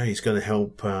 oh yeah, he's going to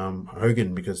help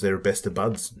Hogan because they're best of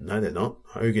buds. No, they're not.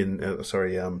 Roddy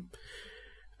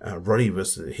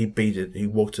he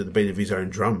walked to the beat of his own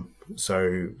drum.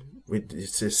 So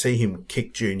to see him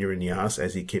kick Junior in the ass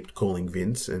as he kept calling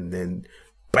Vince, and then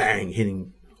bang,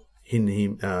 hitting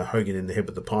him Hogan in the head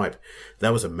with the pipe,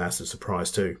 that was a massive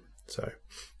surprise too. So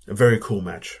a very cool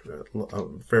match.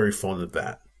 I'm very fond of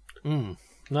that.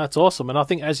 That's awesome. And I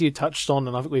think as you touched on,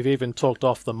 and I think we've even talked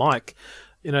off the mic,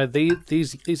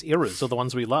 these eras are the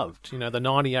ones we loved. The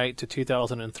 98 to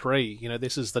 2003,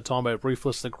 this is the time where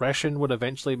ruthless aggression would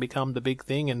eventually become the big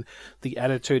thing, and the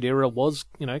Attitude Era was,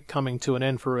 coming to an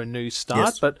end for a new start.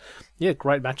 Yes. But yeah,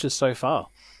 great matches so far.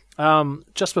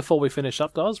 Just before we finish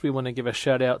up, guys, we want to give a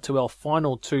shout out to our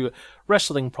final two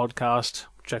wrestling podcasts.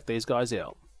 check these guys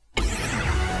out.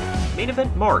 Main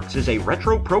Event Marks is a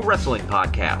retro pro wrestling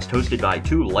podcast hosted by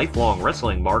two lifelong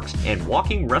wrestling marks and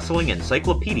walking wrestling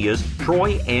encyclopedias,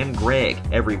 Troy and Greg.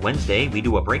 Every Wednesday, we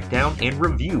do a breakdown and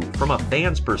review from a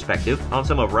fan's perspective on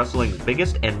some of wrestling's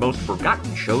biggest and most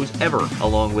forgotten shows ever,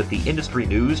 along with the industry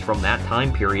news from that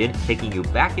time period, taking you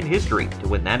back in history to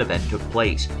when that event took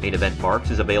place. Main Event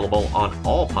Marks is available on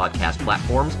all podcast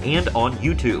platforms and on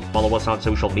YouTube. Follow us on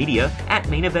social media at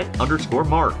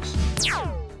 @main-event_marks.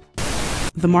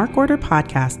 The Mark Order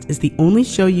Podcast is the only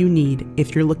show you need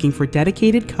if you're looking for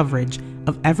dedicated coverage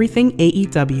of everything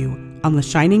AEW on the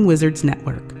Shining Wizards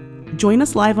Network. Join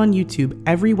us live on YouTube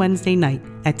every Wednesday night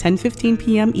at 10:15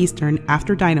 p.m. Eastern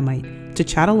after Dynamite to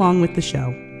chat along with the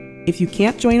show. If you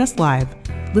can't join us live,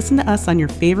 listen to us on your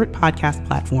favorite podcast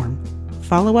platform.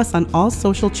 Follow us on all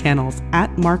social channels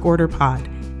at Mark Order Pod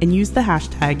and use the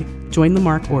hashtag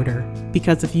 #JoinTheMarkOrder,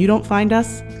 because if you don't find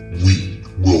us, We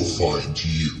will find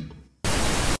you.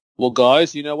 Well,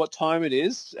 guys, you know what time it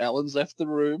is. Alan's left the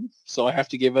room, so I have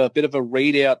to give a bit of a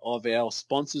readout of our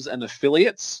sponsors and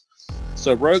affiliates.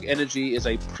 So Rogue Energy is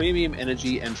a premium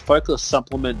energy and focus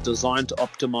supplement designed to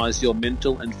optimize your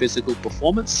mental and physical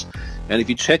performance. And if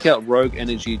you check out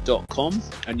rogueenergy.com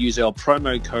and use our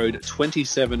promo code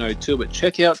 2702 at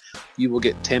checkout, you will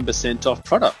get 10% off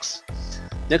products.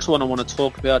 Next one I want to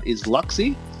talk about is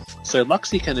Luxy. So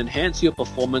Luxy can enhance your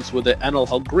performance with their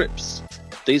analog grips.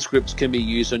 These grips can be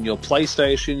used on your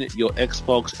PlayStation, your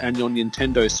Xbox, and your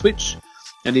Nintendo Switch.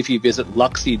 And if you visit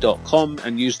Luxy.com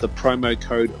and use the promo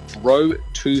code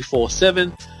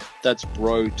BRO247, that's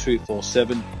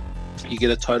BRO247, you get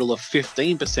a total of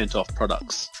 15% off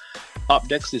products. Up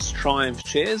next is Triumph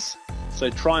Chairs.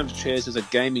 So Triumph Chairs is a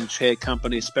gaming chair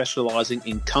company specializing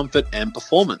in comfort and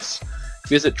performance.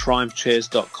 Visit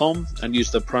triumphchairs.com and use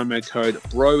the promo code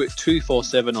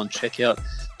BRO247 on checkout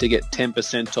to get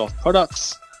 10% off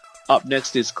products. Up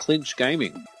next is Clinch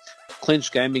Gaming.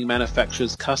 Clinch Gaming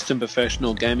manufactures custom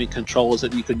professional gaming controllers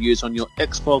that you can use on your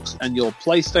Xbox and your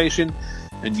PlayStation,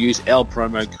 and use our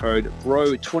promo code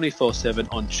BRO247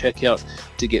 on checkout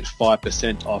to get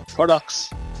 5% off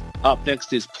products. Up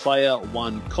next is Player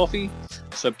One Coffee.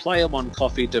 So Player One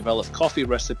Coffee develop coffee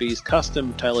recipes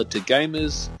custom tailored to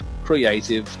gamers,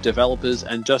 creative, developers,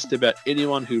 and just about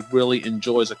anyone who really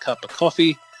enjoys a cup of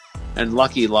coffee. And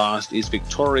lucky last is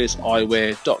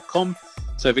victoriouseyewear.com.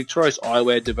 So Victorious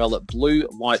Eyewear develop blue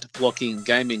light blocking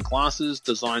gaming glasses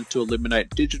designed to eliminate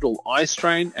digital eye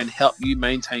strain and help you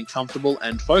maintain comfortable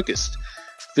and focused.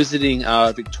 Visiting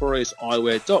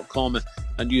victoriouseyewear.com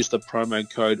and use the promo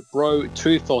code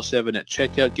BRO247 at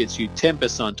checkout gets you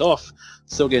 10% off.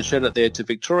 So again, shout out there to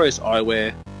Victorious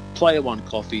Eyewear, Player One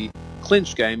Coffee,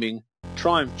 Clinch Gaming,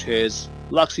 Triumph Chairs,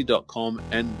 Luxy.com,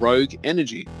 and Rogue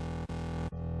Energy.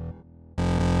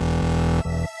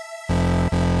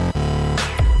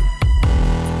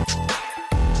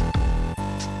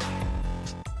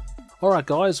 Alright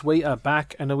guys, we are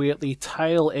back and we're at the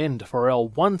tail end for our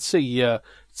once-a-year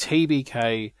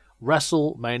TBK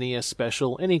WrestleMania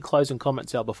special. Any closing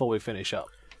comments out before we finish up?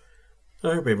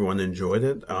 I hope everyone enjoyed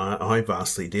it. I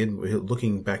vastly did.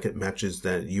 Looking back at matches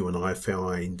that you and I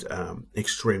find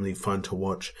extremely fun to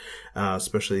watch,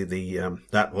 especially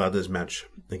that Ladders match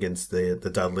against the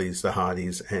Dudleys, the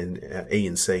Hardys, and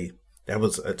E&C. That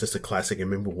was just a classic. I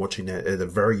remember watching that at a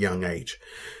very young age,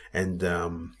 and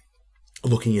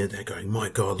looking at that, going, "My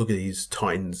God, look at these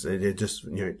Titans! They're just,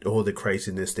 all the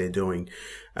craziness they're doing."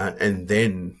 And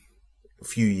then a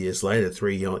few years later,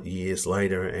 3 years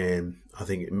later, and I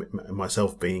think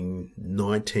myself being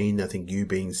 19, I think you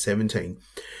being 17,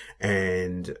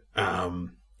 and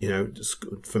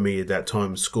for me at that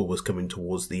time, school was coming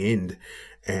towards the end,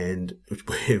 and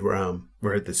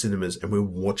we're at the cinemas and we're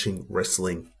watching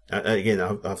wrestling. Again,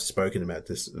 I've spoken about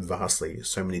this vastly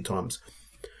so many times,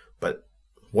 but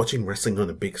watching wrestling on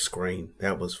a big screen,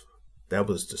 that was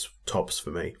just tops for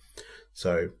me.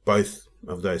 So both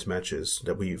of those matches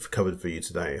that we've covered for you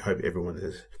today, I hope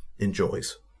everyone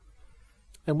enjoys.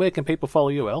 And where can people follow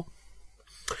you, Al?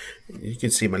 You can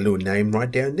see my little name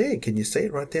right down there. Can you see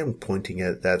it right there? I'm pointing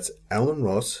at it. That's Alan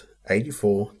Ross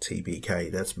 84 TBK.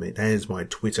 That's me. That is my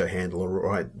Twitter handle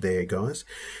right there, guys.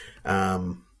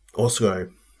 Also,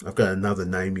 I've got another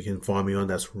name you can find me on.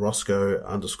 That's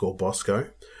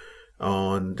Roscoe_Bosco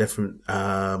on different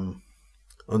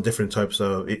types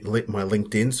of my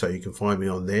LinkedIn, so you can find me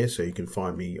on there. So you can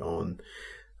find me on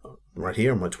right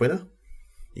here on my Twitter.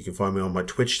 You can find me on my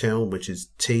Twitch channel, which is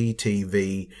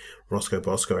TTV Roscoe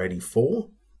Bosco 84.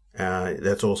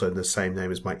 That's also the same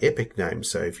name as my Epic name.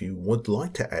 So if you would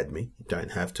like to add me, you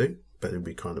don't have to, but it'd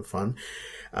be kind of fun.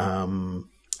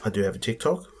 I do have a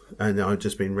TikTok, and I've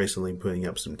just been recently putting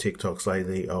up some TikToks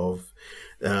lately of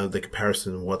the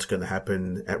comparison of what's going to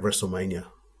happen at WrestleMania.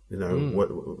 You know,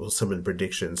 what some of the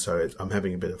predictions. So I'm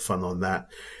having a bit of fun on that.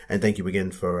 And thank you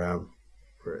again for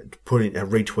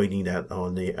retweeting that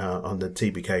on the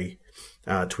TBK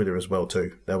Twitter as well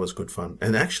too. That was good fun.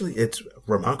 And actually, it's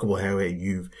remarkable how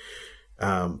you've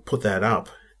put that up,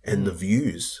 and the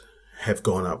views have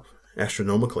gone up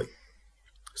astronomically.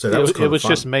 So that was kind of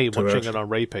fun. Just me watching it on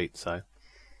repeat. So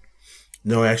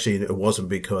no, actually, it wasn't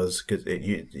because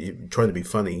you're trying to be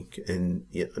funny and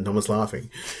no one's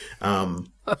laughing.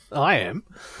 I am.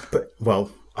 But, well,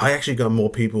 I actually got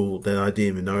more people than I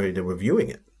didn't even know that were viewing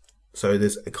it. So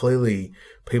there's clearly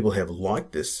people have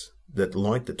liked this, that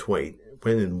liked the tweet,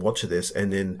 went and watched this,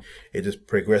 and then it just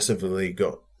progressively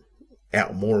got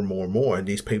out more and more and more. And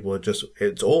these people are just,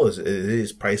 it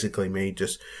is basically me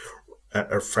just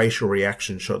a facial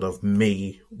reaction shot of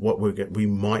me, what we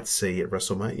might see at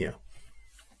WrestleMania.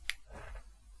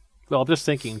 Well, I'm just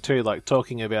thinking too, like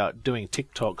talking about doing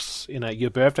TikToks. You know, your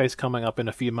birthday's coming up in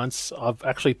a few months. I've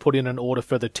actually put in an order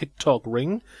for the TikTok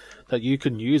ring that you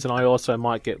can use, and I also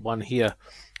might get one here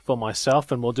for myself.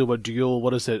 And we'll do a dual.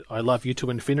 What is it? I love you to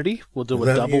infinity. We'll do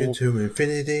a double. You to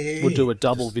infinity. We'll do a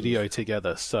double video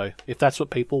together. So if that's what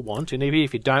people want, and even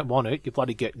if you don't want it, you're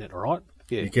bloody getting it, all right?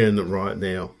 Yeah, you're getting it right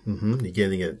now. You're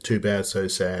getting it. Too bad, so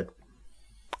sad.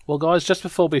 Well, guys, just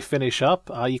before we finish up,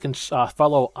 you can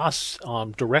follow us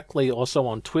directly also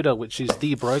on Twitter, which is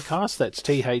The Brokast. That's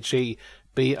TheBrokast.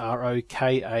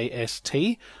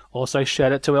 Also,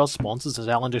 shout out to our sponsors, as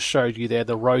Alan just showed you there,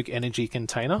 the Rogue Energy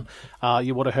container.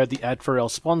 You would have heard the ad for our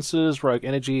sponsors, Rogue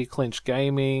Energy, Clinch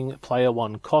Gaming, Player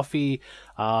One Coffee,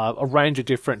 a range of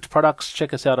different products.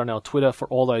 Check us out on our Twitter for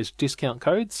all those discount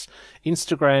codes.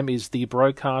 Instagram is The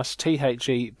Brokast,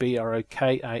 TheBrokast,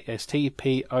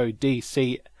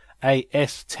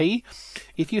 PODCAST.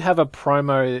 If you have a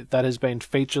promo that has been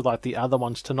featured like the other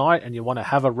ones tonight and you want to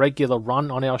have a regular run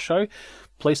on our show,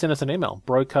 please send us an email,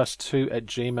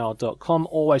 brokast2@gmail.com.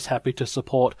 Always happy to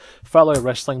support fellow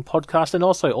wrestling podcasts and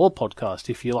also all podcasts.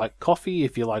 If you like coffee,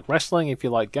 if you like wrestling, if you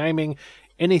like gaming,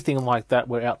 anything like that,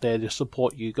 we're out there to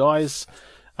support you guys.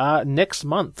 Next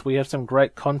month, we have some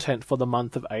great content for the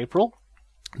month of April.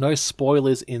 No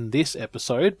spoilers in this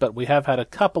episode, but we have had a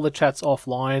couple of chats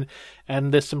offline,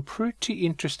 and there's some pretty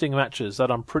interesting matches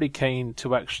that I'm pretty keen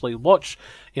to actually watch.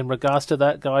 In regards to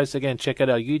that, guys, again, check out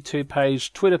our YouTube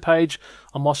page, Twitter page.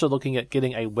 I'm also looking at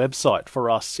getting a website for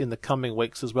us in the coming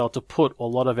weeks as well to put a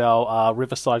lot of our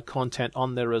Riverside content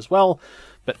on there as well.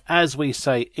 But as we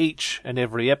say each and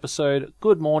every episode,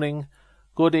 good morning,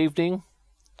 good evening.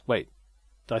 Wait,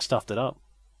 I stuffed it up.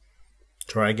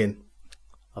 Try again.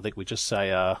 I think we just say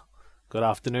good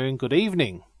afternoon, good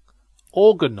evening,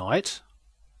 or good night.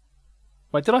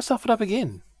 Wait, did I stuff it up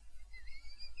again?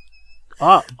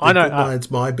 I know. Good night's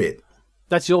my bit.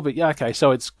 That's your bit. Yeah, okay.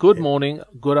 So it's good morning,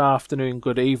 good afternoon,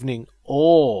 good evening,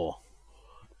 or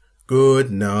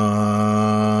good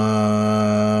night.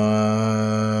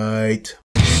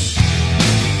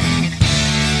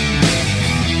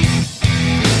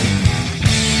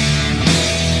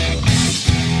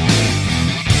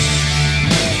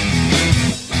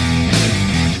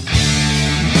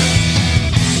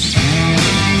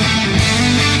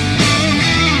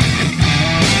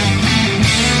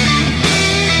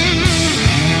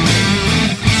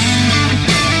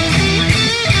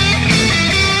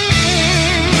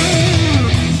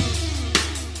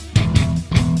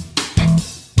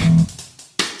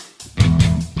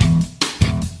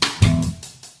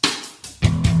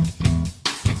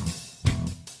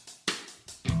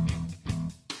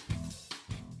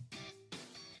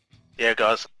 Yeah,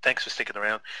 guys, thanks for sticking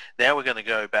around. Now we're going to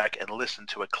go back and listen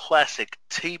to a classic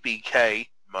TBK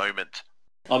moment.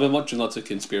 I've been watching lots of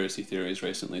conspiracy theories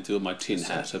recently, too, with my tin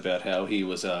hat about how he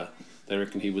was, they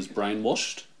reckon he was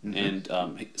brainwashed, and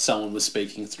someone was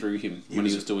speaking through him when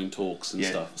he was doing talks and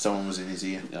stuff. Someone was in his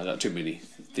ear. Yeah, I got too many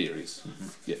theories.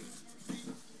 Yeah.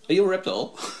 Are you a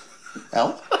reptile?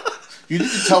 Al? You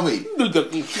didn't tell me.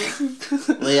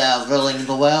 We are ruling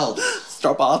the world.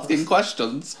 Stop asking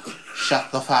questions.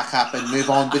 Shut the fuck up and move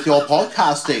on with your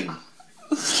podcasting.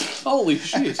 Holy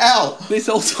shit. Al! This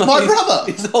whole time my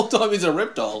brother! This whole time he's a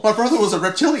reptile. My brother was a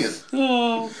reptilian.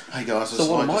 Oh. Hey guys,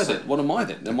 so what am I then? What am I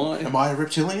then? Am I a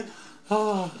reptilian?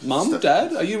 Oh, Mum,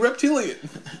 Dad, are you reptilian?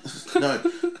 No,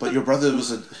 but your brother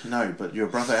your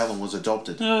brother Alan was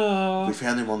adopted. Oh. We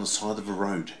found him on the side of a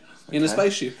road. Okay? In a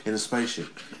spaceship? In a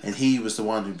spaceship. And he was the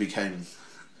one who became...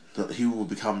 he will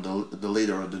become the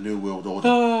leader of the New World Order.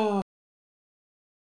 Oh.